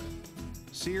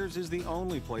 Sears is the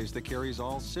only place that carries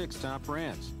all 6 top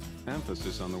brands.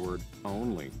 Emphasis on the word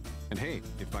only. And hey,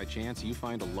 if by chance you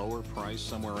find a lower price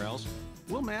somewhere else,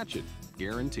 we'll match it,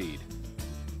 guaranteed.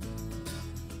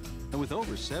 And with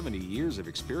over 70 years of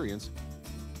experience,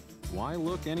 why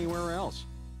look anywhere else?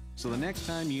 So the next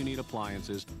time you need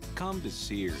appliances, come to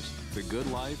Sears. The good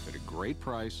life at a great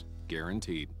price,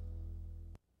 guaranteed.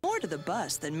 More to the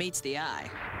bust than meets the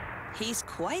eye. He's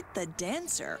quite the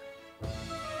dancer.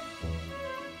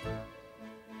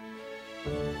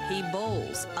 He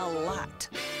bowls a lot.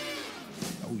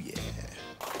 Oh, yeah.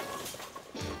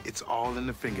 It's all in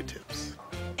the fingertips.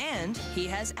 And he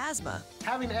has asthma.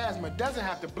 Having asthma doesn't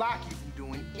have to block you from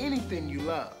doing anything you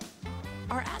love.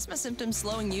 Are asthma symptoms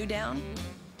slowing you down?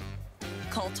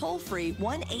 Call toll-free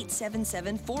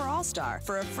 1-877-4-ALL-STAR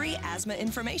for a free asthma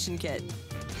information kit.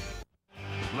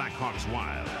 Blackhawks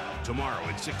Wild, tomorrow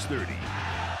at 6:30.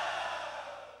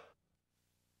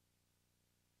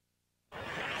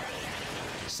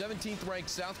 17th ranked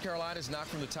South Carolina is knocked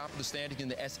from the top of the standings in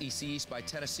the SEC East by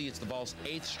Tennessee. It's the Vols'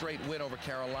 8th straight win over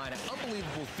Carolina.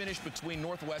 Unbelievable finish between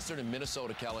Northwestern and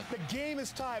Minnesota, Kellen. The game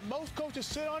is tied. Most coaches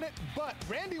sit on it, but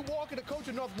Randy Walker, the coach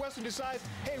of Northwestern, decides,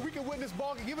 hey, we can win this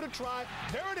ball and give it a try.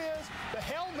 There it is. The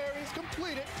Hail Mary is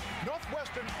completed.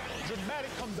 Northwestern, dramatic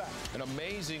comeback. An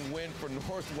amazing win for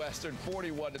Northwestern,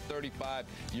 41-35,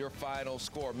 your final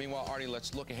score. Meanwhile, Arnie,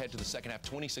 let's look ahead to the second half.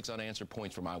 26 unanswered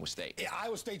points from Iowa State. Yeah,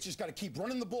 Iowa State's just got to keep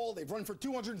running the ball. They've run for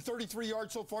 233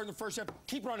 yards so far in the first half.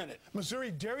 Keep running it.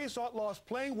 Missouri, Darius Outlaw's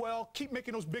playing well. Keep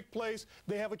making those big plays.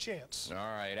 They have a chance. All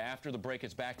right, after the break,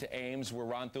 it's back to Ames, where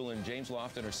Ron Thulin and James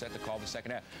Lofton are set to call the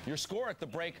second half. Your score at the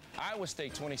break, Iowa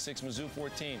State 26, Mizzou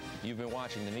 14. You've been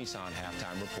watching the Nissan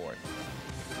Halftime Report.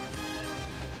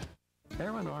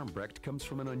 Aaron Armbrecht comes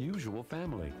from an unusual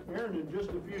family. Aaron, in just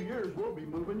a few years, we'll be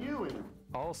moving you in.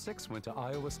 All 6 went to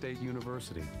Iowa State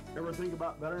University. Ever think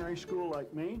about veterinary school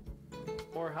like me?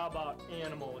 Or how about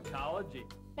animal ecology?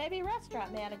 Maybe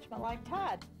restaurant management like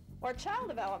Todd. Or child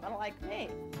development like me.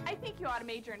 I think you ought to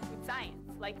major in food science,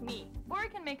 like me. Or you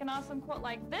can make an awesome quote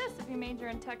like this if you major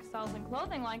in textiles and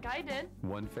clothing like I did.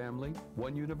 One family,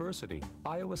 one university.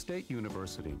 Iowa State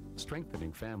University,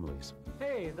 strengthening families.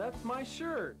 Hey, that's my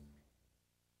shirt.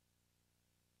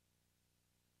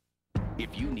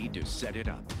 If you need to set it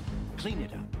up, clean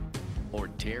it up, or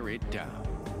tear it down.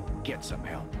 Get some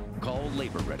help. Call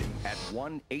Labor Ready at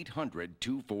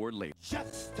 1-800-24-LABOR.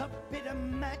 Just a bit of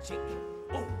magic.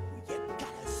 Oh, you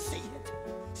gotta see it.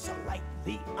 So like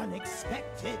the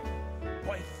unexpected,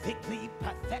 perfectly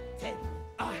perfected.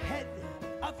 Ahead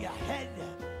of your head,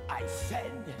 I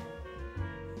said.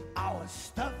 Our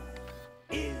stuff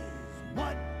is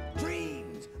what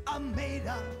dreams are made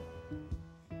of.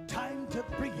 Time to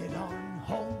bring it on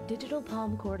home. Digital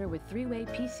palm quarter with 3-way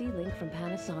PC link from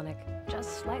Panasonic.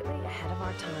 Just slightly ahead of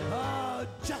our time. Oh,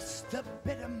 just a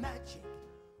bit of magic.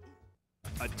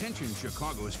 Attention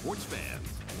Chicago sports fans.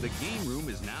 The Game Room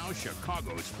is now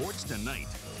Chicago Sports Tonight.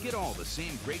 Get all the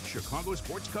same great Chicago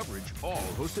sports coverage, all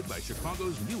hosted by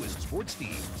Chicago's newest sports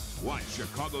team. Watch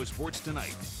Chicago Sports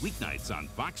Tonight, weeknights on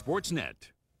Fox Sports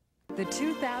Net. The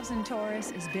 2000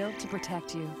 Taurus is built to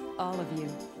protect you, all of you.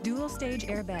 Dual-stage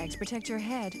airbags protect your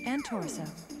head and torso.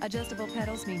 Adjustable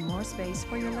pedals mean more space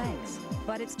for your legs.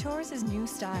 But it's Taurus's new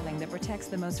styling that protects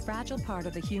the most fragile part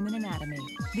of the human anatomy,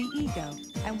 the ego.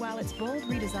 And while its bold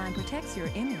redesign protects your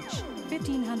image,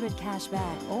 $1,500 cash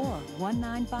back or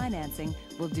 1-9 financing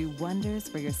will do wonders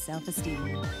for your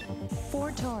self-esteem.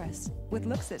 Ford Taurus, with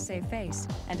looks that save face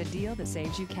and a deal that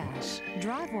saves you cash.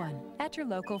 Drive one at your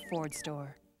local Ford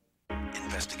store.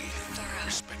 Investigated,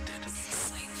 respected.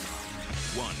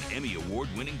 One Emmy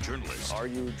Award-winning journalist. Are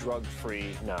you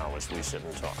drug-free now as we sit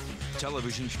and talk?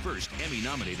 Television's first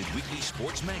Emmy-nominated weekly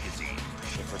sports magazine.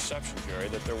 The perception, Jerry,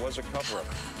 that there was a cover-up.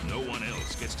 No one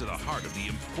else gets to the heart of the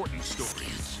important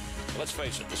stories. Let's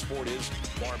face it, the sport is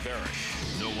barbaric.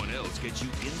 No one else gets you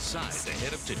inside the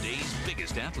head of today's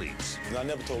biggest athletes. And I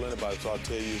never told anybody, so I'll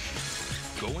tell you.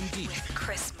 Going Deep.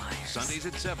 Chris Myers. Sundays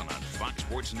at 7 on Fox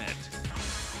Sports Net.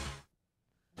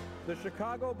 The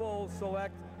Chicago Bulls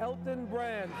select Elton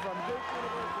Brand from Duke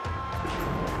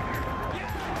University.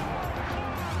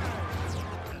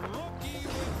 Rookie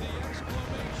with the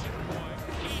exclamation point.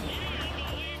 Can you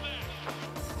believe it?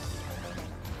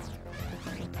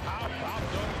 How about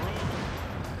the room?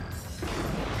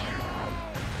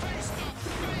 Face to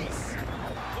face.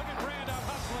 Look at Brand out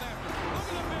hustling after.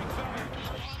 Look at the big fella.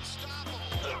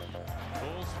 Unstoppable.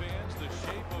 Bulls fans, the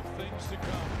shape of things to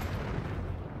come.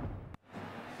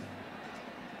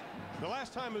 The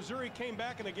last time Missouri came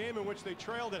back in a game in which they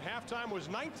trailed at halftime was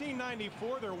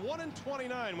 1994. They're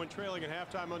 1-29 when trailing at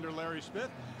halftime under Larry Smith.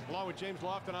 Along with James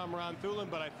Lofton, I'm Ron Thulin.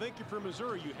 But I think for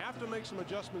Missouri, you have to make some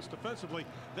adjustments defensively.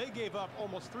 They gave up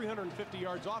almost 350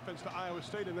 yards offense to Iowa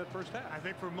State in that first half. I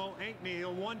think for Mo Ankney,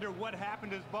 he'll wonder what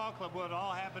happened to his ball club. Well, it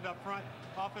all happened up front.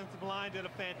 Offensive line did a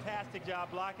fantastic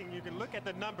job blocking. You can look at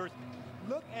the numbers.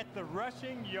 Look at the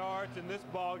rushing yards in this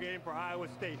ball game for Iowa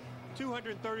State.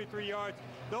 233 yards.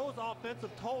 Those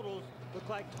offensive totals look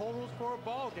like totals for a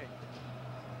ball game.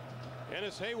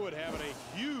 Ennis Haywood having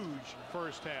a huge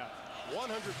first half.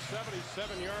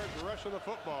 177 yards rushing the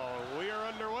football. We are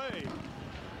underway.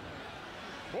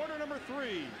 Quarter number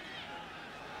 3.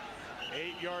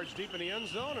 8 yards deep in the end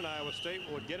zone, and Iowa State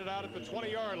will get it out at the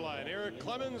 20-yard line. Eric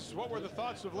Clemons, what were the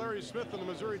thoughts of Larry Smith and the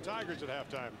Missouri Tigers at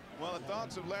halftime? Well, the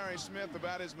thoughts of Larry Smith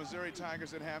about his Missouri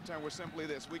Tigers at halftime were simply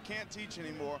this. We can't teach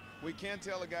anymore. We can't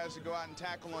tell the guys to go out and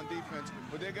tackle on defense,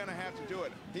 but they're going to have to do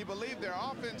it. He believed their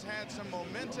offense had some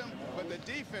momentum, but the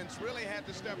defense really had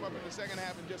to step up in the second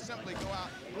half and just simply go out,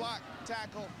 block,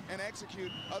 tackle, and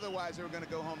execute. Otherwise, they were going to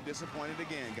go home disappointed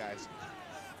again, guys.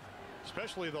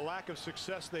 Especially the lack of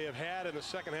success they have had in the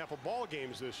second half of ball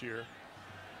games this year.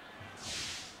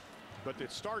 But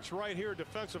it starts right here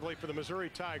defensively for the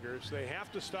Missouri Tigers. They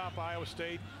have to stop Iowa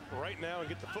State right now and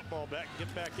get the football back,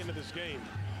 get back into this game.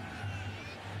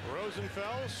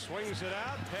 Rosenfeld swings it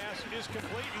out. Pass is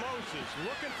complete. Moses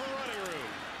looking for running room.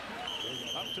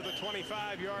 Up to the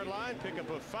 25-yard line. Pick up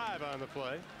a 5 on the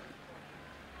play.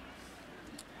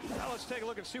 Now let's take a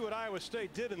look and see what Iowa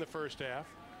State did in the first half.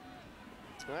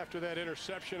 After that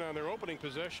interception on their opening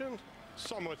possession,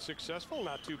 somewhat successful,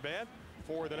 not too bad.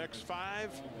 For the next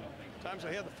 5 times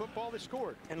they had the football, they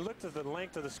scored. And looked at the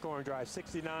length of the scoring drive,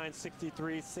 69,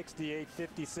 63, 68,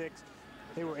 56.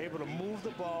 They were able to move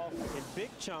the ball in big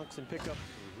chunks and pick up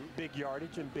big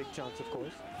yardage and big chunks, of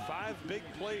course. 5 big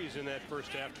plays in that first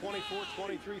half, 24,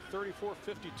 23, 34,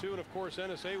 52, and of course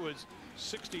Ennis Haywood's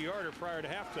 60-yarder prior to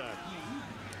halftime.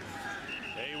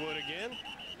 Haywood again.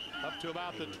 Up to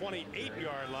about the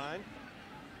 28-yard line.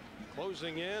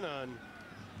 Closing in on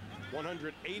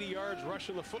 180 yards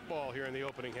rushing the football here in the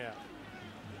opening half.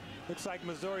 Looks like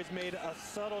Missouri's made a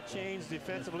subtle change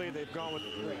defensively. They've gone with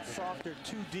a softer,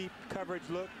 too deep coverage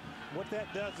look. What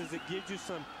that does is it gives you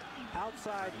some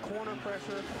outside corner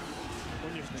pressure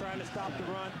when you're trying to stop the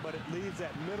run, but it leaves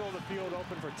that middle of the field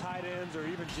open for tight ends or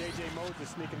even J.J. Moses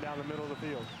sneaking down the middle of the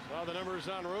field. Well, the numbers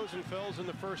on Rosenfels in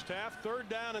the first half. 3rd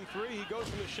down and 3. He goes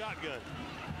from the shotgun.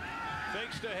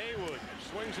 Fakes to Haywood.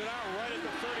 Swings it out right at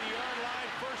the 30-yard line.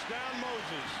 First down,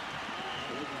 Moses.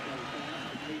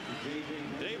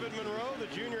 David Monroe, the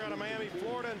junior out of Miami,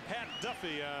 Florida, and Pat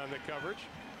Duffy on the coverage.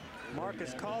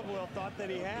 Marcus Caldwell thought that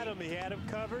he had him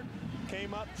covered,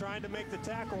 came up trying to make the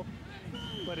tackle,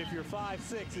 but if you're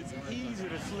 5'6", it's easy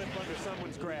to slip under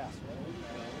someone's grasp.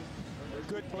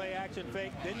 Good play action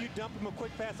fake, then you dump him a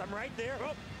quick pass. I'm right there.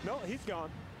 Oh, no, he's gone.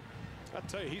 I'll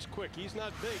tell you, he's quick. He's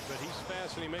not big, but he's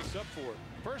fast, and he makes up for it.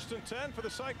 1st and 10 for the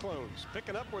Cyclones,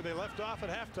 picking up where they left off at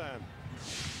halftime.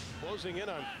 Closing in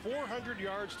on 400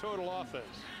 yards total offense.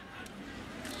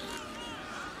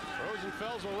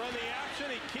 Rosenfels will run the action.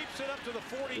 He keeps it up to the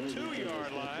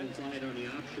 42-yard line.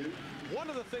 One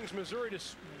of the things Missouri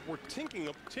just were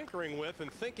tinkering with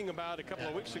and thinking about a couple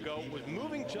of weeks ago was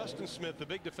moving Justin Smith, the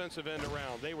big defensive end,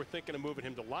 around. They were thinking of moving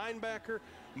him to linebacker,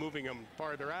 moving him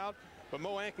farther out. But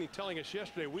Mo Ankney telling us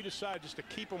yesterday, we decided just to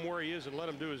keep him where he is and let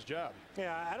him do his job.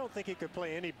 Yeah, I don't think he could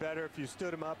play any better if you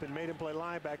stood him up and made him play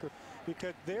linebacker,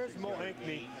 because there's Mo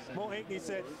Ankney. Mo Ankney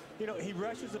said, you know, he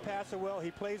rushes the passer well, he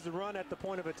plays the run at the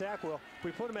point of attack well. If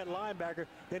we put him at linebacker,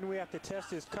 then we have to test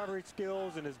his coverage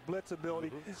skills and his blitz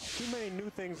ability. Too many new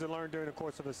things to learn during the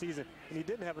course of a season, and he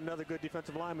didn't have another good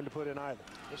defensive lineman to put in either.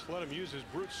 Just let him use his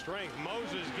brute strength.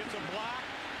 Moses gets a block.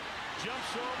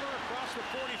 Jumps over across the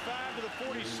 45 to the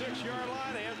 46-yard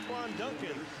line. Antoine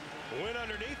Duncan went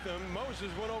underneath him.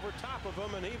 Moses went over top of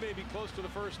him, and he may be close to the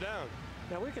first down.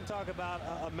 Now, we can talk about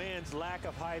a man's lack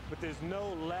of height, but there's no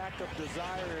lack of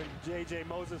desire in J.J.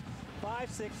 Moses.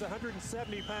 5'6",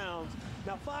 170 pounds.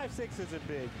 Now, 5'6" isn't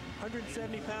big.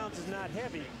 170 pounds is not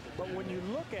heavy, but when you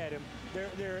look at him,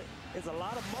 there is a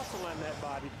lot of muscle on that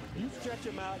body. You stretch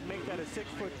him out and make that a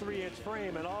 6'3"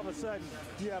 frame, and all of a sudden,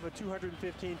 you have a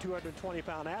 215,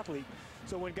 220-pound athlete.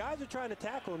 So when guys are trying to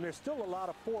tackle him, there's still a lot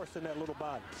of force in that little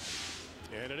body.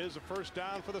 And it is a first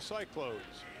down for the Cyclones.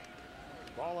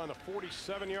 Ball on the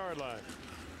 47-yard line.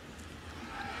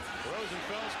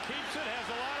 Rosenfels keeps it, has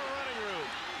a lot of running room.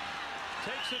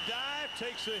 Takes a dive,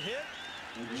 takes a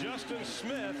hit. Justin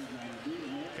Smith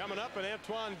coming up, and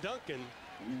Antoine Duncan.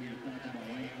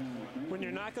 When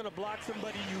you're not going to block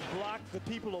somebody, you block the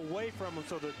people away from them.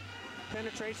 So the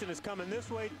penetration is coming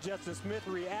this way. Justin Smith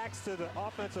reacts to the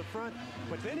offensive front,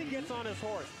 but then he gets on his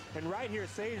horse. And right here,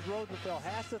 Sage Rosenfels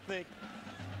has to think,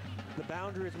 the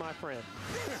boundary is my friend.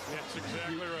 That's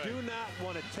exactly right. Do not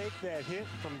want to take that hit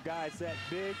from guys that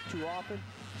big too often.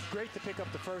 It's great to pick up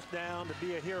the first down, to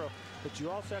be a hero, but you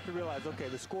also have to realize, okay,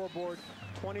 the scoreboard,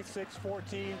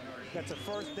 26-14, that's a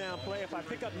first down play. If I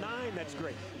pick up 9, that's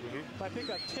great. If I pick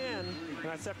up 10 and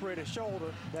I separate a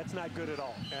shoulder, that's not good at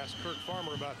all. Ask Kirk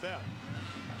Farmer about that.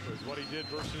 It was what he did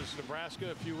versus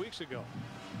Nebraska a few weeks ago.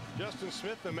 Justin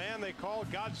Smith, the man they call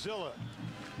Godzilla.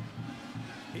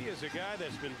 He is a guy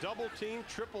that's been double-teamed,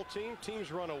 triple-teamed.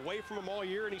 Teams run away from him all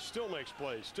year, and he still makes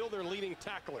plays. Still their leading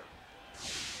tackler.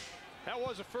 That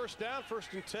was a first down,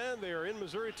 1st and 10. They are in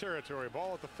Missouri territory.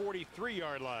 Ball at the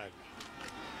 43-yard line.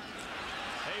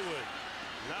 Haywood,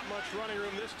 not much running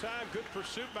room this time. Good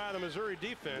pursuit by the Missouri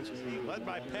defense, led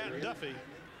by Pat Duffy.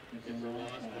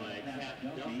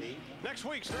 Next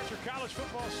week, start your college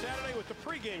football Saturday with the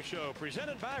pregame show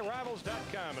presented by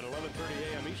Rivals.com at 11:30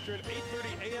 a.m. Eastern,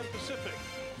 8:30 a.m. Pacific.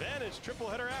 Then it's triple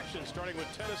header action starting with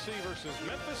Tennessee versus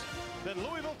Memphis. Then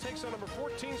Louisville takes on number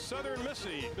 14 Southern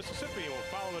Mississippi. We'll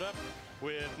follow it up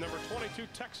with number 22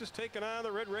 Texas taking on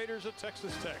the Red Raiders at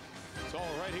Texas Tech. It's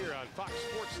all right here on Fox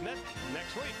Sports Net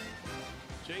next week.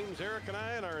 James, Eric, and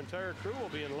I and our entire crew will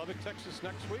be in Lubbock, Texas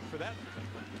next week for that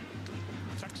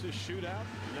Texas shootout.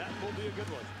 That will be a good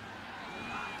one.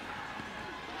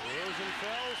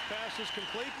 Rosenfels, pass is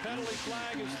complete. Penalty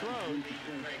flag is thrown.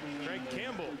 Craig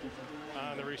Campbell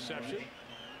on the reception.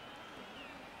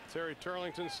 Terry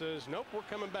Turlington says, nope, we're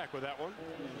coming back with that one.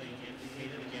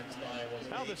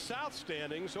 Now the South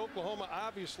standings, Oklahoma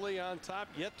obviously on top,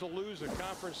 yet to lose a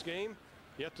conference game,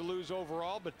 yet to lose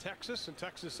overall, but Texas and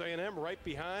Texas A&M right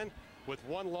behind with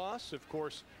one loss. Of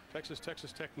course, Texas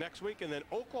Tech next week, and then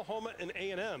Oklahoma and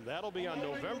A&M. That'll be on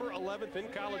November 11th in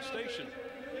College Station.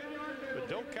 But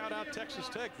don't count out Texas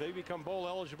Tech. They become bowl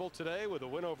eligible today with a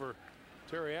win over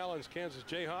Terry Allen's Kansas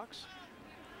Jayhawks.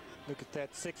 Look at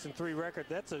that 6-3 record.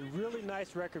 That's a really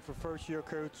nice record for first-year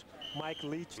coach Mike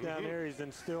Leach down there. He's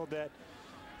instilled that,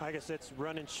 I guess it's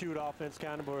run and shoot offense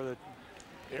kind of, or the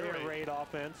air raid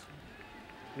offense.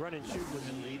 Run and shoot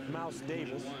with Mouse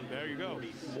Davis. There you go.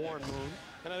 Warren Moon.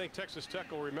 And I think Texas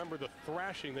Tech will remember the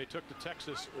thrashing they took to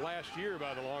Texas last year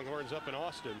by the Longhorns up in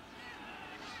Austin.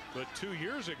 But 2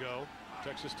 years ago,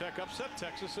 Texas Tech upset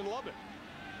Texas in Lubbock.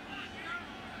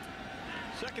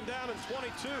 Second down and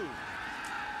 22.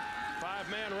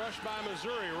 Five-man rush by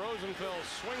Missouri. Rosenfeld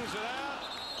swings it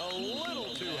out a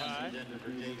little too high.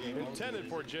 Intended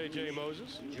for J.J.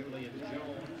 Moses.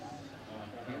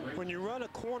 When you run a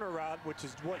corner route, which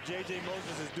is what J.J.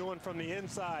 Moses is doing from the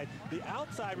inside, the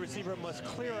outside receiver must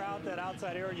clear out that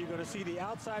outside area. You're going to see the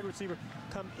outside receiver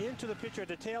come into the picture at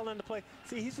the tail end of the play.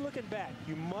 See, he's looking back.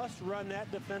 You must run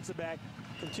that defensive back,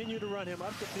 continue to run him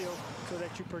up the field so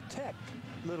that you protect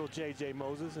little J.J.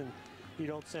 Moses and you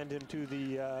don't send him to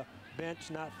the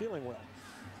bench not feeling well.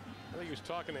 I think he was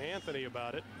talking to Anthony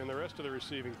about it and the rest of the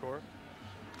receiving corps.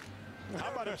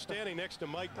 How about him standing next to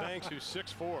Mike Banks, who's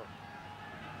 6'4"?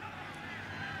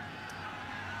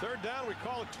 Third down, we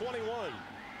call it 21.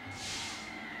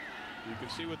 You can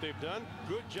see what they've done.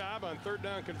 Good job on third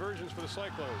down conversions for the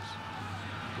Cyclones.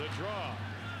 The draw.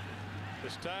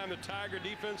 This time the Tiger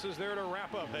defense is there to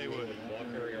wrap up Haywood.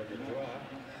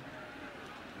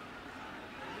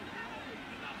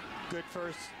 Good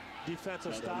first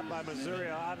defensive stop by Missouri,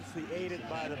 obviously aided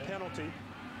by the penalty.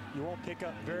 You won't pick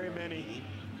up very many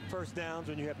first downs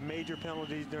when you have major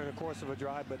penalties during the course of a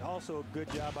drive, but also a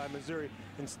good job by Missouri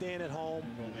in staying at home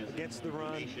against the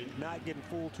run, not getting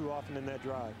fooled too often in that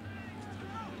drive.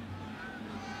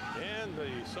 And the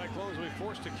Cyclones will be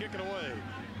forced to kick it away.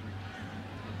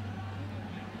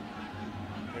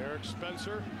 Eric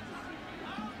Spencer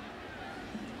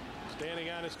standing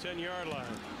on his 10-yard line.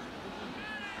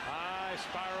 High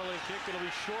spiraling kick, it'll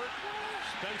be short.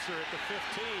 Spencer at the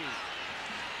 15.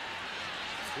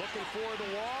 Looking for the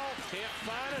wall, can't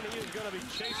find it. He is going to be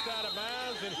chased out of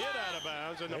bounds and hit out of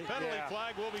bounds, and the penalty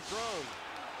flag will be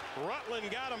thrown. Rutland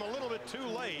got him a little bit too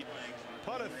late.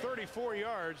 Punted 34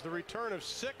 yards, the return of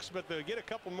 6, but they'll get a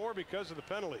couple more because of the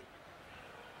penalty.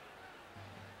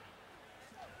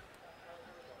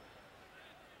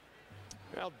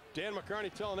 Well, Dan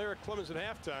McCarney telling Eric Clemons at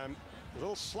halftime, a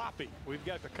little sloppy. We've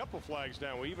got a couple flags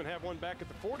down. We even have one back at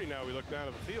the 40 now. We look down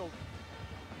at the field.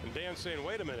 And Dan's saying,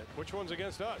 wait a minute, which one's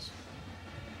against us?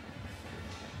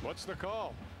 What's the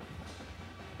call?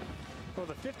 Well,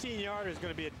 the 15-yarder is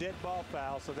going to be a dead ball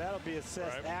foul, so that'll be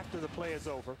assessed after the play is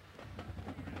over.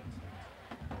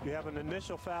 You have an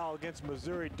initial foul against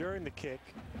Missouri during the kick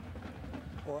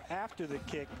or after the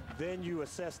kick, then you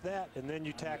assess that, and then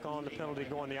you tack on the penalty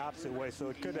going the opposite way. So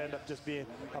it could end up just being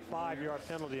a 5-yard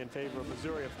penalty in favor of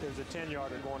Missouri if there's a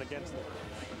 10-yarder going against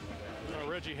them.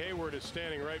 Reggie Hayward is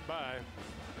standing right by.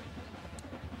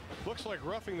 Looks like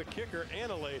roughing the kicker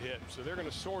and a late hit, so they're going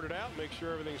to sort it out, make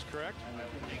sure everything's correct.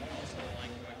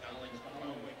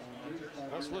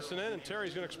 Let's listen in, and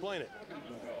Terry's going to explain it.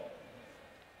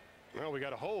 Well, we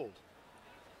got a hold.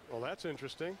 Well, that's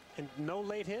interesting. And no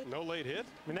late hit? No late hit.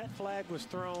 I mean, that flag was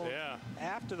thrown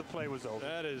after the play was over.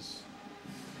 That is.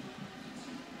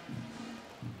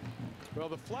 Well,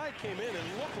 the flag came in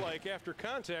and looked like after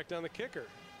contact on the kicker.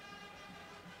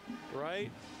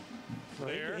 Right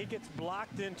there. He gets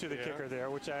blocked into the kicker there,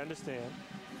 which I understand.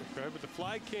 Okay, but the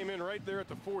flag came in right there at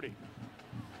the 40.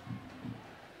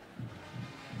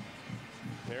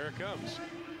 There it comes.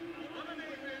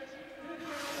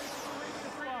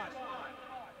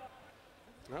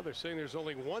 Now they're saying there's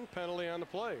only one penalty on the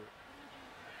play.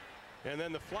 And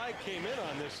then the flag came in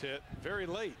on this hit very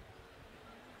late.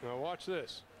 Now watch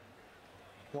this.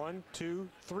 1, 2,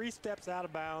 3 steps out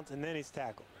of bounds, and then he's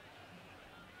tackled.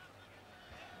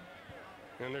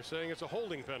 And they're saying it's a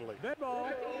holding penalty. Dead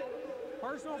ball.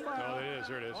 Personal foul. Oh, it is.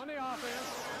 There it is. On the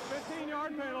offense.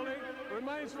 15-yard penalty.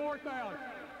 Remains 4th down.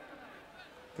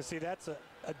 Because see, that's a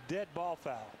dead ball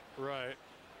foul. Right.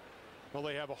 Well,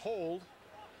 they have a hold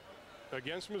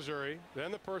against Missouri,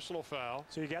 then the personal foul.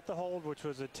 So you got the hold, which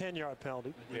was a 10-yard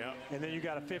penalty. Yeah. And then you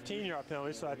got a 15-yard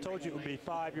penalty. So I told you it would be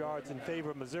 5 yards in favor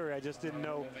of Missouri. I just didn't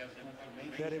know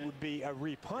that it would be a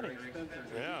repunting.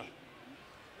 Yeah.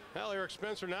 Well, Eric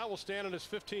Spencer now will stand on his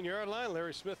 15-yard line.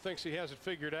 Larry Smith thinks he has it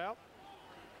figured out.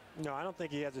 No, I don't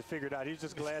think he has it figured out. He's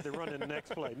just glad to run in the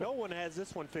next play. No one has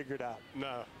this one figured out.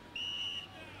 No.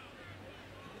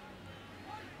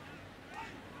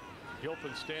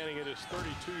 Gilpin standing at his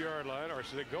 32-yard line, or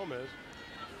is it Gomez?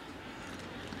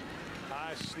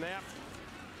 High snap.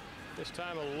 This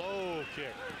time a low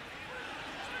kick.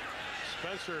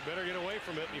 Spencer better get away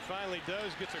from it. He finally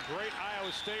does. Gets a great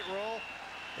Iowa State roll.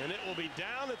 And it will be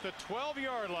down at the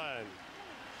 12-yard line.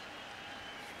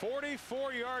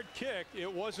 44-yard kick.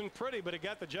 It wasn't pretty, but it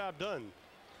got the job done.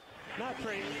 Not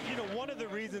pretty. You know, one of the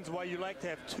reasons why you like to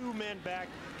have 2 men back,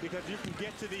 because you can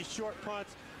get to these short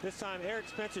punts This time Eric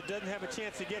Spencer doesn't have a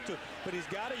chance to get to it, but he's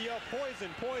got to yell poison,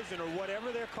 poison, or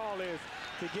whatever their call is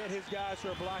to get his guys who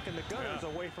are blocking the gunners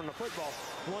away from the football.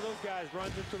 One of those guys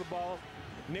runs into the ball,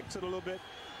 nicks it a little bit.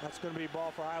 That's going to be a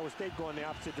ball for Iowa State going the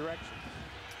opposite direction.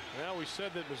 Well, we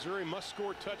said that Missouri must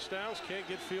score touchdowns, can't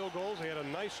get field goals. They had a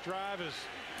nice drive as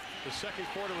the second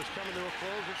quarter was coming to a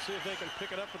close. Let's see if they can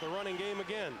pick it up with the running game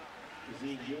again.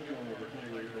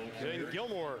 Zane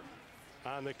Gilmore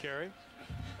on the carry.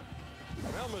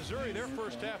 Well, Missouri, their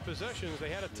first half possessions, they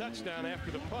had a touchdown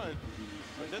after the punt,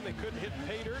 but then they couldn't hit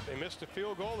pay dirt. They missed a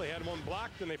field goal. They had one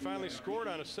blocked, and they finally scored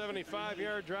on a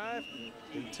 75-yard drive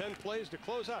in 10 plays to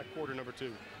close out quarter number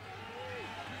 2.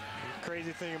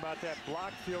 Crazy thing about that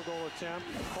blocked field goal attempt,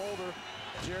 Holder,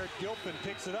 Jared Gilpin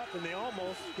picks it up, and they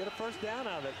almost get a first down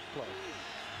out of that play.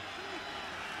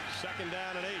 Second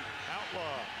down and 8.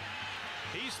 Outlaw.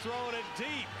 He's throwing it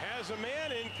deep. Has a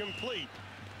man, incomplete.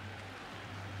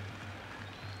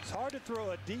 It's hard to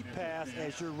throw a deep pass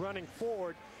as you're running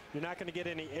forward. You're not going to get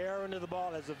any air into the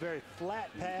ball. It's a very flat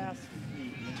pass.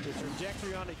 The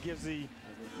trajectory on it gives the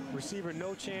receiver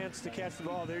no chance to catch the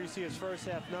ball. There you see his first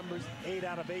half numbers, 8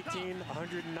 out of 18,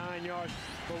 109 yards.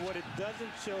 But what it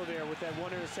doesn't show there with that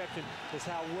one interception is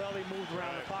how well he moved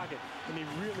around the pocket. And he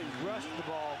really rushed the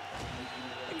ball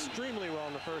extremely well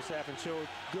in the first half and showed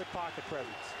good pocket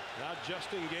presence. Now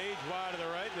Justin Gage wide to the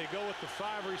right. They go with the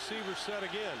 5 receiver set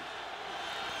again.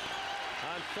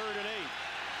 On 3rd and 8.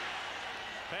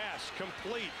 Pass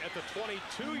complete at the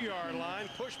 22-yard line.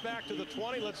 Push back to the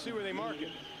 20. Let's see where they mark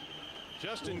it.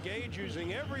 Justin Gage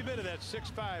using every bit of that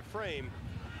 6'5" frame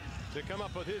to come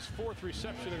up with his 4th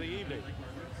reception of the evening.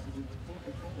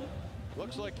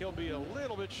 Looks like he'll be a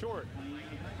little bit short.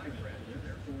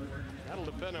 That'll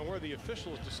depend on where the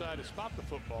officials decide to spot the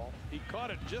football. He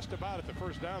caught it just about at the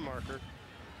first down marker.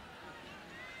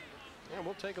 And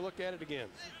we'll take a look at it again.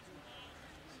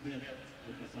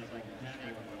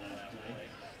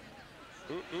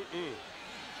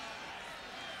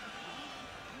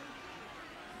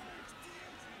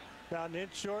 Now, an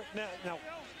inch short. Now,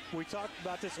 we talked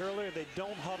about this earlier. They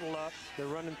don't huddle up. They're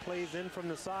running plays in from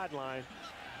the sideline.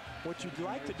 What you'd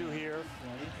like to do here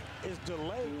is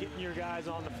delay getting your guys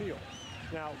on the field.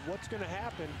 Now, what's going to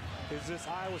happen is this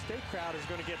Iowa State crowd is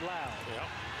going to get loud. Yep.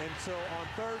 And so on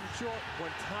 3rd and short,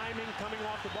 when timing coming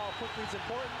off the ball quickly is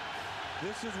important,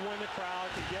 this is when the crowd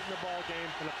can get in the ball game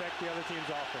and affect the other team's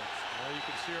offense. Well, you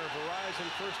can see our Verizon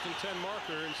 1st and 10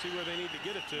 marker and see where they need to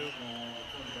get it to.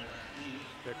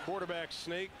 The quarterback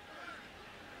snake.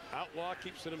 Outlaw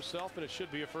keeps it himself, and it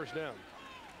should be a first down.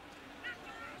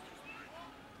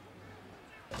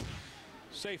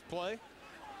 Safe play.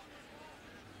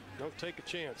 Don't take a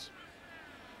chance.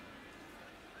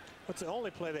 That's the only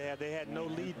play they had. They had no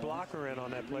lead blocker in on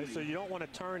that play, so you don't want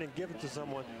to turn and give it to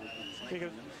someone.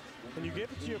 Because when you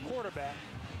give it to your quarterback,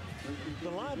 the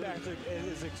linebacker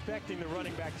is expecting the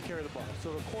running back to carry the ball.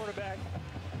 So the quarterback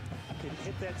can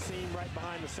hit that seam right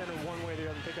behind the center one way or the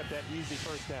other and pick up that easy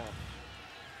first down.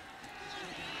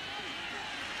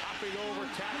 Hopping over,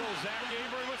 tackle Zach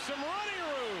Abram with some running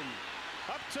room.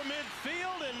 Up to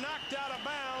midfield and knocked out of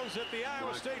bounds at the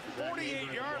Iowa State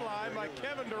 48-yard line by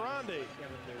Kevin Durandi,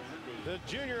 the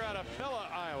junior out of Pella,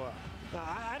 Iowa. Now,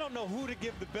 I don't know who to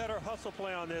give the better hustle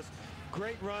play on this.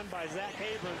 Great run by Zach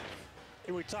Abram.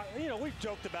 And we talk, you know, we've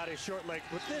joked about his short legs,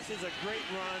 but this is a great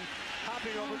run,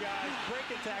 hopping over guys,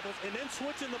 breaking tackles, and then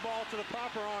switching the ball to the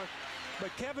proper arm. But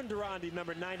Kevin Durandi,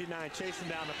 number 99, chasing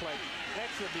down the play.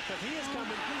 Excellent, because he is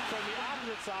coming from the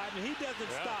opposite side, and he doesn't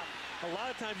stop. A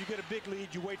lot of times you get a big lead,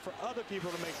 you wait for other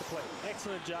people to make the play.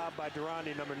 Excellent job by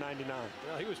Durandi, number 99.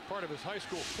 Well, he was part of his high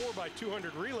school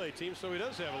 4x200 relay team, so he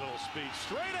does have a little speed.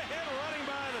 Straight ahead running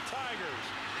by the Tigers.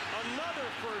 Another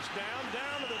first down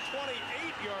to the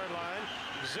 28-yard line.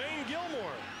 Zane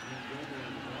Gilmore.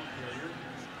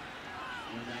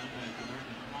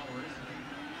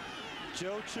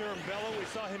 Joe Chirambello, we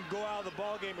saw him go out of the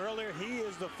ball game earlier. He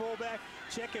is the fullback.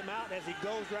 Check him out as he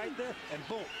goes right there, and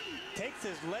boom, takes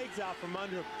his legs out from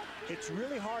under him. It's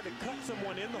really hard to cut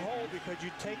someone in the hole because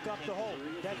you take up the hole.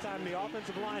 That time the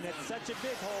offensive line had such a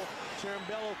big hole,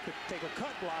 Chirambello could take a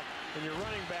cut block, and your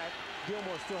running back,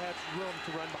 Gilmore, still has room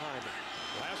to run behind him.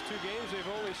 Last 2 games,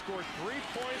 they've only scored 3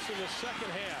 points in the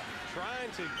second half.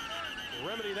 Trying to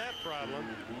remedy that problem.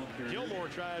 Gilmore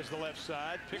tries the left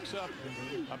side, picks up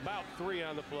about 3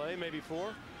 on the play, maybe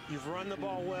 4. You've run the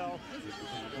ball well.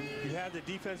 You have the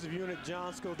defensive unit,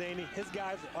 John Scoldani. His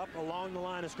guys are up along the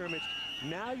line of scrimmage.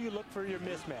 Now you look for your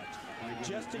mismatch.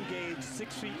 Justin Gage,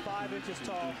 6 feet 5 inches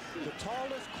tall. The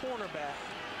tallest cornerback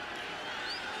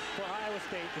for Iowa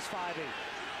State is 5'8".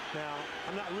 Now,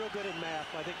 I'm not real good at math.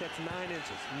 I think that's 9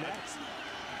 inches. Next,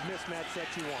 mismatch that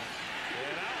you want.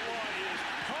 And Outlaw is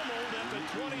pummeled at the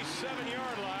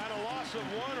 27-yard line. A loss of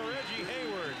one, Reggie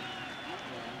Haywood,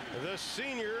 the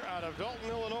senior out of Dalton,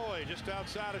 Illinois, just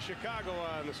outside of Chicago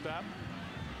on the stop.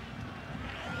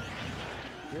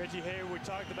 Reggie Haywood, we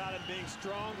talked about him being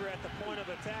stronger at the point of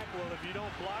attack. Well, if you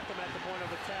don't block him at the point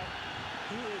of attack,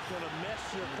 he is going to mess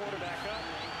your quarterback up.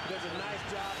 He does a nice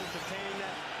job in containing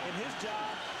that. And his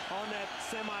job on that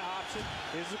semi-option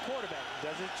is the quarterback.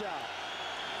 Does his job.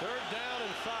 3rd down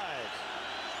and 5.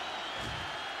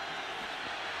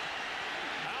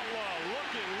 Outlaw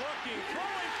looking,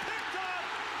 throwing, picked up.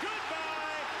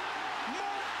 Goodbye,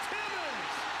 Marc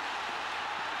Timmons.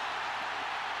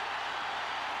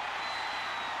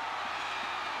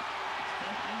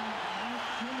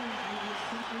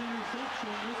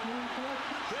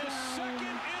 His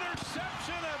second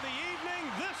interception of the evening.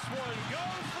 This one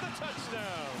goes for the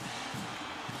touchdown.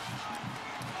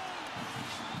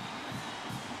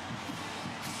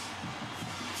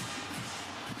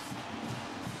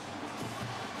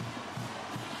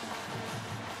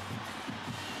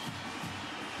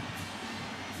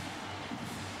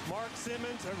 Marc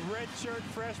Timmons, a redshirt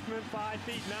freshman, 5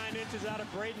 feet 9 inches, out of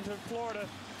Bradenton, Florida.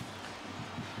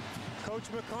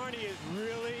 Coach McCarney is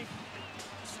really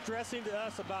stressing to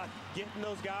us about getting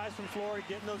those guys from Florida,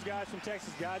 getting those guys from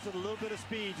Texas, guys with a little bit of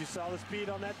speed. You saw the speed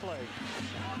on that play.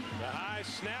 The high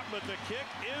snap, but the kick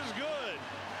is good.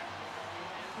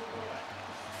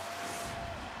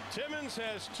 Timmons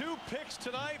has 2 picks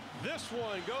tonight. This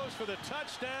one goes for the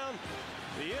touchdown.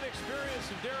 The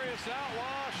inexperienced Darius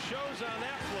Outlaw shows on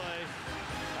that play.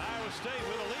 Iowa State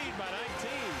with a lead by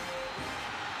 19.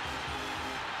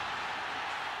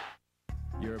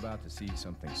 You're about to see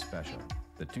something special.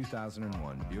 The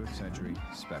 2001 Buick Century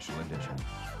Special Edition.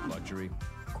 Luxury,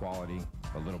 quality,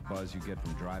 a little buzz you get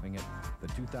from driving it. The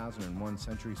 2001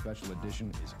 Century Special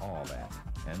Edition is all that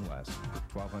and less.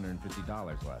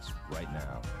 $1,250 less right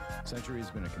now. Century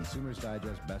has been a Consumer's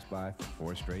Digest Best Buy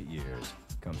for 4 straight years.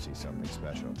 Come see something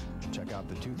special. Check out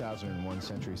the 2001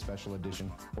 Century Special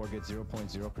Edition or get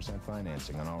 0.0%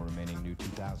 financing on all remaining new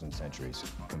 2000 Centuries.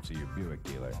 Come see your Buick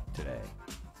dealer today.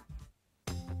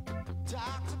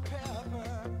 Dr.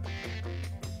 Pepper,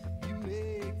 you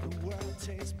make the world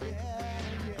taste better,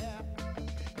 yeah.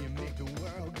 You make the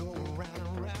world go round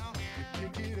and round. You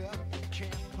pick it up, you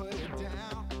can't put it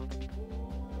down.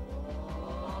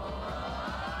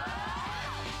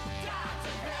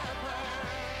 Dr. Pepper,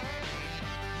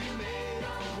 you make the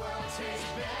world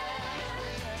taste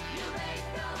better. You make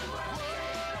the world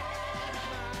taste better.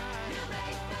 You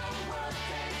make the world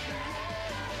taste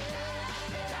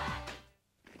better.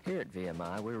 Here at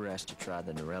VMI, we were asked to try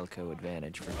the Norelco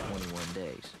Advantage for 21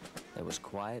 days. There was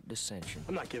quiet dissension.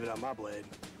 I'm not giving out my blade.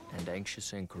 And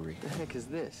anxious inquiry. The heck is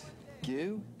this?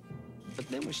 Goo? But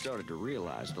then we started to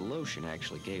realize the lotion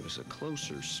actually gave us a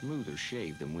closer, smoother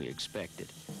shave than we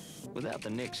expected, without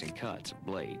the nicks and cuts of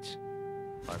blades.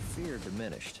 Our fear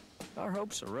diminished. Our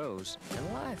hopes arose,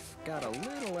 and life got a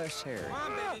little less hairy.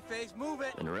 Come on, babyface, move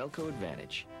it. The Norelco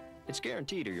Advantage. It's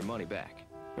guaranteed or your money back.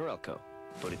 Norelco.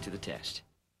 Put it to the test.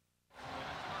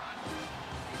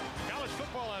 College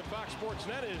football on Fox Sports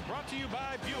Net is brought to you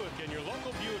by Buick and your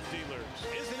local Buick dealers.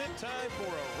 Isn't it time for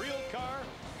a real car?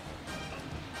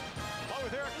 Along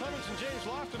with Eric Clemons and James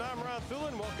Lofton, I'm Ron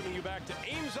Thulin, welcoming you back to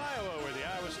Ames, Iowa, where the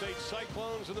Iowa State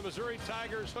Cyclones and the Missouri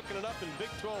Tigers hooking it up in Big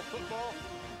 12 football.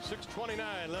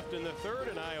 6:29 left in the third,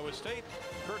 and Iowa State,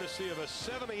 courtesy of a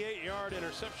 78-yard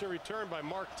interception return by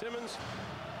Marc Timmons,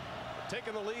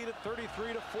 taking the lead at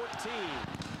 33-14.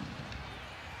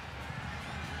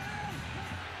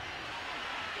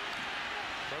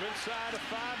 From inside of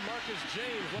 5, Marcus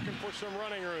James looking for some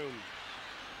running room.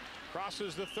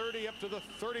 Crosses the 30 up to the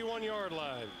 31-yard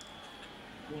line.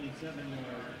 27 yards.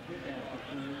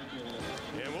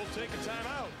 And we'll take a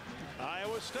timeout.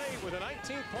 Iowa State with a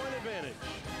 19-point advantage.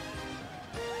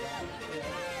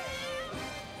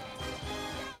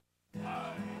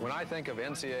 When I think of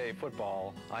NCAA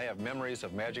football, I have memories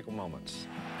of magical moments.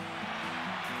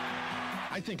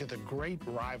 I think of the great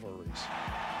rivalries.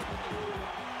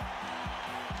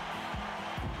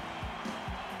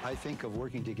 I think of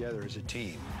working together as a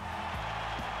team.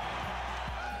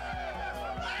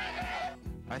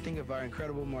 I think of our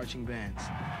incredible marching bands.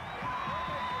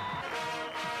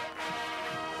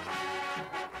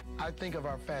 I think of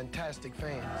our fantastic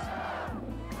fans.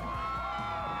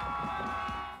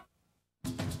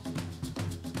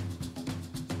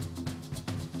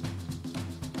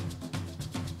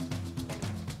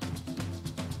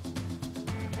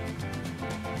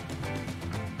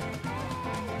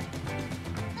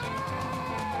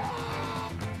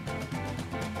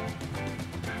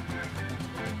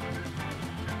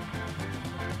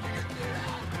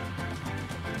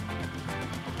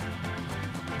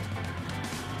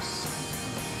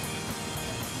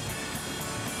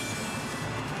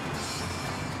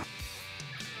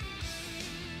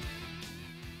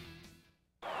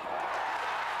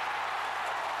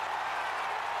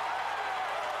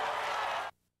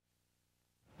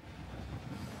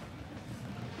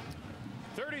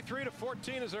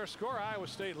 33-14 is our score. Iowa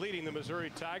State leading the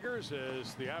Missouri Tigers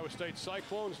as the Iowa State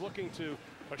Cyclones looking to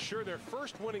assure their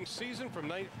first winning season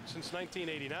since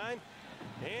 1989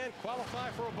 and qualify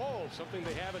for a bowl, something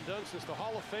they haven't done since the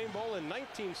Hall of Fame Bowl in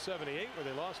 1978 where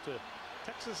they lost to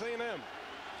Texas A&M.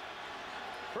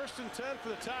 First and 10 for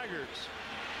the Tigers.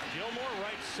 Gilmore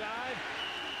right side,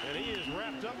 and he is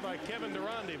wrapped up by Kevin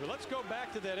Durandi. But let's go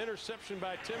back to that interception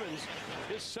by Timmons,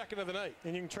 his second of the night.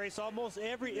 And you can trace almost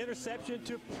every interception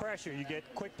to pressure. You get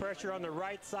quick pressure on the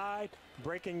right side,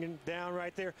 breaking him down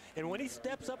right there. And when he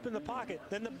steps up in the pocket,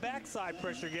 then the backside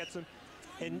pressure gets him.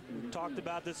 And we talked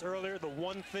about this earlier, the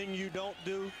one thing you don't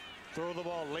do, throw the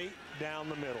ball late down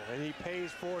the middle. And he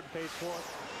pays for it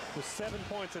with 7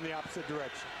 points in the opposite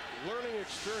direction. Learning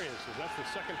experiences. That's the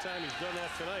second time he's done that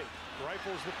tonight.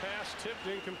 Rifles the pass, tipped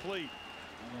incomplete.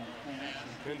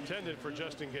 Intended for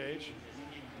Justin Gage.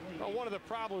 Well, one of the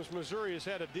problems Missouri has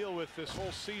had to deal with this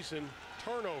whole season,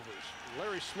 turnovers.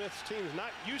 Larry Smith's team's not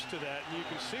used to that, and you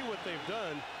can see what they've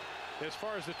done as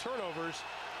far as the turnovers.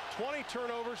 20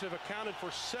 turnovers have accounted for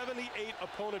 78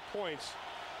 opponent points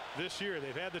this year.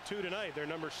 They've had the 2 tonight. They're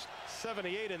number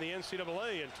 78 in the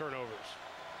NCAA in turnovers.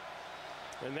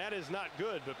 And that is not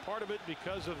good, but part of it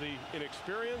because of the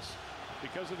inexperience,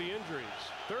 because of the injuries.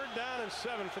 3rd down and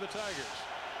 7 for the Tigers.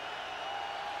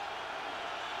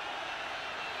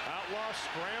 Outlaw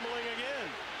scrambling again.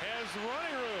 Has the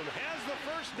running room, has the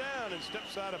first down, and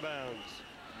steps out of bounds.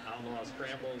 Outlaw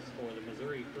scrambles for the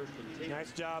Missouri 1st and 10.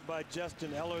 Nice job by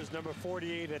Justin Ellers, number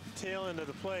 48, at the tail end of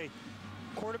the play.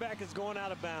 Quarterback is going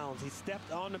out of bounds. He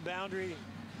stepped on the boundary.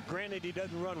 Granted, he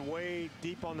doesn't run way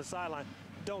deep on the sideline.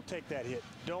 Don't take that hit.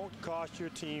 Don't cost your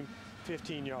team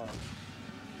 15 yards.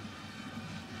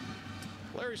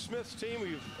 Larry Smith's team,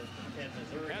 we've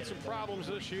had some problems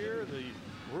this year.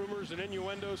 The rumors and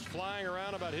innuendos flying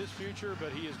around about his future,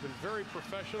 but he has been very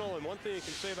professional. And one thing you can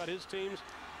say about his teams,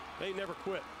 they never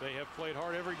quit. They have played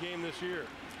hard every game this year.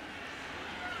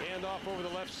 Hand off over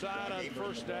the left side on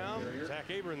first down. Zach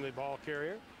Abram, the ball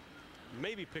carrier,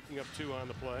 maybe picking up 2 on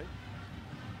the play.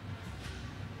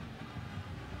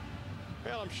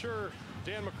 Well, I'm sure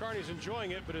Dan McCarney's enjoying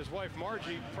it, but his wife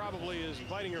Margie probably is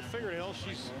biting her fingernails.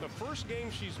 She's the first game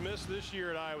she's missed this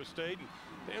year at Iowa State. And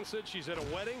Dan said she's at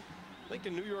a wedding, I think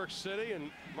in New York City.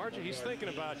 And Margie, he's thinking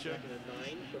about you,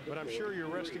 but I'm sure you're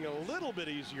resting a little bit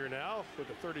easier now with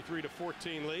a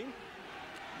 33-14 lead.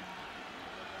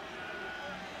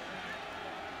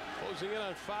 Closing in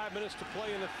on 5 minutes to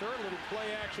play in the 3rd. Little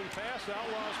play action pass.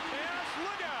 Outlaws pass.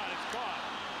 Look out, it's caught.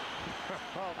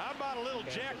 How about a little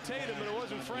Jack Tatum, and it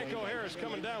wasn't Franco Harris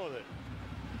coming down with it.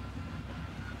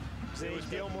 Zane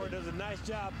Gilmore does a nice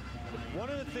job. One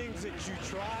of the things that you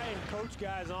try and coach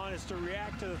guys on is to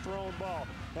react to the thrown ball.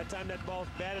 That time that ball's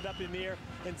batted up in the air.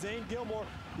 And Zane Gilmore,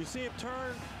 you see him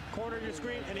turn, corner your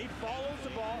screen, and he follows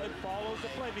the ball and follows the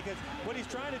play, because what he's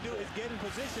trying to do is get in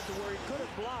position to where he could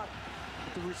have blocked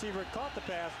if the receiver had caught the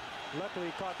pass. Luckily,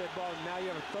 he caught that ball. Now you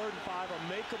have a 3rd and 5, a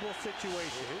makeable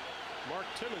situation. Marc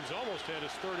Timmons almost had his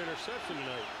 3rd interception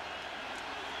tonight.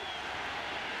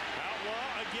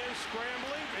 Outlaw again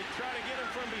scrambling. They try to get him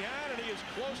from behind, and he is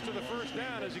close to the first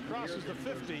down as he crosses the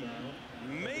 50.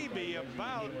 Maybe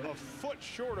about a foot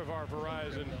short of our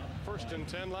Verizon 1st and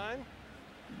 10 line.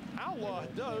 Outlaw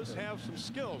does have some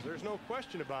skills. There's no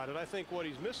question about it. I think what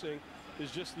he's missing is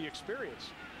just the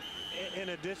experience. In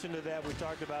addition to that, we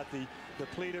talked about the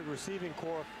depleted receiving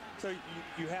corps. So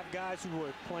you have guys who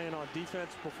were playing on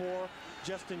defense before.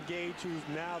 Justin Gage, who's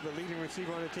now the leading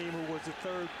receiver on the team, who was the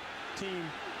 3rd team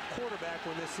quarterback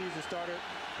when this season started,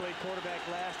 played quarterback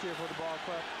last year for the ball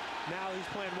club. Now he's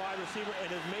playing wide receiver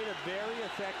and has made a very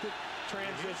effective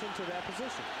transition to that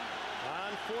position.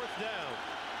 On 4th down.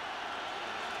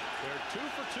 They're 2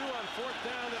 for 2 on 4th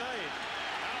down tonight.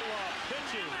 Outlaw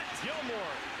pitching.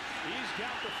 Gilmore. He's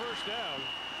got the first down.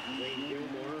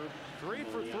 Gilmore 3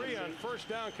 for 3 on 1st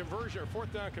down conversion or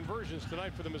 4th down conversions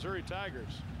tonight for the Missouri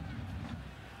Tigers.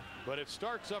 But it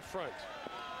starts up front.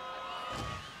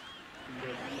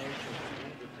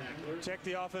 Check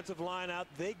the offensive line out.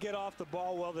 They get off the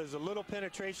ball well. There's a little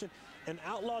penetration, and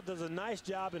Outlaw does a nice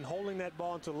job in holding that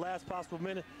ball until the last possible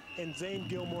minute. And Zane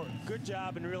Gilmore, good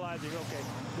job in realizing, okay,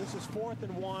 this is 4th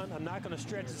and 1. I'm not going to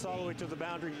stretch this all the way to the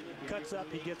boundary. Cuts up,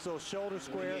 he gets those shoulders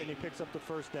square, and he picks up the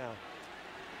first down.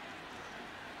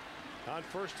 On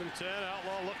 1st and 10,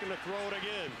 Outlaw looking to throw it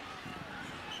again.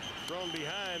 Thrown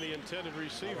behind the intended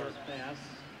receiver.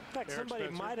 In fact, somebody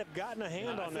might have gotten a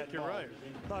hand on that ball. You're right.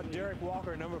 I thought Derek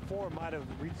Walker, number 4, might have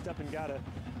reached up and got a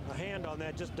hand on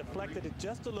that, just deflected it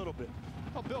just a little bit.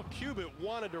 Well, Bill Cubitt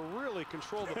wanted to really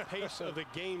control the pace of the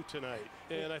game tonight.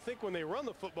 And I think when they run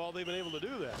the football, they've been able to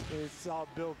do that. We saw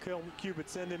Bill Cubitt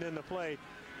sending in the play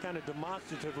kind of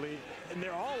demonstratively, and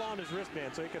they're all on his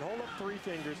wristband, so he could hold up 3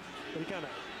 fingers, but he kind of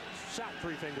shot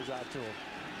 3 fingers out to him.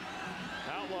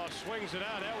 Outlaw swings it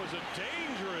out. That was a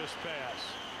dangerous pass.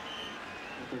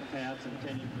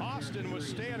 Austin was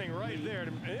standing right there,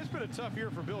 and it's been a tough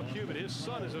year for Bill Cubitt. His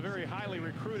son is a very highly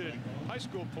recruited high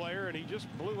school player, and he just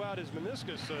blew out his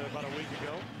meniscus about a week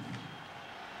ago.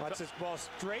 Watch this ball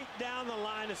straight down the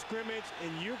line of scrimmage,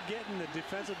 and you're getting the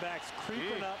defensive backs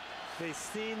creeping up. They've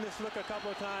seen this look a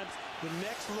couple of times. The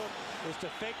next look is to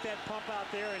fake that pump out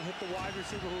there and hit the wide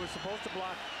receiver who was supposed to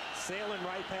block, sailing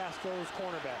right past those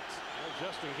cornerbacks. Well,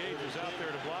 Justin Gage is out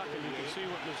there to block, and you can see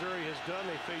what Missouri has done.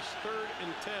 They face 3rd and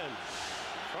 10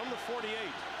 from the 48.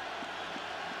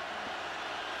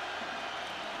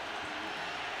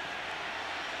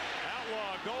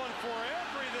 Outlaw going for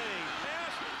everything.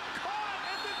 Pass caught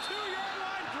at the 2-yard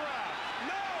line. Drop.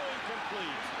 No,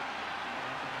 incomplete.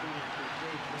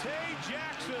 Tay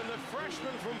Jackson, the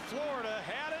freshman from Florida,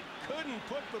 had it, couldn't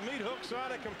put the meat hooks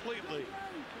on it completely.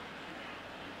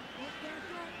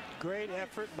 Great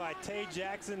effort by Tay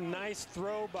Jackson. Nice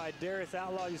throw by Darius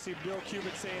Outlaw. You see Bill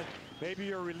Cubitt saying maybe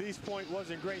your release point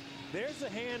wasn't great. There's a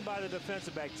hand by the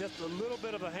defensive back, just a little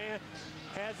bit of a hand.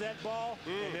 Has that ball,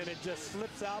 and then it just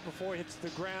slips out before it hits the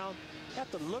ground. You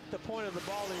have to look the point of the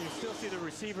ball, and you still see the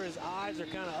receiver's eyes are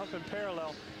kind of up in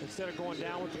parallel instead of going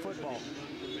down with the football.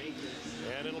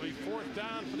 And it'll be 4th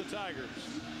down for the Tigers.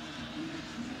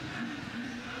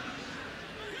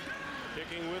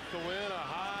 Kicking with the win, a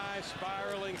high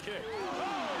spiraling kick. Oh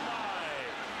my!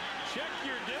 Check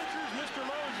your dentures, Mr.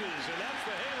 Moses, and that's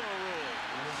the halo rule.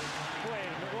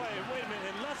 Wait a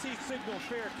minute. Unless he signaled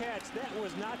fair catch, that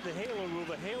was not the halo rule.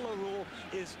 The halo rule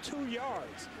is 2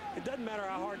 yards. It doesn't matter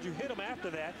how hard you hit him after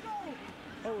that.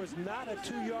 There was not a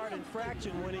 2-yard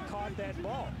infraction when he caught that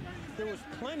ball. There was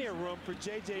plenty of room for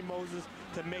J.J. Moses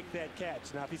to make that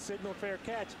catch. Now, if he signaled fair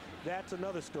catch, that's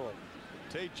another story.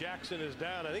 Tay Jackson is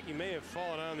down. I think he may have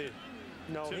fallen on the...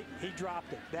 No, he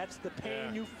dropped it. That's the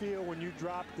pain you feel when you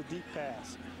drop the deep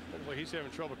pass. Looks like he's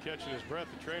having trouble catching his breath.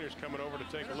 The trainer's coming over to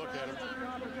take a look at him.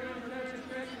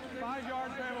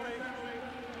 5-yard penalty.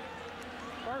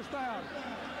 1st down.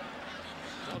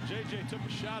 Well, J.J. took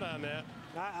a shot on that.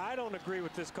 I don't agree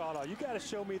with this call at all. You got to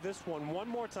show me this one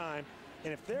more time.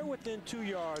 And if they're within 2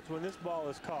 yards when this ball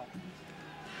is caught,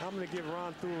 I'm going to give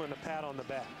Ron Thulin a pat on the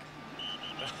back.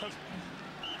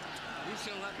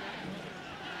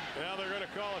 Now they're going to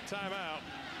call a timeout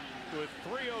with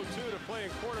 3:02 to play in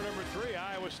quarter number 3.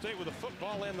 Iowa State with the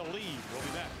football and the lead. We'll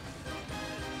be back.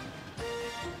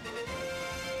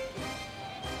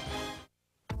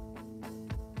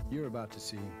 You're about to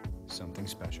see something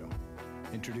special.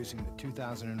 Introducing the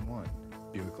 2001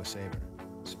 Buick LeSabre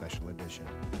Special Edition.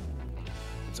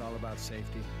 It's all about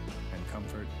safety and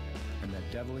comfort and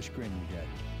that devilish grin you get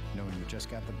knowing you just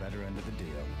got the better end of the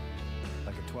deal.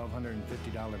 Like a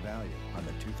 $1,250 value on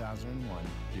the 2001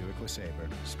 Buick LeSabre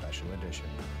Special Edition.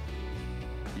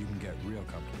 You can get real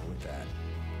comfortable with that.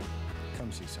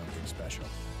 Come see something special.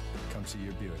 Come see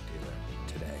your Buick dealer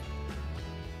today.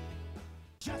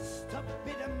 Just a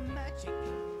bit of magic.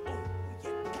 Oh,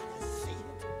 you gotta see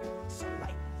it. So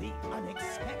like the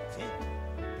unexpected,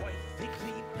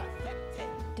 perfectly perfected.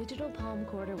 Digital palm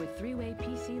quarter with 3-way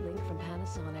PC link from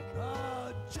Panasonic.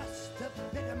 Oh, just a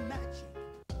bit of magic.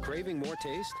 Craving more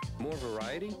taste? More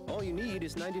variety? All you need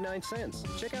is 99 cents.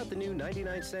 Check out the new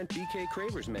 99-cent BK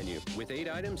Cravers menu with 8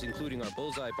 items including our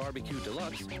Bullseye Barbecue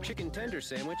Deluxe, Chicken Tender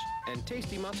Sandwich, and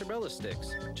tasty mozzarella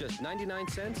sticks. Just 99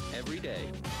 cents every day.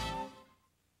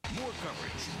 More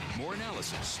coverage, more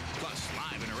analysis, plus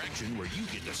live interaction where you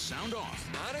get to sound off.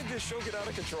 How did this show get out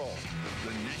of control?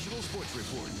 The National Sports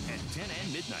Report at 10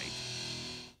 and midnight.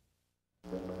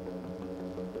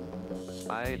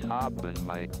 I'd hop in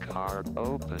my car,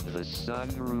 open the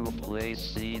sunroof, play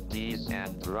CDs,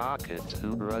 and rock it to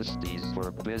Rusty's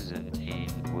for Byzantine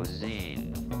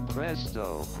cuisine.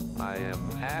 Presto, I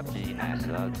am happy as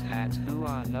a tattoo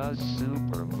on a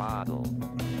supermodel.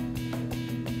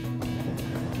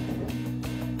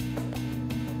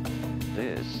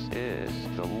 This is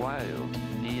the wild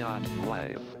Neon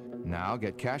life. Now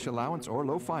get cash allowance or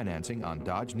low financing on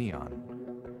Dodge Neon.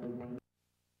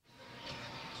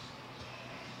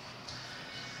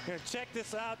 Here, check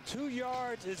this out. 2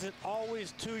 yards isn't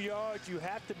always 2 yards. You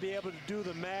have to be able to do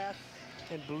the math.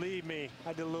 And believe me,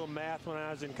 I did a little math when I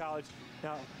was in college.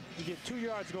 Now, you get 2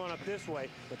 yards going up this way,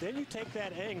 but then you take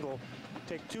that angle,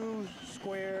 take 2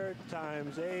 squared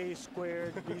times A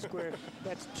squared, B squared.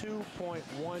 That's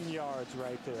 2.1 yards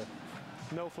right there.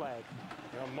 No flag.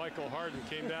 Now Michael Harden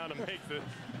came down to make the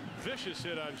vicious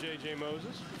hit on J.J.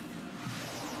 Moses.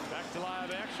 Back to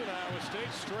live action. Iowa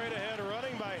State straight ahead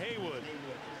running by Haywood.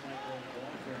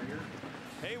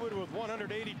 Haywood with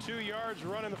 182 yards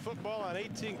running the football on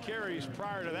 18 carries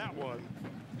prior to that one.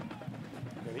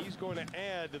 And he's going to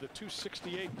add to the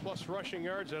 268+ rushing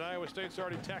yards that Iowa State's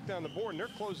already tacked on the board. And they're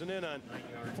closing in on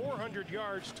 400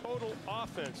 yards total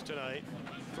offense tonight.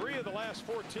 3 of the last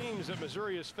 4 teams that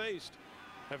Missouri has faced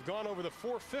have gone over the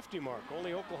 450 mark.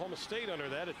 Only Oklahoma State under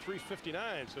that at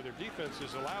 359. So their defense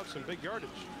has allowed some big yardage.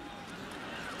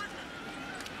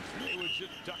 Haywood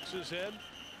just ducks his head.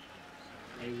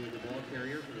 Haywood, the ball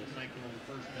carrier for the Cyclone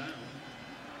first down.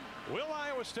 Will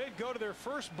Iowa State go to their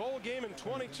first bowl game in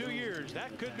 22 years?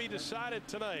 That could be decided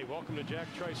tonight. Welcome to Jack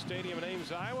Trice Stadium in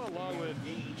Ames, Iowa. Along with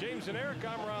James and Eric,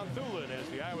 I'm Ron Thulin as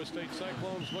the Iowa State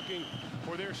Cyclones looking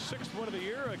for their 6th win of the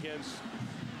year against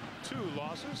 2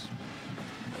 losses.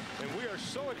 And we are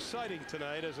so exciting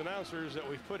tonight as announcers that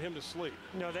we've put him to sleep.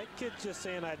 No, that kid's just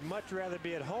saying I'd much rather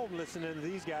be at home listening to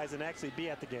these guys than actually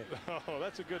be at the game. Oh,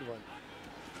 that's a good one.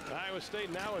 Iowa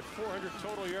State now at 400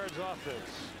 total yards offense.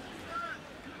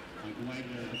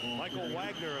 Michael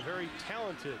Wagner, a very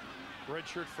talented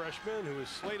redshirt freshman who was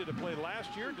slated to play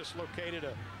last year, dislocated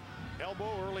an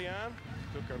elbow early on,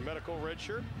 took a medical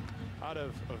redshirt out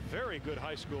of a very good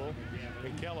high school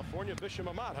in California, Bishop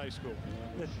Amat High School.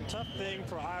 The tough thing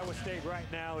for Iowa State right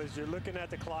now is you're looking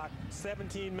at the clock,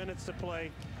 17 minutes to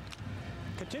play.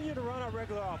 Continue to run our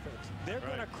regular offense. They're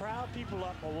going to crowd people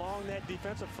up along that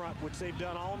defensive front, which they've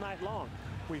done all night long.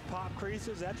 We pop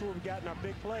creases. That's where we've gotten our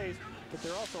big plays, but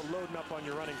they're also loading up on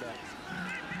your running backs.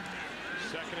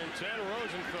 2nd and 10.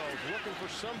 Rosenfeld's looking for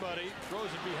somebody. Throws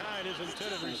it behind his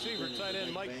intended receiver, tight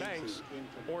end Mike Banks,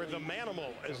 or the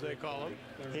Manimal, as they call him.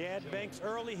 He had Banks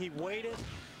early. He waited,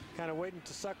 kind of waiting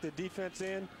to suck the defense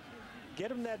in. Get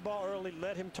him that ball early,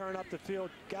 let him turn up the field,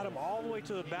 got him all the way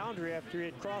to the boundary after he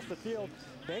had crossed the field.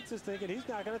 Banks is thinking he's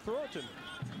not going to throw it to me.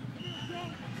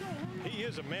 He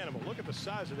is a manimal. Look at the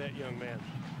size of that young man.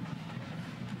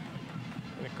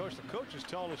 And of course, the coach is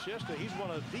telling us yesterday he's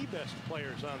one of the best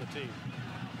players on the team.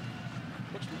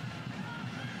 Looks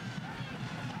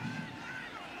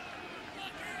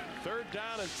 3rd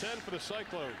down and 10 for the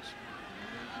Cyclones.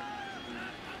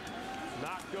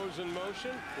 Knock goes in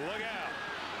motion. Look out.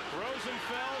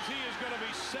 Rosenfels, he is going to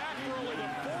be sacked for only the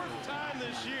 4th time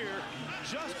this year.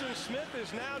 Justin Smith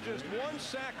is now just 1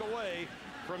 sack away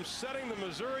from setting the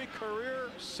Missouri career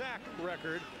sack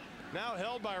record, now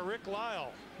held by Rick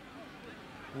Lyle.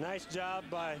 Nice job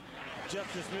by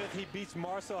Justin Smith. He beats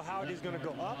Marcel Howard. He's going to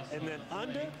go up and then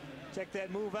under. Check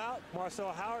that move out.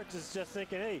 Marcel Howard is just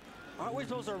thinking, hey, aren't we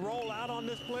supposed to roll out on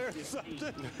this player or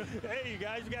something? Hey, you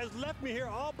guys left me here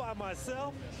all by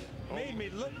myself. Made me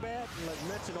look bad. Like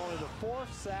mentioned, only the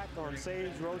 4th sack on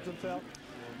Sage Rosenfeld.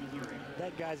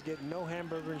 That guy's getting no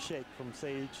hamburger and shake from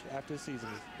Sage after the season.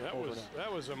 That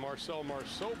was a Marcel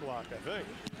Marceau block, I think.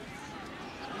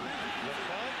 The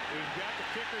punt, we've got the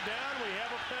kicker down. We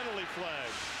have a penalty flag.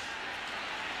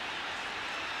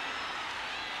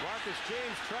 Marcus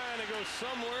James trying to go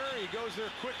somewhere. He goes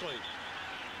there quickly.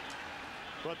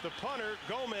 But the punter,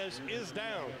 Gomez, is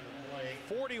down.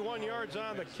 41 yards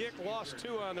on the kick, lost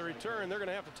 2 on the return. They're going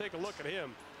to have to take a look at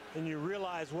him. And you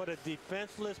realize what a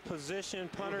defenseless position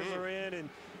punters are in. And,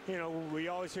 you know, we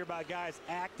always hear about guys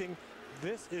acting.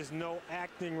 This is no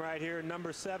acting right here.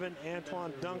 Number 7,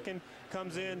 Antoine Duncan,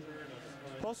 comes in,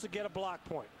 supposed to get a block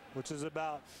point, which is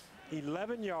about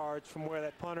 11 yards from where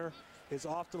that punter is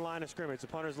off the line of scrimmage. The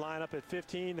punters line up at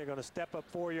 15. They're going to step up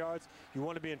 4 yards. You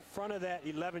want to be in front of that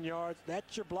 11 yards.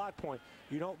 That's your block point.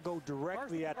 You don't go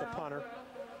directly at the punter.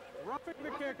 Roughing the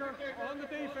kicker on the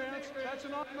defense. That's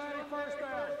an automatic first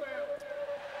down.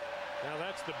 Now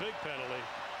that's the big penalty.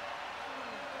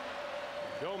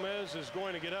 Gomez is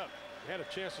going to get up. Had a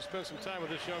chance to spend some time with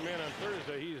this young man on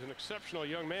Thursday. He's an exceptional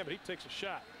young man, but he takes a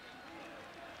shot.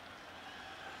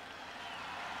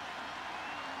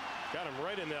 Got him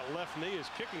right in that left knee, his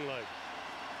kicking leg.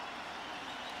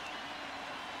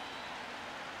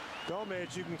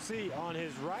 Gomez, you can see on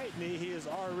his right knee, he is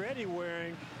already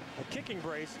wearing a kicking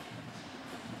brace.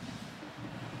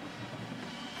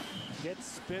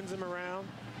 Spins him around.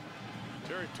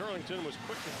 Terry Turlington was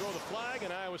quick to throw the flag,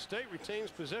 and Iowa State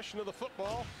retains possession of the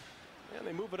football. And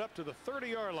they move it up to the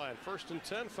 30-yard line. 1st and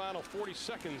 10, final 40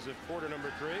 seconds of quarter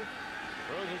number 3.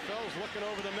 Rosenfeld's looking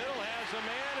over the middle, has a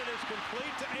man, and is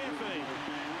complete to Anthony.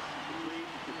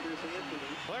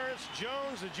 Clarence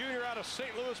Jones, the junior out of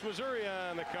St. Louis, Missouri,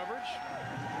 on the coverage.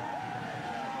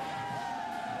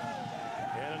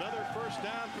 And another first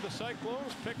down for the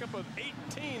Cyclones. Pickup of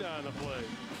 18 on the play.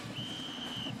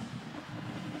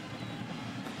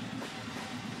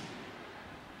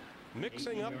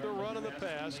 mixing up the run and the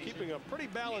pass, keeping a pretty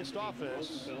balanced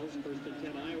offense.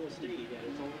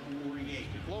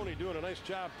 Loney doing a nice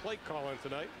job play calling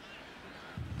tonight.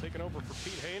 Taking over for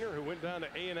Pete Hayner, who went down to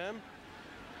A&M.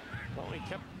 Loney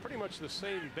kept pretty much the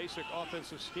same basic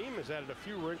offensive scheme, has added a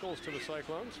few wrinkles to the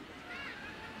Cyclones.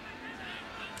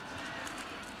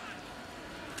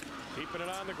 Keeping it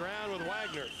on the ground with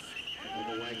Wagner.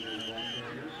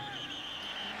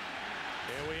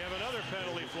 And we have another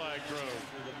penalty flag thrown.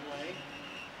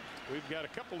 We've got a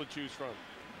couple to choose from.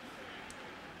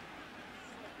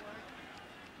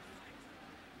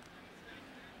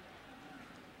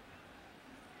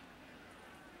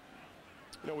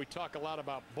 You know, we talk a lot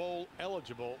about bowl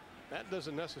eligible. That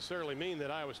doesn't necessarily mean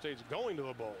that Iowa State's going to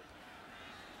a bowl.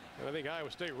 And I think Iowa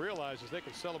State realizes they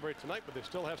can celebrate tonight, but they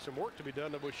still have some work to be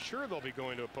done. That was sure they'll be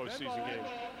going to a postseason game.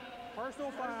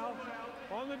 Personal foul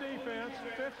on the defense,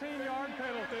 15-yard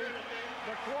penalty.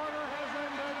 The quarter has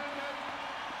ended.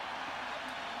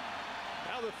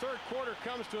 Now the third quarter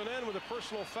comes to an end with a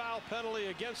personal foul penalty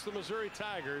against the Missouri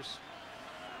Tigers.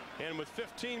 And with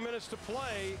 15 minutes to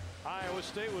play, Iowa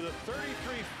State with a 33-14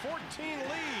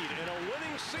 lead and a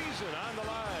winning season on the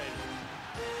line.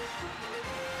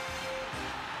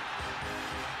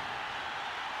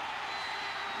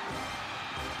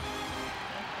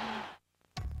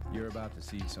 You're about to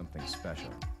see something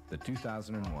special. The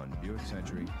 2001 Buick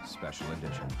Century Special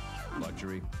Edition.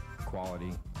 Luxury,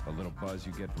 quality, a little buzz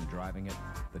you get from driving it.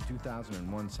 The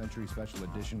 2001 Century Special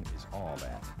Edition is all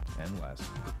that and less.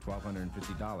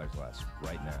 $1,250 less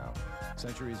right now.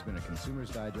 Century has been a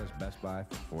Consumer's Digest Best Buy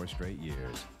for 4 straight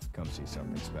years. Come see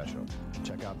something special.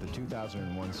 Check out the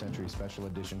 2001 Century Special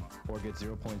Edition or get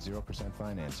 0.0%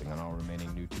 financing on all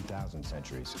remaining new 2000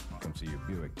 Centuries. Come see your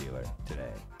Buick dealer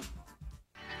today.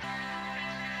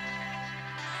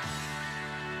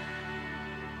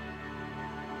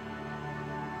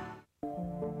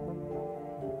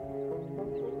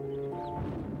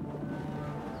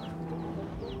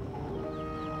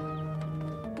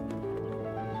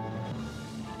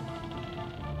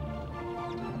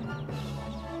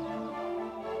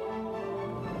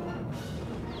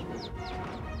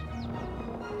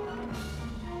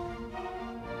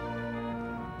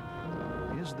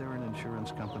 Is there an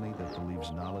insurance company that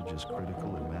believes knowledge is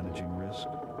critical in managing risk?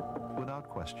 Without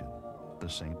question, the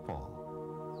St. Paul.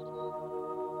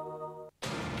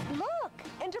 Look!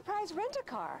 Enterprise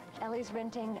Rent-A-Car. Ellie's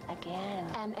renting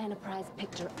again. And Enterprise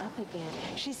picked her up again.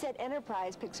 She said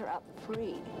Enterprise picks her up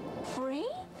free. Free?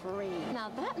 Free. Now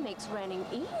that makes renting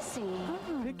easy.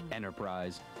 Pick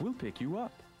Enterprise. We'll pick you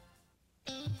up.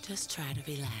 Just try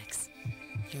to relax.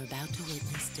 You're about to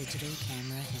witness digital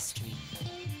camera history.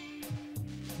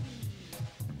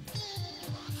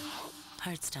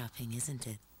 Heart-stopping, isn't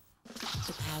it?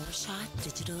 The PowerShot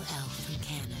Digital L from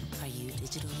Canon. Are you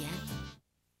digital yet?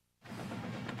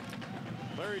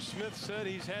 Larry Smith said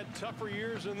he's had tougher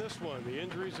years than this one. The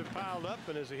injuries have piled up,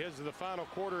 and as he heads to the final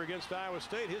quarter against Iowa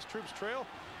State, his troops trail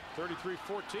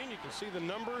 33-14. You can see the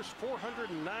numbers,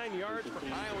 409 yards for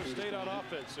Iowa State on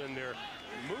offense, and they're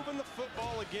moving the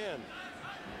football again.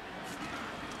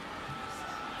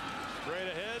 Straight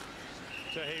ahead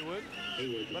to Haywood.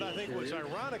 But I think what's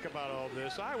ironic about all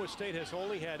this, Iowa State has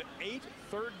only had 8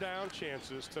 third down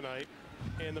chances tonight,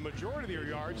 and the majority of their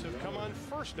yards have come on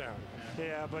first down.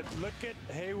 Yeah, but look at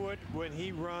Haywood when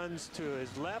he runs to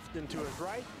his left and to his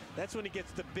right. That's when he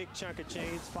gets the big chunk of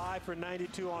change. 5 for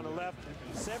 92 on the left,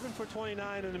 7 for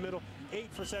 29 in the middle,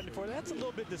 8 for 74. That's a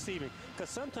little bit deceiving because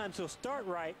sometimes he'll start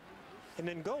right and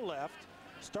then go left,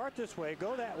 start this way,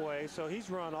 go that way. So he's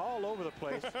run all over the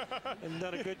place and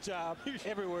done a good job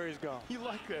everywhere he's gone. You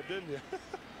like that, didn't you?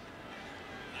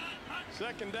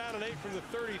 Second down and 8 from the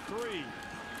 33.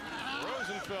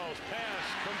 Rosenfeld's pass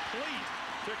complete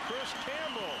to Chris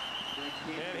Campbell.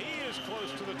 And he is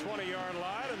close to the 20-yard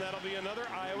line, and that'll be another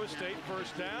Iowa State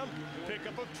first down.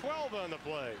 Pickup of 12 on the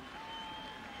play.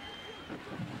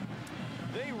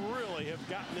 They really have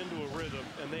gotten into a rhythm,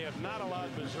 and they have not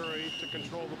allowed Missouri to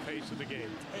control the pace of the game.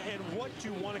 And what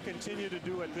you want to continue to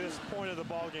do at this point of the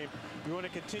ball game, you want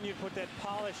to continue to put that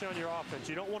polish on your offense.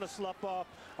 You don't want to slough off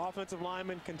offensive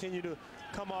linemen, continue to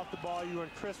come off the ball. You run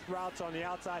crisp routes on the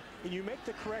outside, and you make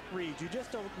the correct reads. You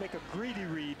just don't make a greedy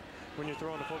read when you're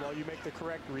throwing the football. You make the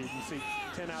correct read. You see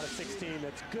 10 out of 16.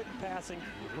 That's good in passing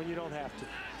when you don't have to.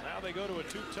 Now they go to a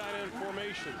 2 tight end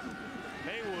formation.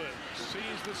 Haywood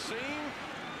sees the seam,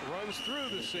 runs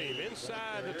through the seam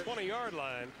inside the 20-yard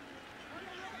line.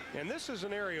 And this is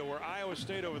an area where Iowa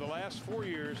State over the last 4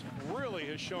 years really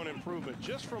has shown improvement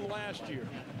just from last year.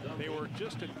 They were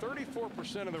just at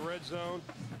 34% of the red zone.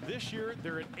 This year,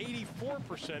 they're at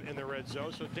 84% in the red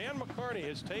zone. So Dan McCarney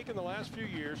has taken the last few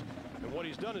years, and what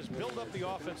he's done is build up the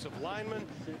offensive linemen.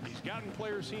 He's gotten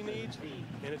players he needs,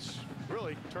 and it's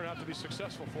really turned out to be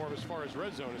successful for him as far as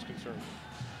red zone is concerned.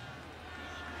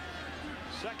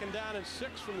 2nd down and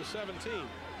 6 from the 17.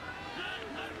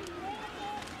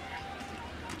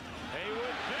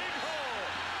 Haywood, big hole.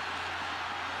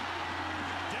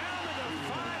 Down to the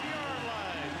 5-yard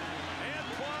line.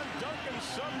 Antoine Duncan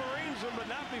submarines him, but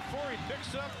not before he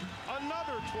picks up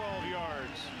another 12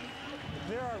 yards.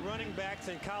 There are running backs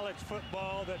in college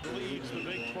football that leads the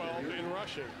Big 12 in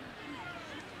rushing.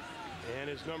 And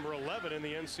is number 11 in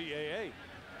the NCAA.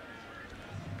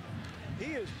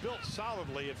 He is built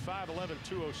solidly at 5'11",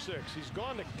 206. He's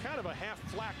gone to kind of a half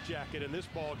flak jacket in this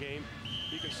ball game.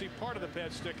 You can see part of the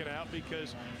pad sticking out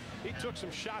because he took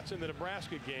some shots in the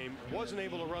Nebraska game, wasn't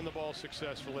able to run the ball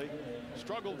successfully,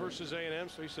 struggled versus A&M,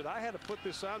 so he said, I had to put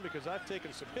this on because I've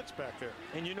taken some hits back there.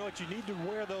 And you know what, you need to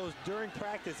wear those during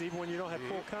practice even when you don't have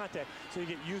full contact, so you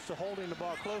get used to holding the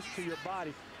ball close to your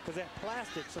body, because that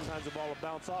plastic, sometimes the ball will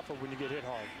bounce off of when you get hit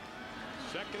hard.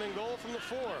 2nd and goal from the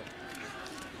 4.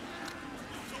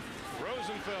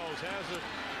 Rosenfels has a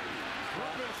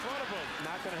group in front of him.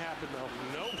 Not going to happen, though.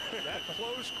 Nope. That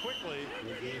closed quickly.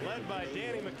 Led by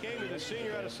Danny McCamey, the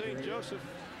senior out of St. Joseph,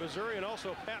 Missouri, and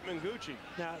also Pat Mangucci.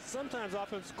 Now, sometimes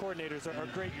offensive coordinators are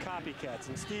great copycats,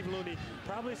 and Steve Looney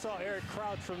probably saw Eric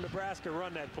Crouch from Nebraska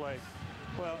run that play.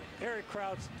 Well, Eric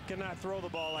Crouch cannot throw the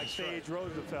ball like Sage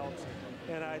Rosenfels,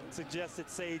 and I suggest that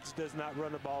Sage does not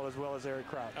run the ball as well as Eric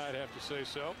Crouch. I'd have to say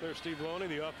so. There's Steve Looney,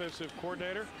 the offensive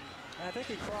coordinator. I think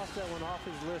he crossed that one off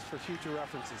his list for future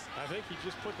references. I think he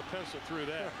just put the pencil through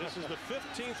that. This is the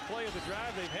 15th play of the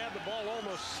drive. They've had the ball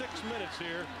almost 6 minutes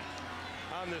here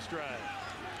on this drive.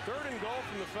 3rd and goal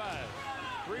from the 5.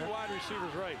 3 wide receivers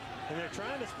right. And they're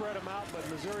trying to spread them out, but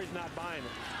Missouri's not buying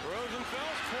it.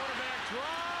 Rosenfels, quarterback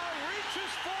draw,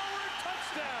 reaches forward,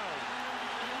 touchdown.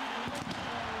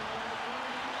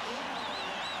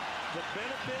 The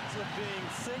benefits of being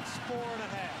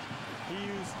 6'4.5". He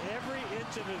used every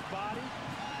inch of his body.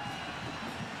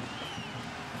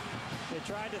 They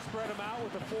tried to spread him out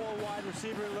with a 4 wide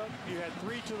receiver look. You had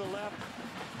 3 to the left.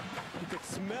 You could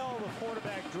smell the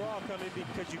quarterback draw coming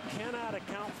because you cannot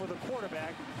account for the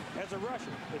quarterback as a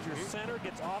rusher. If your center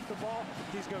gets off the ball,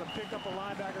 he's going to pick up a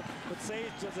linebacker. But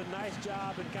Sage does a nice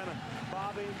job in kind of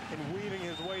bobbing and weaving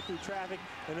his way through traffic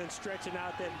and then stretching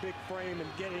out that big frame and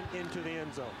getting into the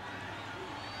end zone.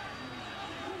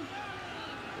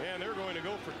 And they're going to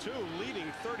go for 2,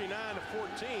 leading 39-14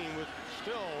 with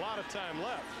still a lot of time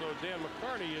left. So Dan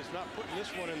McCarney is not putting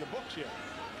this one in the books yet.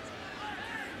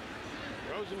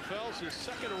 Rosenfels, his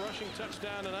 2nd rushing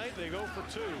touchdown tonight. They go for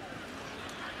 2.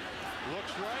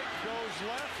 Looks right, goes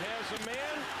left, has a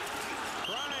man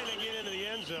trying to get into the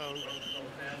end zone.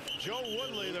 Joe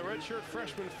Woodley, the redshirt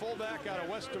freshman fullback out of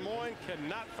West Des Moines,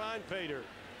 cannot find pay dirt.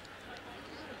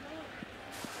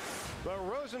 But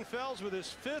Rosenfels, with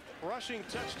his 5th rushing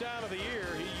touchdown of the year,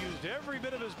 he used every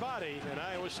bit of his body, and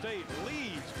Iowa State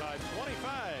leads by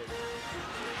 25.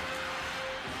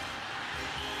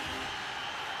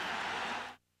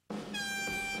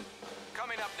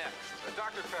 Coming up next, the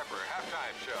Dr. Pepper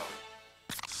halftime show.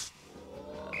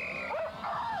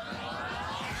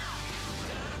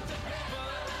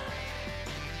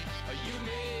 You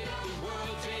made the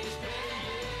world taste better,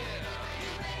 yeah. You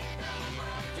make the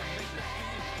world taste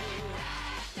better.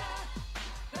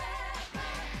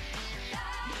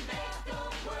 You make the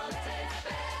world taste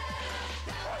better.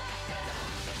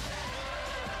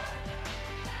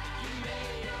 You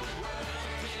make the world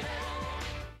taste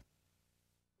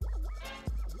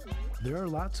better. There are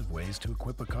lots of ways to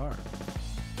equip a car.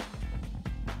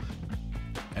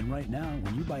 And right now,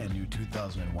 when you buy a new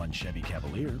 2001 Chevy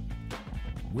Cavalier,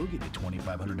 we'll give you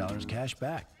 $2,500 cash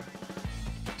back.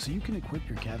 So you can equip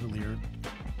your Cavalier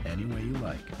any way you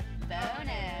like.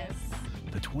 Bonus!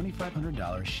 The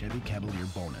 $2,500 Chevy Cavalier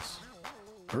bonus.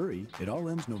 Hurry, it all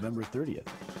ends November 30th.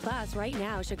 Plus, right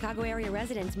now, Chicago area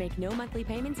residents make no monthly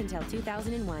payments until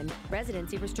 2001.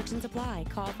 Residency restrictions apply.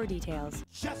 Call for details.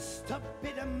 Just a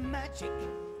bit of magic.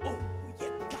 Oh, you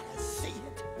gotta see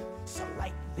it. So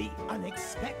like the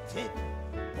unexpected,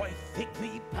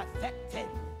 perfectly perfected.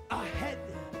 Ahead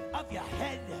of your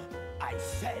head, I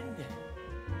said.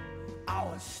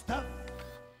 Our stuff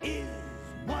is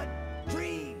what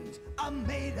dreams are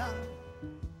made of.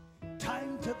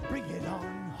 Time to bring it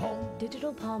on home.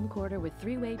 Digital palm quarter with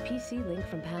 3-way PC link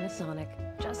from Panasonic.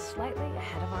 Just slightly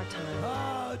ahead of our time.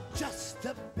 Oh, just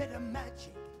a bit of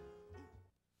magic.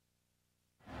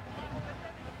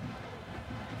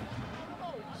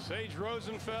 Sage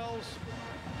Rosenfels,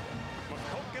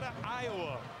 Utica,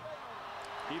 Iowa.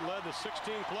 He led the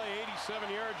 16-play,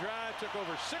 87-yard drive, took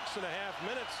over 6.5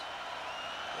 minutes.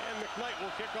 And McKnight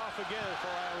will kick off again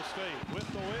for Iowa State with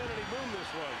the win, and he boomed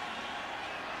this one.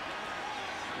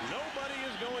 Nobody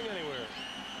is going anywhere.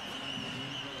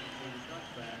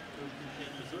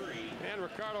 And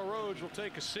Ricardo Rhodes will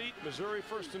take a seat. Missouri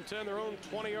 1st and 10, their own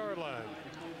 20-yard line.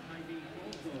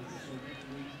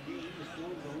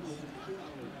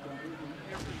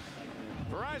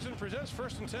 Verizon presents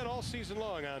 1st and 10 all season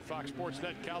long on Fox Sports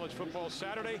Net College Football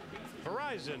Saturday.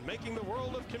 Verizon, making the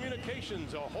world of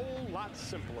communications a whole lot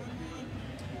simpler.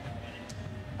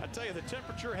 I tell you, the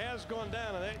temperature has gone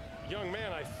down, and that young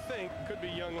man, I think, could be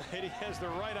young lady, has the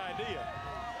right idea.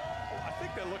 Well, I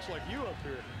think that looks like you up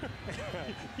here.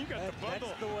 You got the bundle.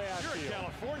 That's the way I feel. You're a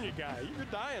California guy. You're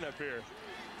dying up here.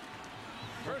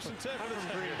 1st and 10 for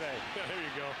the Green Bay. Yeah, there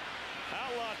you go.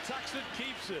 Outlaw tucks it,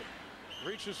 keeps it.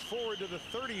 Reaches forward to the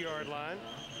 30-yard line.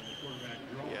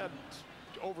 He had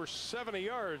over 70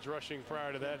 yards rushing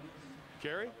prior to that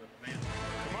carry.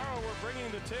 Tomorrow we're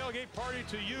bringing the tailgate party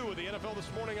to you with the NFL This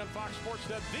Morning on Fox Sports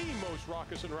Net, the most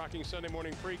raucous and rocking Sunday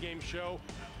morning pregame show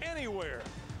anywhere.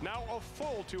 Now a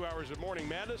full 2 hours of Morning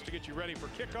Madness to get you ready for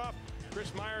kickoff.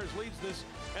 Chris Myers leads this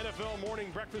NFL morning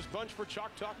breakfast bunch for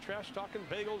Chalk Talk, Trash Talk, and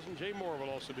Bagels, and Jay Moore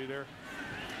will also be there.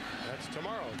 That's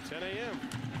tomorrow, 10 a.m.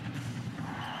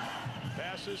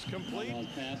 Pass is complete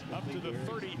up to the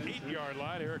 38-yard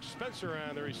line. Eric Spencer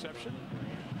on the reception.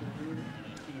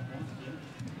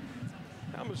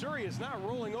 Now Missouri is not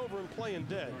rolling over and playing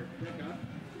dead.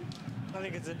 I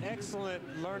think it's an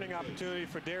excellent learning opportunity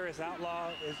for Darius Outlaw.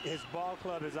 His ball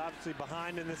club is obviously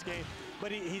behind in this game,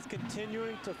 but he's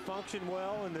continuing to function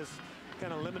well in this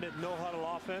kind of limited no-huddle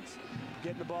offense,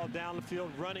 getting the ball down the field,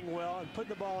 running well, and putting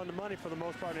the ball on the money for the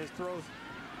most part in his throws.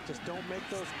 Just don't make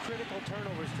those critical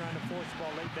turnovers trying to force the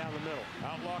ball late down the middle.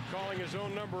 Outlaw calling his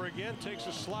own number again, takes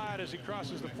a slide as he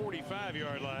crosses the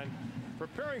 45-yard line.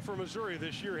 Preparing for Missouri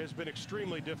this year has been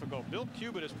extremely difficult. Bill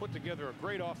Cubitt has put together a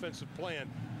great offensive plan,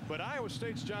 but Iowa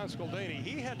State's John Scaldani,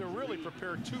 he had to really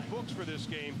prepare 2 books for this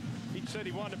game. He said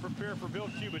he wanted to prepare for Bill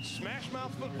Cubitt's smash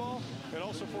mouth football and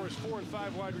also for his 4 and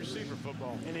 5 wide receiver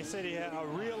football. And he said he had a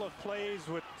reel of plays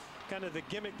with kind of the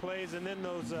gimmick plays and then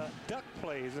those duck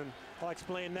plays, and I'll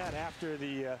explain that after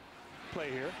the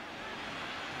play here.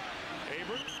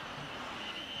 Abram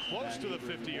close to the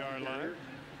 50-yard line.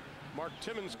 Marc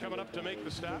Timmons coming up to make the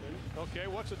stop. Okay,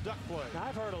 what's a duck play? Now,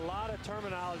 I've heard a lot of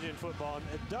terminology in football.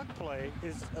 A duck play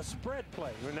is a spread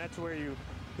play, and that's where you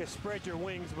spread your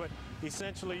wings, but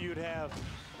essentially you'd have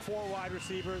 4 wide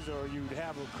receivers, or you'd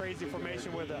have a crazy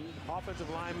formation where the offensive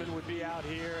lineman would be out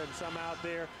here and some out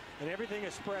there, and everything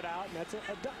is spread out, and that's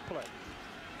a duck play.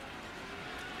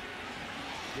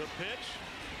 The pitch,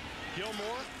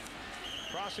 Gilmore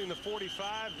crossing the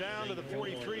 45 down to the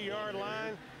 43-yard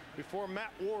line before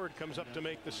Matt Ward comes up to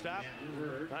make the stop.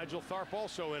 Nigel Tharp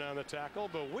also in on the tackle,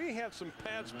 but we had some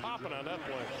pads popping on that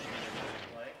play.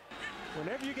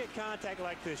 Whenever you get contact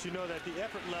like this, you know that the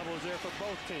effort level is there for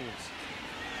both teams.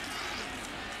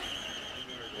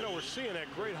 You know, we're seeing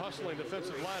that great hustling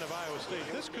defensive line of Iowa State.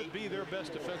 This could be their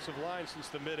best defensive line since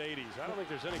the mid-'80s. I don't think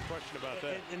there's any question about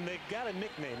that. And they've got a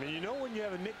nickname. And you know when you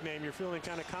have a nickname, you're feeling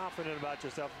kind of confident about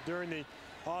yourself. During the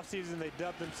offseason, they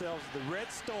dubbed themselves the Red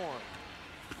Storm.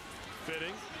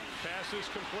 Fitting. Pass is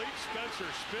complete. Spencer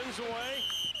spins away.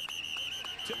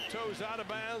 Tiptoes out of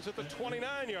bounds at the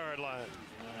 29-yard line.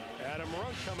 Adam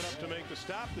Runk coming up to make the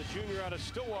stop, the junior out of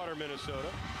Stillwater, Minnesota.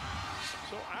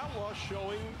 So Outlaw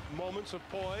showing moments of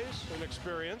poise and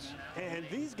experience. And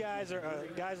these guys are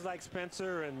guys like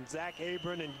Spencer and Zach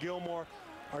Abram and Gilmore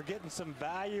are getting some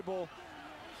valuable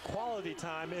quality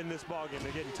time in this ballgame.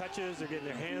 They're getting touches, they're getting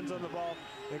their hands on the ball.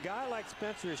 A guy like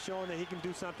Spencer is showing that he can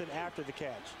do something after the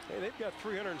catch. Hey, they've got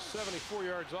 374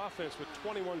 yards offense with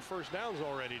 21 first downs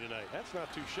already tonight. That's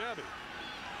not too shabby.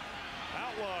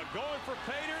 Outlaw going for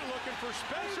Pater, looking for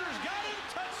Spencer's got him,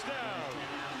 touchdown.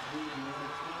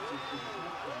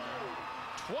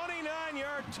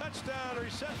 29-yard touchdown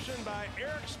reception by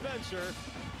Eric Spencer,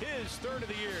 his 3rd of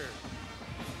the year.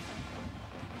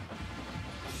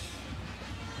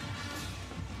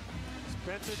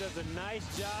 Spencer does a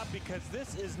nice job because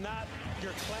this is not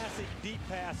your classic deep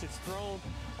pass. It's thrown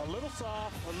a little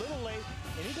soft, a little late,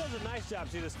 and he does a nice job.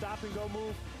 See the stop and go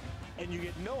move, and you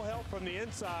get no help from the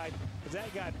inside because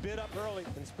that got bit up early,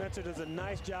 and Spencer does a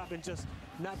nice job in just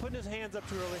not putting his hands up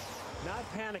too early, not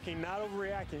panicking, not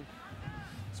overreacting.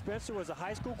 Spencer was a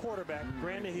high school quarterback.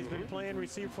 Granted, he's been playing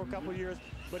receiver for a couple of years,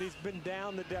 but he's been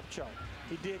down the depth chart.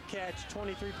 He did catch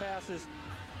 23 passes,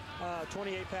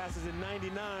 28 passes in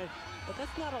 '99, but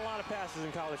that's not a lot of passes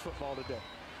in college football today.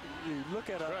 you look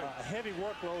at a heavy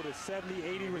workload of 70,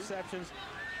 80 receptions.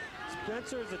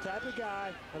 Spencer is the type of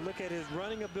guy, and look at his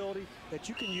running ability that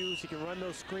you can use. He can run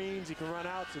those screens, he can run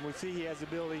outs, and we see he has the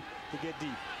ability to get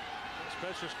deep.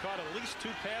 Spencer's caught at least 2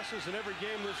 passes in every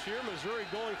game this year. Missouri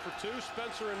going for 2.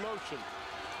 Spencer in motion.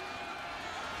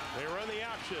 They run the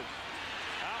option.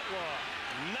 Outlaw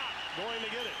not going to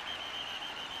get it.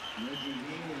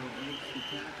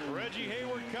 Reggie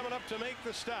Hayward coming up to make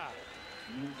the stop.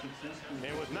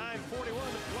 And with 9:41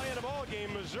 to play in the ball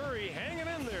game, Missouri hanging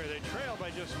in there. They trail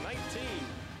by just 19.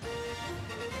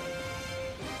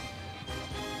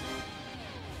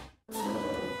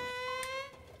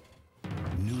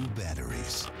 New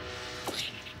batteries.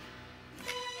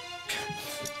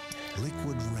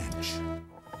 Liquid wrench.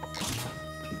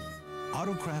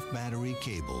 Autocraft battery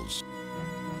cables.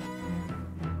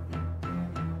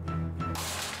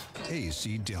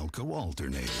 AC Delco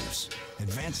alternators.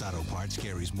 Advance Auto Parts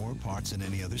carries more parts than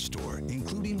any other store,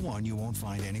 including one you won't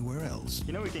find anywhere else.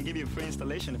 You know, we can give you a free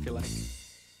installation if you like.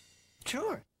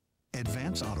 Sure.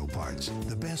 Advance Auto Parts.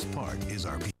 The best part is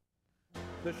our people.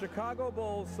 The Chicago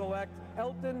Bulls select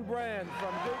Elton Brand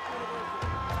from Duke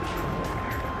University.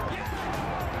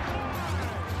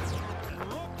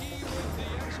 Rookie with the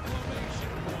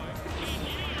exclamation point. Can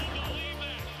you believe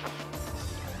it?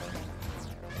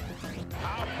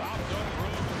 How about the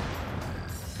room?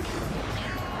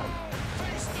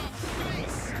 Face to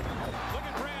face. Look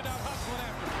at Brand out hustling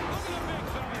after. Look at the big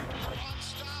fella.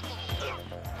 Unstoppable.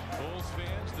 Bulls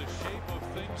fans, the shape of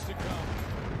things to come.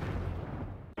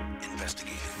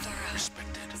 Investigated, respected.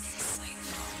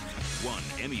 One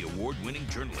Emmy Award-winning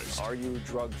journalist. Are you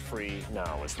drug-free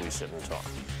now as we sit and talk?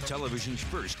 Television's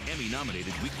first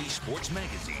Emmy-nominated weekly sports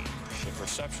magazine. The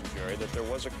perception, Gary, that there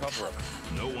was a cover-up.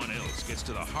 No one else gets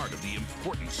to the heart of the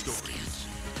important stories.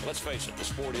 Let's face it, the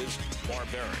sport is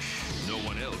barbaric. No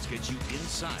one else gets you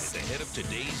inside the head of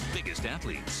today's biggest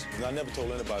athletes. I never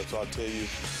told anybody, so I'll tell you.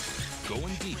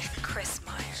 Going deep. Chris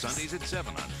Myers. Sundays at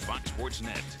 7 on Fox Sports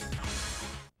Net.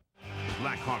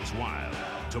 Blackhawks Wild,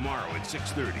 tomorrow at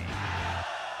 6:30.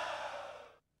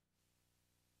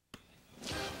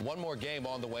 One more game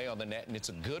on the way on the net, and it's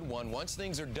a good one. Once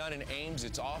things are done in Ames,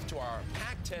 it's off to our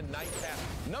Pac-10 nightcap.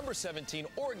 Number 17,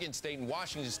 Oregon State and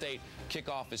Washington State.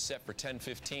 Kickoff is set for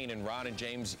 10:15, and Ron and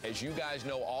James, as you guys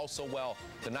know all so well,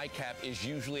 the nightcap is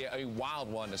usually a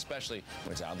wild one, especially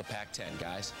when it's out of the Pac-10,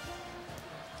 guys.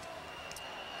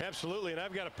 Absolutely, and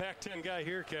I've got a Pac-10 guy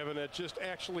here, Kevin, that just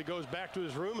actually goes back to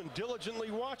his room and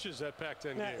diligently watches that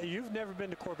Pac-10 now, game. You've never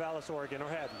been to Corvallis, Oregon, or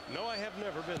have you? No, I have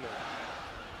never been there.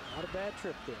 Not a bad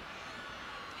trip there.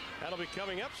 That'll be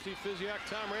coming up. Steve Fiziak,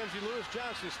 Tom Ramsey, Lewis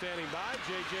Johnson standing by.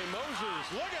 J.J. Moses,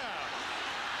 look out!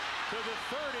 To the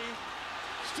 30,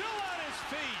 still on his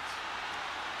feet.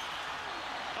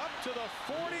 Up to the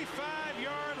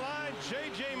 45-yard line,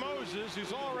 J.J. Moses,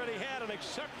 who's already had an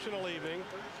exceptional evening.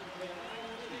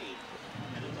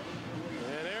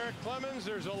 And Eric Clemons,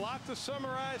 there's a lot to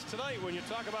summarize tonight when you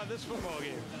talk about this football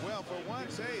game. Well, for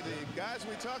once, hey, the guys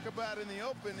we talk about in the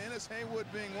open, Ennis Haywood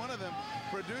being one of them,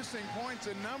 producing points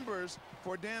and numbers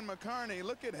for Dan McCarney.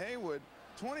 Look at Haywood.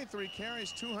 23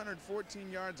 carries,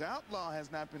 214 yards. Outlaw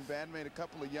has not been bad, made a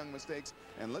couple of young mistakes.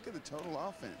 And look at the total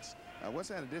offense. What's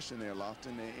that addition there,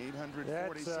 Lofton?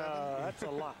 847? That's a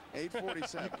lot.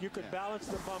 847. You could balance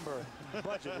the Bumber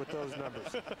budget with those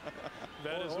numbers.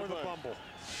 That is or the bunch. Bumble.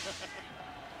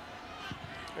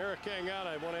 Eric, hang on.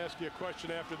 I want to ask you a question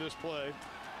after this play.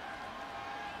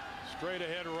 Straight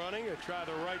ahead running. They try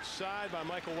the right side by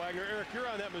Michael Wagner. Eric, you're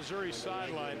on that Missouri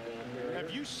sideline. Have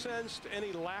you sensed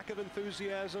any lack of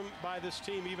enthusiasm by this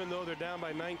team, even though they're down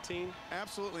by 19?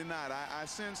 Absolutely not. I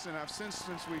sense, and I've sensed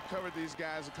since we've covered these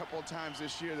guys a couple of times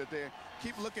this year, that they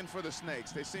keep looking for the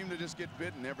snakes. They seem to just get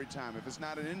bitten every time. If it's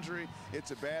not an injury, it's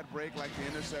a bad break like the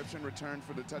interception return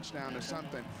for the touchdown or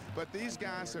something. But these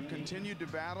guys have continued to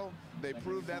battle. They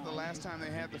proved that the last time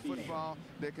they had the football.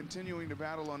 They're continuing to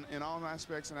battle in all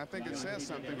aspects, and I think it says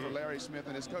something for Larry Smith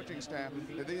and his coaching staff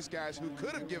that these guys who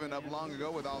could have given up long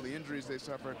ago with all the injuries they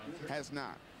suffered has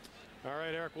not. All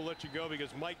right, Eric, we'll let you go because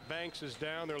Mike Banks is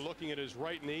down. They're looking at his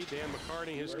right knee. Dan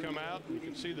McCarney has come out. You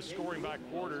can see the scoring by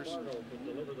quarters.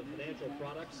 Deliver the financial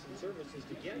products and services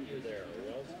to get you there.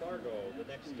 Wells Fargo, the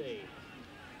next day.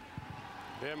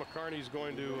 Dan McCarney's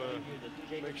going to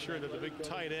make sure that the big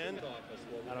tight end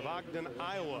out of Ogden,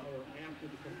 Iowa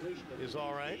is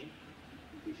all right.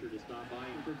 Be sure to stop by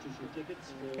and purchase your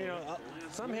tickets. You know,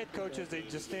 some head coaches, they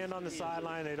just stand on the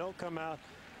sideline. They don't come out.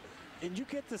 And you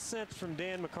get the sense from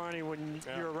Dan McCarney when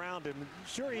you're around him.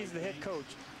 Sure, he's the head coach,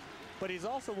 but he's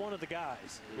also one of the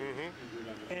guys.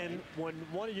 And when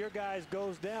one of your guys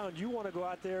goes down, you want to go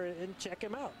out there and check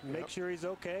him out, make sure he's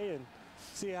okay and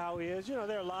see how he is. You know,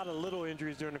 there are a lot of little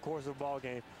injuries during the course of a ball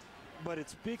game, but it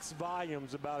speaks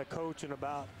volumes about a coach and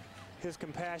about his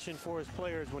compassion for his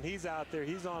players. When he's out there,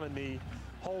 he's on a knee,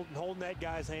 holding that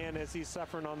guy's hand as he's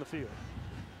suffering on the field.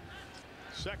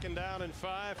 2nd down and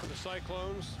 5 for the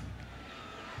Cyclones.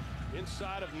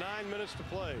 Inside of 9 minutes to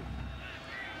play.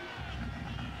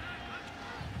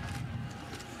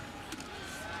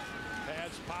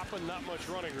 Pads popping, not much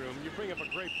running room. You bring up a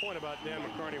great point about Dan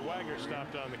McCarney. Wagner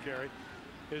stopped on the carry.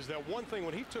 Is that one thing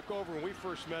when he took over when we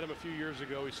first met him a few years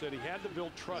ago, he said he had to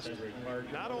build trust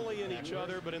not only in each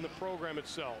other but in the program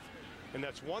itself. And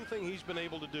that's one thing he's been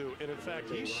able to do. And in fact,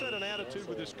 he set an attitude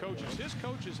with his coaches. His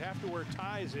coaches have to wear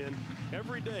ties in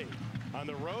every day. On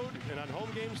the road and on home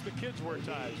games, the kids wear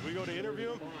ties. We go to interview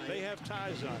them, they have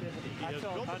ties on. He has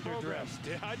built the program.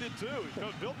 Yeah, I did too. He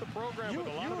built the program with a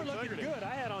lot of integrity. You were looking good.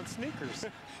 I had on sneakers.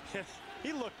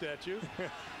 He looked at you.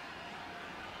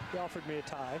 He offered me a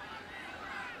tie.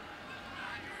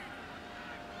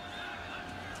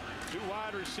 2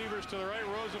 wide receivers to the right.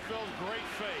 Rosenfeld, great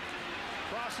fake.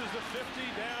 Crosses the 50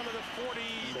 down to the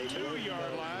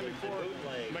 42-yard line before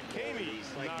McCamey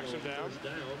knocks him down.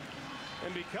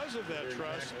 And because of that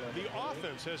trust, the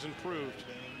offense has improved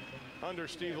under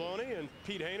Steve Loney and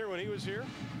Pete Hainer when he was here.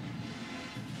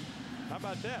 How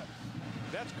about that?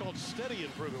 That's called steady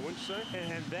improvement, wouldn't you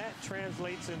say? And that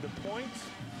translates into points,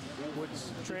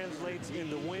 which translates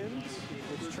into wins,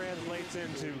 which translates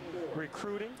into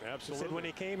recruiting. Absolutely. Said when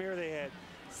he came here, they had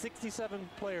 67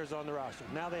 players on the roster.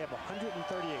 Now they have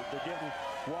 138. They're getting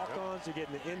walk-ons. They're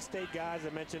getting the in-state guys.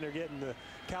 I mentioned they're getting the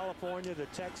California, the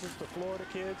Texas, the Florida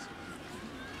kids.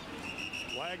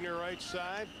 Wagner right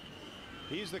side.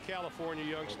 He's the California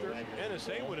youngster. Ennis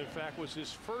Haywood, in fact, was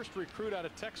his first recruit out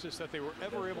of Texas that they were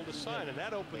ever able to sign, and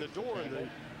that opened the door in the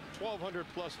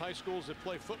 1,200-plus high schools that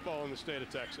play football in the state of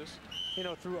Texas. You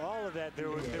know, through all of that, there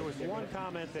was one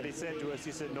comment that he said to us.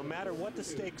 He said, no matter what the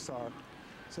stakes are,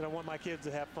 he said, I want my kids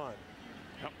to have fun.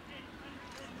 Yep.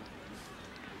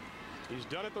 He's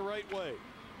done it the right way.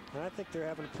 And I think they're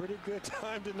having a pretty good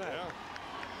time tonight. Yeah.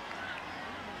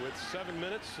 With 7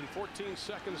 minutes and 14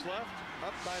 seconds left,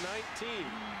 up by 19.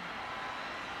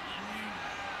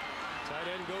 Tight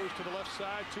end goes to the left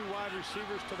side, 2 wide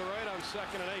receivers to the right on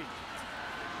 2nd and 8.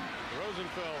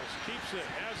 Rosenfeld keeps it,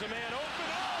 has a man open.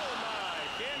 Oh my,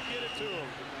 can't get it to him.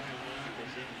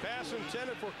 Pass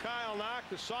intended for Kyle Knock,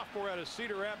 the sophomore out of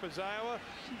Cedar Rapids, Iowa,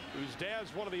 whose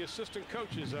dad's one of the assistant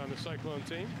coaches on the Cyclone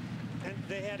team. And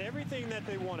they had everything that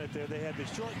they wanted there. They had the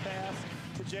short pass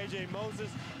to J.J.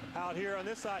 Moses out here on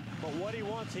this side. But what he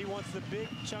wants the big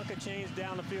chunk of change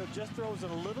down the field. Just throws it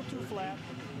a little too flat.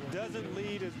 Doesn't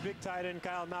lead his big tight end,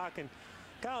 Kyle Knock. And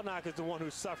Kyle Knock is the one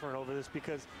who's suffering over this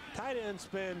because tight ends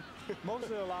spend most of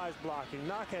their lives blocking.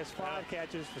 Knock has 5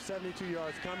 catches for 72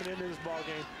 yards coming into this ball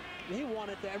game. And he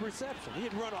wanted that reception. He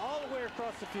had run all the way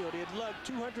across the field. He had lugged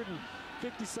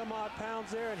 250 some odd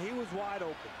pounds there, and he was wide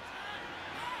open.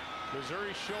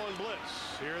 Missouri showing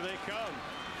blitz. Here they come.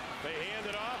 They hand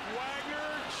it off. Wagner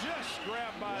just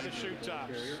grabbed by the shoe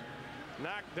tops.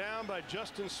 Knocked down by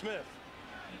Justin Smith.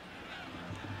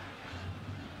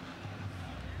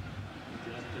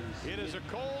 It is a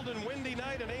cold and windy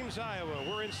night in Ames, Iowa.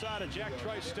 We're inside of Jack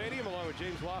Trice Stadium along with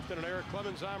James Lofton and Eric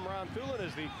Clemons. I'm Ron Thulin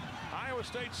as the Iowa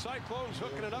State Cyclones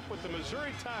hooking it up with the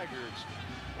Missouri Tigers.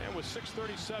 And with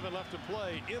 6:37 left to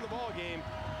play in the ball game,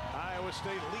 Iowa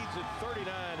State leads it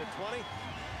 39-20.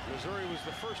 Missouri was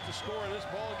the first to score in this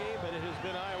ball game, but it has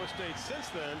been Iowa State since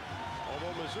then.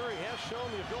 Although Missouri has shown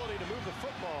the ability to move the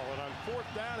football, and on 4th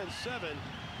down and 7,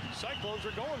 Cyclones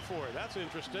are going for it. That's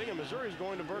interesting, and Missouri's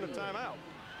going to burn a timeout.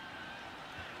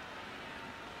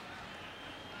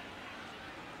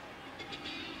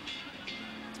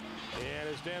 And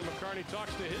as Dan McCarney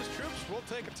talks to his troops, we'll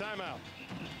take a timeout.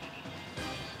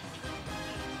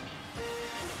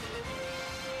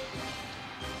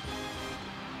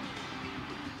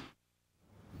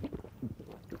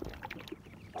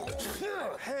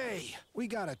 Hey, we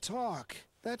gotta talk.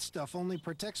 That stuff only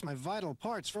protects my vital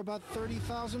parts for about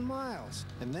 30,000 miles.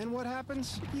 And then what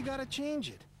happens? You gotta change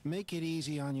it. Make it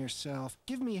easy on yourself.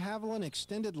 Give me Haviland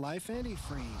Extended Life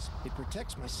Antifreeze. It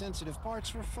protects my sensitive parts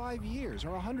for 5 years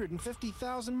or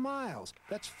 150,000 miles.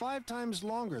 That's 5 times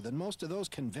longer than most of those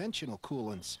conventional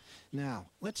coolants. Now,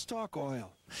 let's talk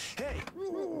oil. Hey!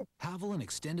 Haviland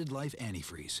Extended Life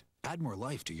Antifreeze. Add more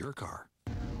life to your car.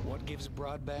 What gives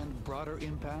broadband broader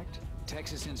impact?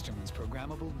 Texas Instruments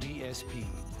programmable DSP.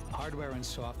 Hardware and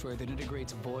software that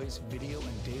integrates voice, video,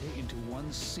 and data into one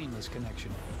seamless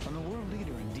connection. From the world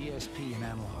leader in DSP and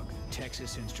analog,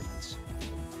 Texas Instruments.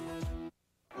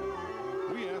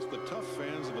 We asked the tough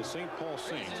fans of the St. Paul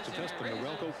Saints to test the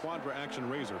Norelco Quadra Action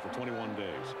Razor for 21 days.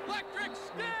 Electric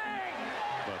sting!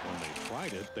 But when they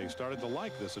tried it, they started to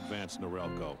like this advanced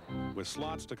Norelco, with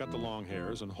slots to cut the long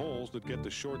hairs and holes that get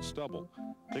the short stubble.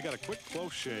 They got a quick,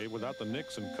 close shave without the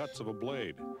nicks and cuts of a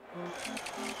blade.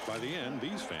 By the end,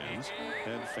 these fans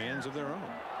had fans of their own.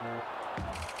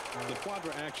 The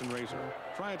Quadra Action Razor.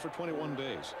 Try it for 21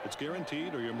 days. It's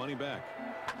guaranteed or your money back.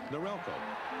 Norelco.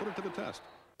 Put it to the test.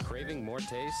 Craving more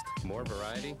taste, more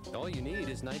variety? All you need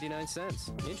is 99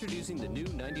 cents. Introducing the new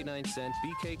 99-cent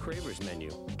BK Cravers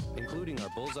menu, including our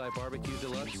Bullseye Barbecue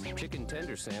Deluxe, Chicken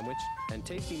Tender Sandwich, and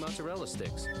tasty mozzarella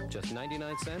sticks. Just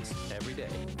 99 cents every day.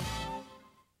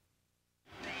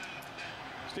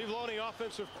 Steve Loney,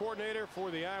 offensive coordinator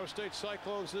for the Iowa State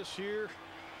Cyclones this year,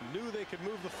 knew they could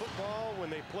move the football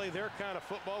when they play their kind of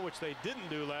football, which they didn't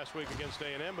do last week against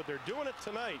A&M, but they're doing it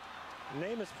tonight.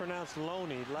 Name is pronounced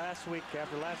Loney. Last week,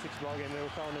 after last week's ball game, they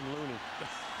were calling him Looney.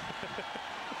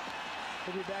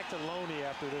 He'll be back to Loney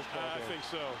after this ball game. I think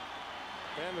so.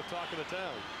 And the talk of the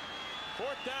town.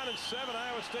 4th down and 7.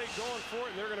 Iowa State going for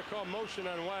it, and they're going to call motion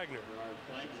on Wagner.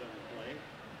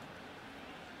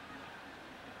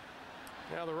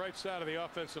 Now the right side of the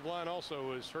offensive line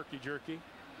also is herky-jerky.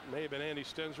 May have been Andy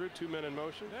Stensrud, 2 men in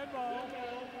motion. Dead ball.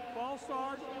 Ball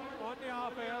start on the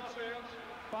offense.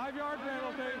 5-yard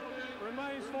penalty.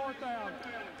 Remains 4th down.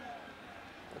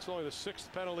 That's only the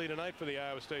 6th penalty tonight for the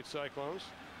Iowa State Cyclones.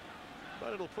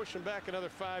 But it'll push them back another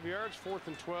 5 yards. 4th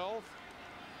and 12.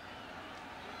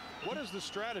 What is the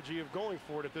strategy of going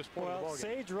for it at this point in the ballgame?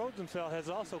 Sage Rosenfeld has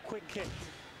also quick kicked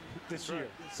this year.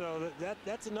 So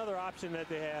that's another option that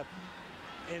they have.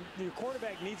 And the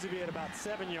quarterback needs to be at about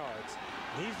 7 yards.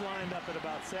 He's lined up at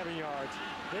about 7 yards.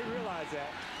 They realize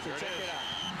that, so check it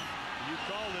out. You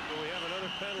called it, but we have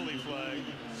another penalty flag.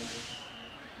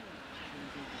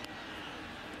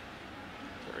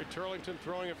 Terry Turlington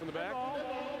throwing it from the back.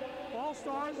 Ball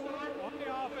starts on the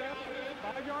offense.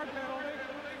 5-yard penalty.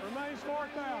 Remains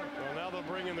 4th down. Well, now they'll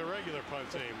bring in the regular punt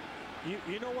team.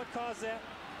 You know what caused that?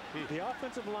 The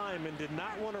offensive linemen did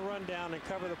not want to run down and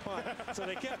cover the punt, so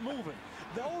they kept moving.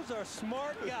 Those are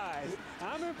smart guys.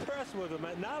 I'm impressed with them.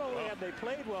 Not only have they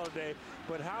played well today,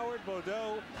 but Howard,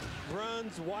 Bordeaux,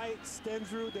 Bruns, White,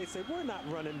 Stensrud, they said, we're not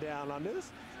running down on this.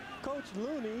 Coach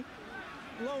Loney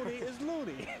is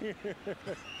Looney.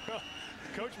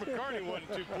 Coach McCarney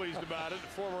wasn't too pleased about it, the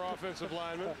former offensive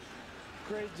lineman.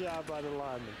 Great job by the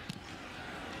lineman.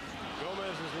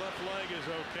 Gomez's left leg is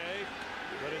okay,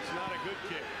 but it's not a good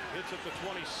kick. Hits at the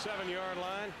 27-yard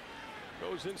line,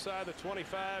 goes inside the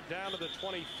 25, down to the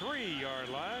 23-yard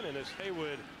line, and it's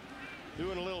Haywood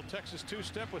doing a little Texas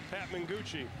two-step with Pat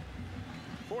Mangucci.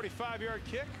 45-yard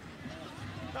kick.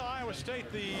 Now, Iowa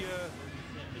State, the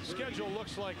schedule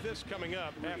looks like this coming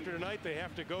up. After tonight, they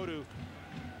have to go to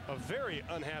a very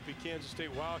unhappy Kansas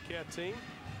State Wildcat team.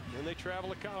 Then they travel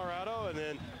to Colorado, and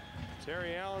then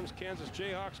Terry Allen's Kansas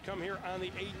Jayhawks come here on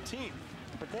the 18th.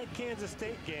 But that Kansas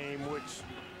State game, which,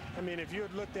 I mean, if you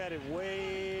had looked at it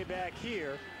way back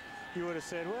here, you would have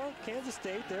said, well, Kansas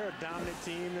State, they're a dominant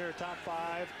team. They're a top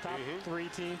 5, top 3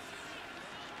 team.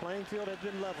 Playing field has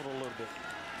been leveled a little bit.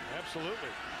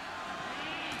 Absolutely.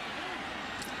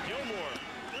 Gilmore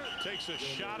takes a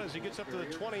shot as he gets up to the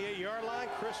 28-yard line.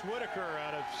 Chris Whitaker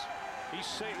out of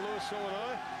East St. Louis,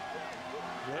 Illinois.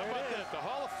 How about that? The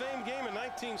Hall of Fame game in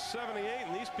 1978,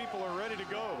 and these people are ready to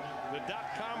go. The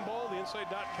 .com Bowl, the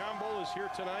Inside.com Bowl is here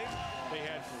tonight. They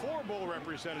had 4 bowl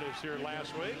representatives here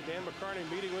last week. Dan McCarney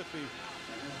meeting with the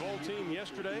bowl team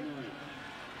yesterday.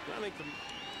 I think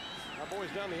our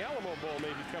boys down the Alamo Bowl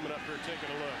may be coming up here taking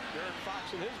a look. Derek Fox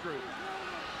and his group.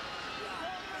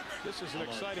 This is an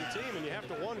exciting team, and you have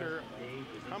to wonder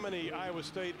how many Iowa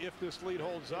State, if this lead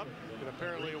holds up, and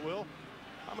apparently it will,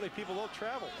 how many people will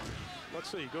travel? Let's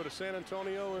see, go to San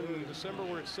Antonio in December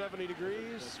where it's 70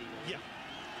 degrees. Yeah.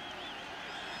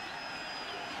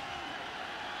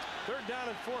 3rd down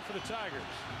and 4 for the Tigers.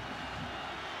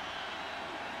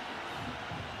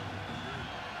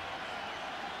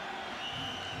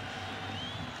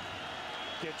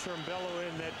 Get Trumbello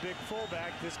in, that big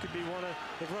fullback. This could be one of,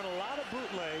 they've run a lot of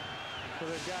bootleg, so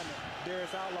they've got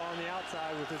Darius Outlaw on the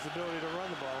outside with his ability to run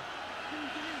the ball.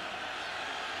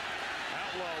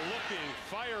 Outlaw looking,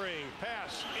 firing,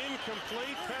 pass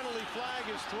incomplete, penalty flag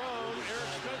is thrown. Eric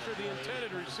Spencer, the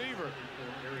intended receiver.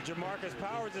 Jamarcus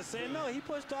Powers is saying, no, he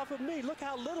pushed off of me. Look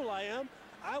how little I am.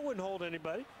 I wouldn't hold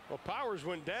anybody. Well, Powers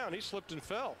went down. He slipped and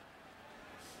fell.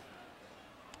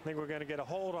 I think we're going to get a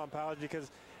hold on Powers, because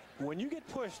when you get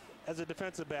pushed as a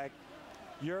defensive back,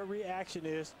 your reaction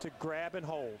is to grab and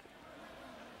hold.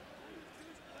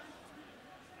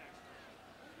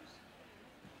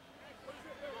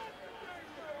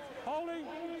 Holding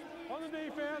on the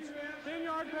defense,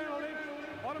 10-yard penalty,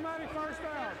 automatic first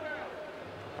down.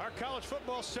 Our college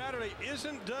football Saturday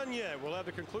isn't done yet. We'll have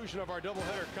the conclusion of our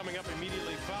doubleheader coming up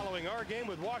immediately following our game,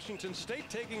 with Washington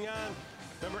State taking on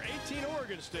number 18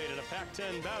 Oregon State in a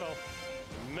Pac-10 battle.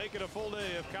 Make it a full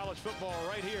day of college football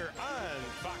right here on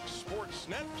Fox Sports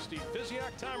Net. Steve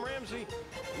Physiak, Tom Ramsey,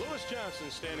 Lewis Johnson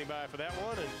standing by for that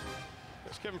one. And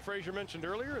as Kevin Frazier mentioned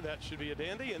earlier, that should be a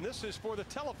dandy. And this is for the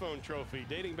telephone trophy,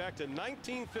 dating back to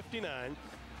 1959,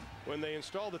 when they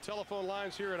installed the telephone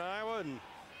lines here in Iowa, and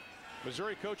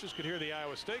Missouri coaches could hear the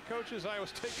Iowa State coaches. Iowa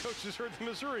State coaches heard the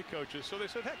Missouri coaches. So they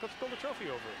said, heck, let's build a trophy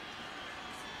over it.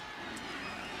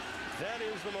 That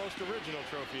is the most original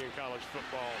trophy in college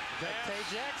football. Tay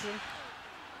Jackson.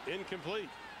 Incomplete.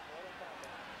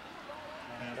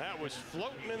 That was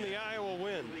floating in the Iowa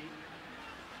wind.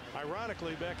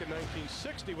 Ironically, back in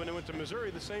 1960, when they went to Missouri,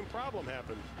 the same problem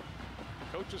happened.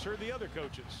 Coaches heard the other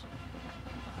coaches.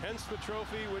 Hence the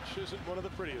trophy, which isn't one of the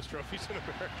prettiest trophies in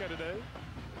America today.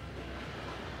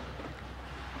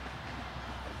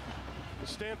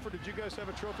 Stanford, did you guys have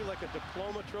a trophy, like a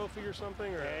diploma trophy or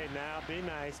something? Or hey, now be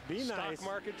nice. Be nice. Stock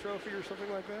market trophy or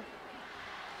something like that?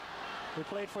 We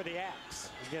played for the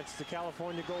Axe against the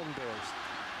California Golden Bears.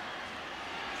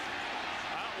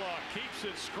 Outlaw keeps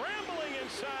it scrambling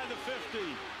inside the 50.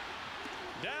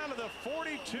 Down to the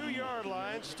 42-yard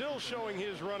line, still showing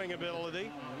his running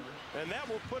ability. And that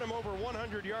will put him over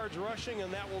 100 yards rushing,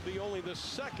 and that will be only the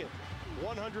second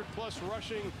 100-plus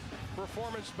rushing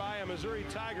performance by a Missouri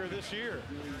Tiger this year.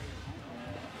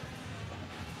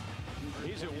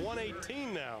 He's at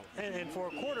 118 now. And for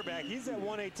a quarterback, he's at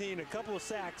 118. A couple of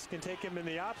sacks can take him in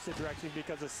the opposite direction,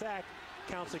 because a sack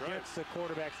counts against the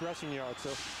quarterback's rushing yards. So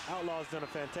Outlaw's done a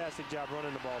fantastic job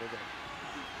running the ball today.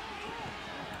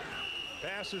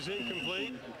 Pass is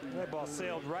incomplete. That ball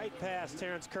sailed right past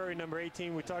Terrence Curry, number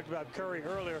 18. We talked about Curry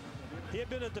earlier. He had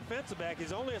been a defensive back.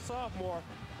 He's only a sophomore.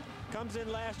 Comes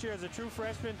in last year as a true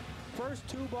freshman. First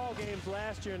 2 ball games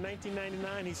last year in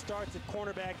 1999. He starts at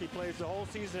cornerback. He plays the whole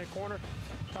season at corner.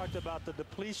 Talked about the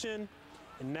depletion,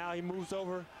 and now he moves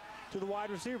over to the wide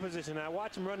receiver position. I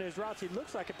watch him run his routes. He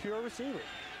looks like a pure receiver.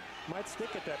 Might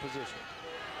stick at that position.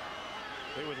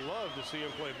 They would love to see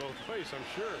him play both ways,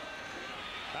 I'm sure.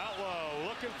 Outlaw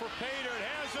looking for Pater. It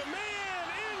has a man.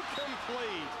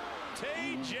 Incomplete.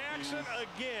 Tay Jackson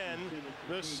again.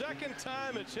 The second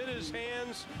time it's hit his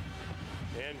hands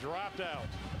and dropped out.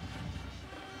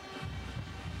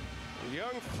 The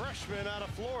young freshman out of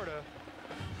Florida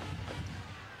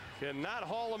cannot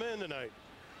haul him in tonight.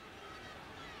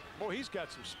 Boy, he's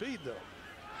got some speed, though.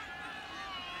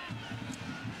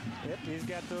 Yep, he's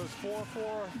got those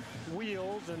 4.4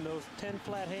 wheels and those 10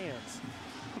 flat hands.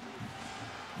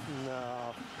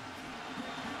 No.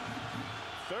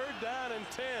 3rd down and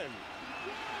 10.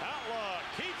 Outlaw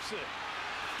keeps it.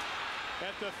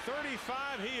 At the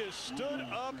 35, he is stood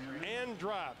up and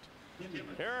dropped.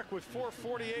 Eric with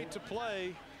 4:48 to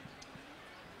play.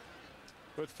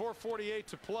 With 4:48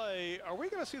 to play, are we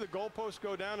going to see the goalposts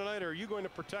go down tonight, or are you going to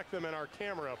protect them in our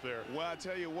camera up there? Well, I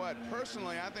tell you what,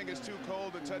 personally, I think it's too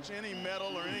cold to touch any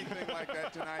metal or anything like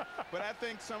that tonight. But I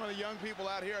think some of the young people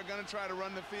out here are going to try to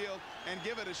run the field and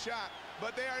give it a shot.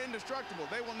 But they are indestructible.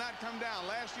 They will not come down.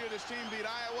 Last year, this team beat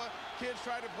Iowa. Kids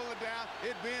tried to pull it down.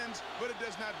 It bends, but it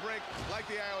does not break like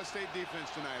the Iowa State defense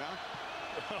tonight, huh?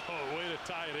 Oh, way to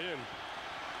tie it in.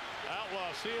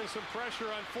 Outlaw seeing some pressure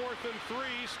on 4th and 3.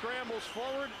 Scrambles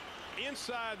forward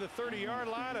inside the 30-yard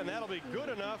line, and that'll be good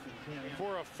enough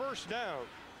for a first down.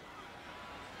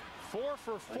 4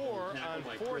 for 4 on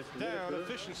 4th down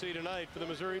efficiency tonight for the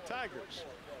Missouri Tigers.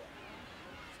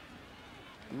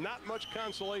 Not much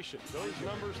consolation. Those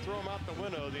numbers, throw them out the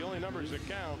window. The only numbers that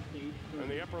count in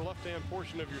the upper left-hand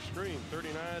portion of your screen,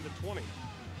 39 to 20.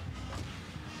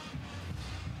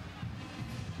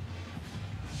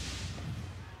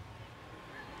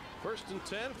 First and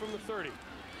 10 from the 30.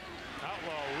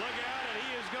 Outlaw, look out, and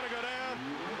he is going to go down.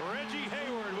 Reggie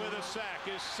Hayward with a sack,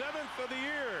 his 7th of the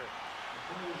year.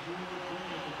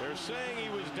 They're saying he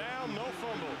was down, no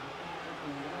fumble.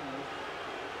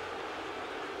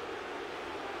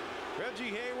 Reggie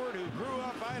Hayward, who grew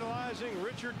up idolizing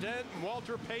Richard Dent and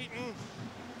Walter Payton.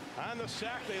 On the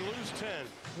sack, they lose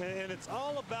 10. And it's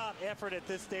all about effort at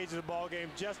this stage of the ball game.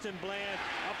 Justin Bland,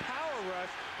 a power rush.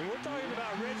 And we're talking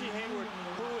about Reggie Hayward,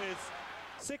 who is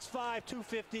 6'5",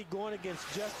 250, going against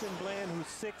Justin Bland, who's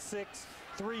 6'6",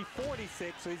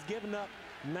 346. So he's giving up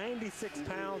 96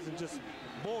 pounds, and just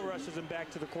bull rushes him back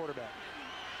to the quarterback.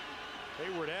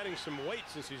 Haywood adding some weight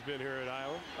since he's been here at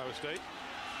Iowa State.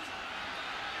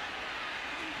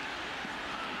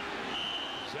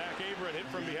 Zach Averett hit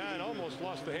from behind, almost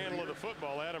lost the handle of the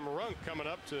football. Adam Runk coming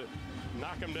up to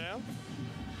knock him down.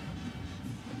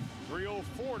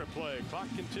 3:04 to play. Clock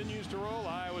continues to roll.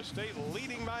 Iowa State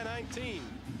leading by 19.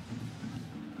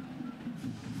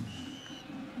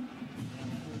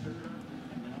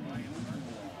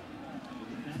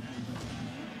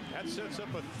 That sets up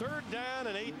a 3rd down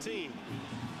and 18.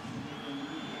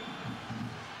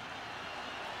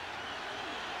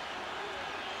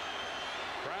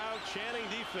 Crowd chanting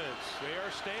defense. They are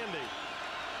standing.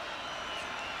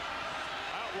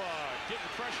 Outlaw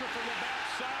getting pressure from the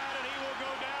backside, and he will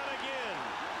go down again.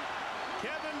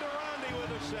 Kevin Durandi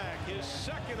with a sack, his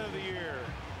 2nd of the year.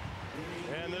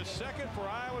 And the 2nd for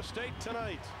Iowa State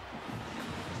tonight.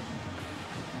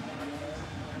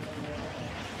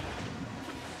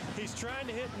 He's trying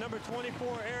to hit number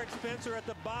 24, Eric Spencer, at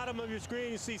the bottom of your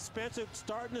screen. You see Spencer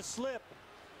starting to slip.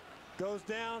 Goes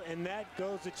down, and that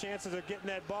goes the chances of getting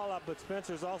that ball up. But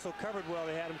Spencer's also covered well.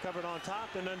 They had him covered on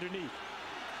top and underneath.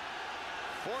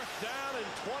 4th down and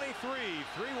 23.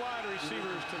 3 wide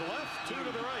receivers to the left, 2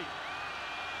 to the right.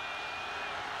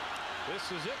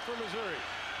 This is it for Missouri.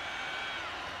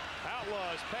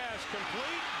 Outlaws pass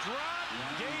complete, drop.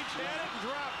 Gage had it and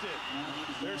dropped it.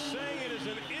 They're saying it is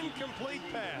an incomplete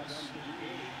pass.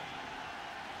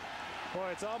 Boy,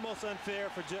 it's almost unfair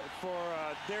for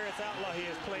Darius Outlaw. He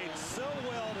has played so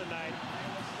well tonight,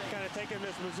 kind of taking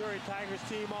this Missouri Tigers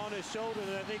team on his shoulders.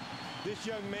 And I think this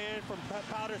young man from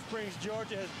Powder Springs,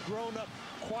 Georgia, has grown up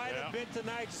quite a bit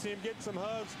tonight. You see him getting some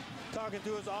hugs, talking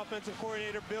to his offensive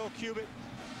coordinator, Bill Cubitt.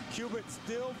 Cubitt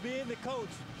still being the coach,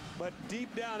 but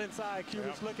deep down inside,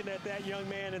 Cubitt's looking at that young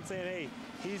man and saying, hey,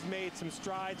 he's made some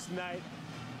strides tonight.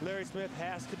 Larry Smith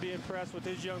has to be impressed with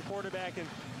his young quarterback, and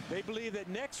they believe that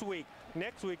next week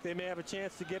they may have a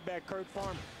chance to get back Kurt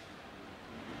Farmer.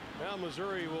 Well,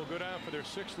 Missouri will go down for their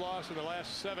 6th loss in the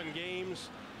last 7 games,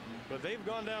 but they've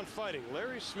gone down fighting.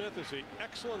 Larry Smith is an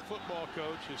excellent football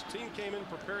coach. His team came in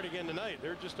prepared again tonight.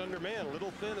 They're just undermanned, a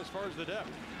little thin as far as the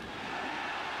depth.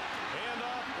 Hand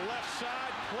off left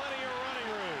side, plenty of running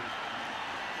room.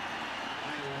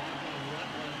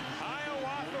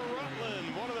 Hiawatha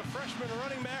Rutland, one of the freshman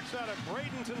running backs out of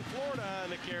Bradenton, Florida, on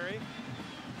the carry.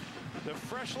 The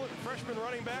freshman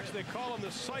running backs, they call them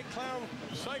the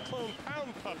Cyclone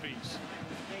Pound Puppies,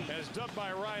 as dubbed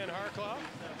by Ryan Harklaw,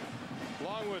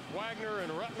 along with Wagner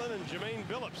and Rutland and Jermaine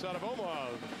Billups out of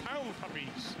Omaha, the Pound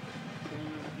Puppies.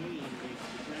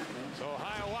 So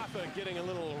Hiawatha getting a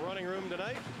little running room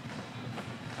tonight.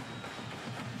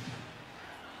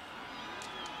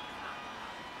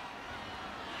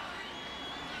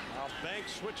 Now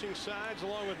Banks switching sides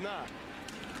along with Knott.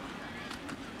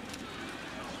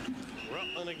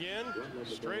 Rutland again,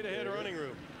 straight ahead running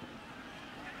room.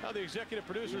 Now the executive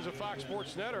producers of Fox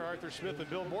Sports Net are Arthur Smith and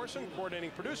Bill Borson.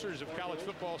 Coordinating producers of College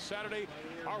Football Saturday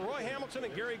are Roy Hamilton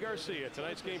and Gary Garcia.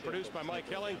 Tonight's game produced by Mike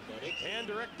Helling and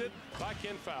directed by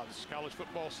Ken Fouts. College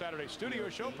Football Saturday studio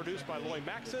show produced by Lloyd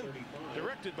Maxon,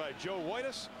 directed by Joe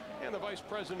Whitus, and the vice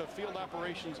president of field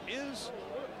operations is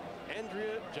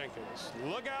Andrea Jenkins.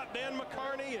 Look out, Dan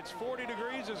McCarney. It's 40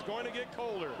 degrees. It's going to get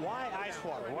colder. Why ice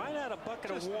water? Why not a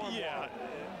bucket of warm water?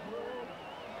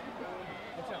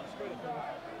 Watch out, straight up.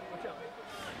 Watch out.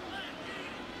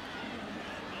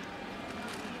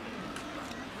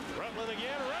 Rutland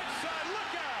again, right side,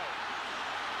 look out!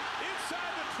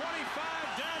 Inside the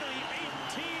 25, down to the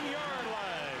 18-yard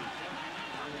line.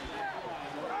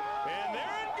 And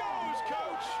there it goes,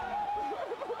 Coach.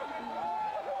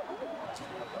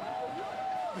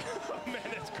 Oh,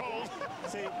 man, it's cold.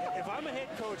 See, if I'm a head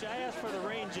coach, I ask for the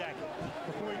rain jacket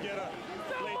when we get up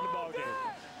late in the ball game.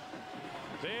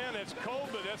 Dan, it's cold,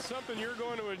 but that's something you're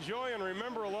going to enjoy and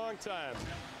remember a long time.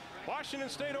 Washington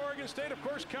State, Oregon State, of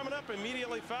course, coming up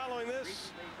immediately following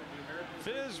this.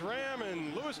 Fizz, Ram,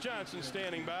 and Lewis Johnson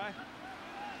standing by.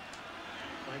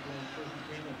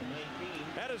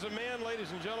 That is a man,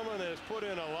 ladies and gentlemen, that has put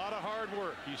in a lot of hard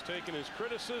work. He's taken his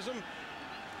criticism,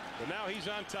 but now he's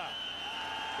on top.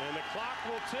 And the clock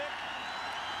will tick.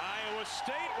 Iowa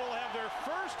State will have their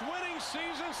first winning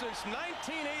season since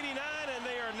 1989, and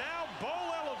they are now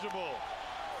bowl eligible.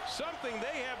 Something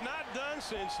they have not done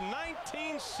since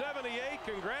 1978.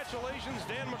 Congratulations,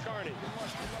 Dan McCarney.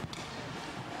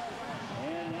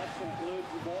 And that concludes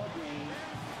the ball game.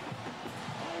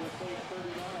 Iowa State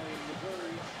 39,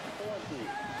 Missouri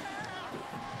 40.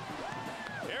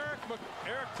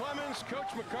 Eric Clemons,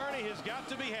 Coach McCarney has got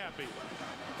to be happy.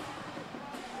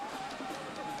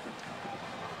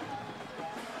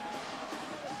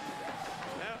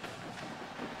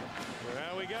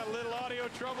 Well, we got a little audio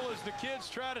trouble as the kids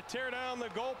try to tear down the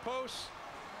goalposts.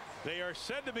 They are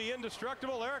said to be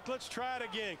indestructible. Eric, let's try it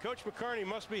again. Coach McCarney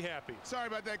must be happy. Sorry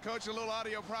about that, Coach. A little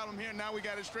audio problem here. Now we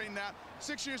got it straightened out.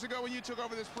 6 years ago when you took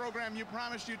over this program, you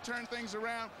promised you'd turn things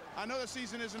around. I know the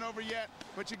season isn't over yet,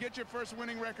 but you get your first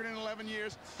winning record in 11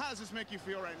 years. How does this make you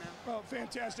feel right now? Oh,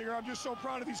 fantastic. I'm just so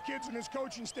proud of these kids and this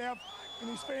coaching staff and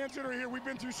these fans that are here. We've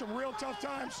been through some real tough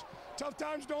times. Tough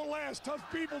times don't last. Tough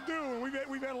people do, and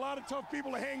we've had a lot of tough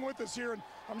people to hang with us here, and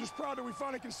I'm just proud that we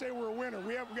finally can say we're a winner.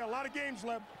 We got a lot of games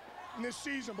left in this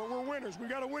season, but we're winners. We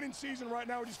got a winning season right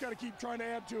now. We just got to keep trying to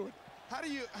add to it. How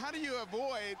do you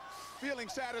avoid feeling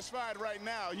satisfied right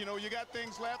now? You know, you got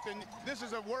things left, and this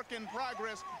is a work in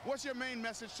progress. What's your main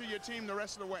message to your team the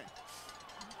rest of the way?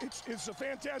 It's a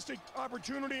fantastic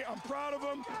opportunity. I'm proud of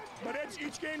them, but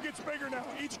each game gets bigger now.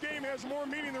 Each game has more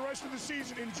meaning the rest of the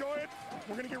season. Enjoy it.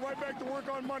 We're going to get right back to work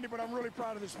on Monday, but I'm really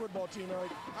proud of this football team,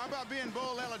 Eric. How about being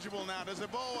bowl eligible now? Does a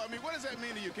bowl, I mean, what does that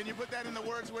mean to you? Can you put that in the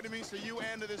words, what it means to you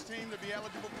and to this team to be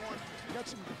eligible for it? Got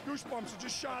some goosebumps that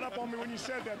just shot up on me when you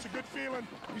said that. It's a good feeling.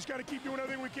 We just got to keep doing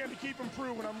everything we can to keep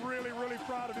improving. I'm really, really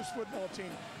proud of this football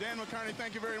team. Dan McCarney,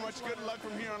 thank you very much. Good luck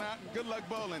from here on out. Good luck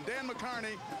bowling. Dan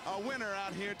McCarney, a winner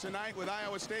out here tonight with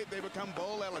Iowa State. They become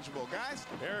bowl eligible. Guys?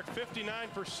 Eric,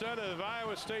 59% of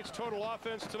Iowa State's total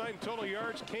offense tonight and total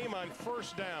yards came on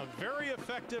first down. Very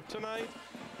effective tonight.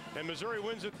 And Missouri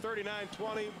wins it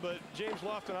 39-20. But James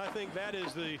Lofton, I think that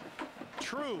is the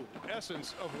true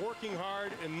essence of working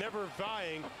hard and never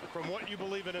vying from what you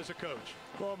believe in as a coach.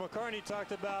 Well, McCarney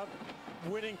talked about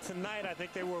winning tonight. I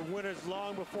think they were winners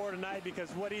long before tonight because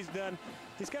what he's done,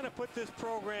 he's kind of put this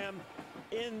program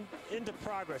into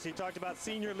progress. He talked about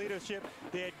senior leadership.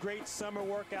 They had great summer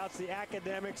workouts, the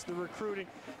academics, the recruiting.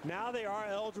 Now they are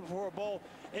eligible for a bowl.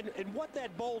 And what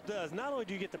that bowl does, not only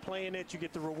do you get to play in it, you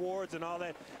get the rewards and all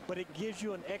that, but it gives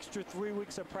you an extra 3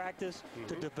 weeks of practice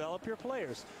to develop your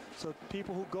players. So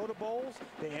people who go to bowls,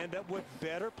 they end up with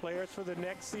better players for the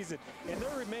next season. And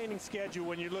their remaining schedule,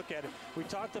 when you look at it, we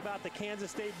talked about the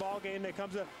Kansas State ball game that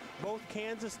comes up. Both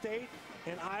Kansas State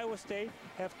and Iowa State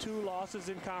have 2 losses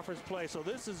in conference play. So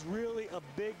this is really a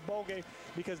big bowl game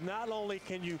because not only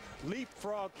can you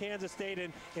leapfrog Kansas State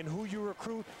in who you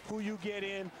recruit, who you get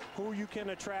in, who you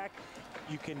can attract,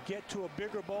 you can get to a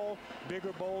bigger bowl.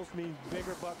 Bigger bowls mean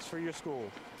bigger bucks for your school.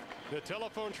 The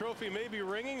telephone trophy may be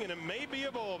ringing, and it may be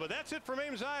a bowl, but that's it from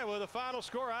Ames, Iowa. The final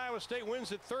score, Iowa State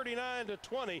wins it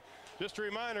 39-20. Just a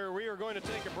reminder, we are going to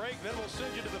take a break, then we'll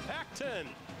send you to the Pac-10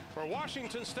 for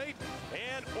Washington State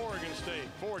and Oregon State.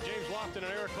 For James Lofton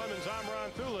and Eric Clemons, I'm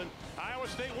Ron Thulin. Iowa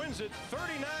State wins it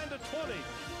 39-20.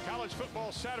 College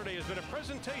Football Saturday has been a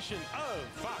presentation of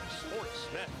Fox Sports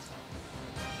Net.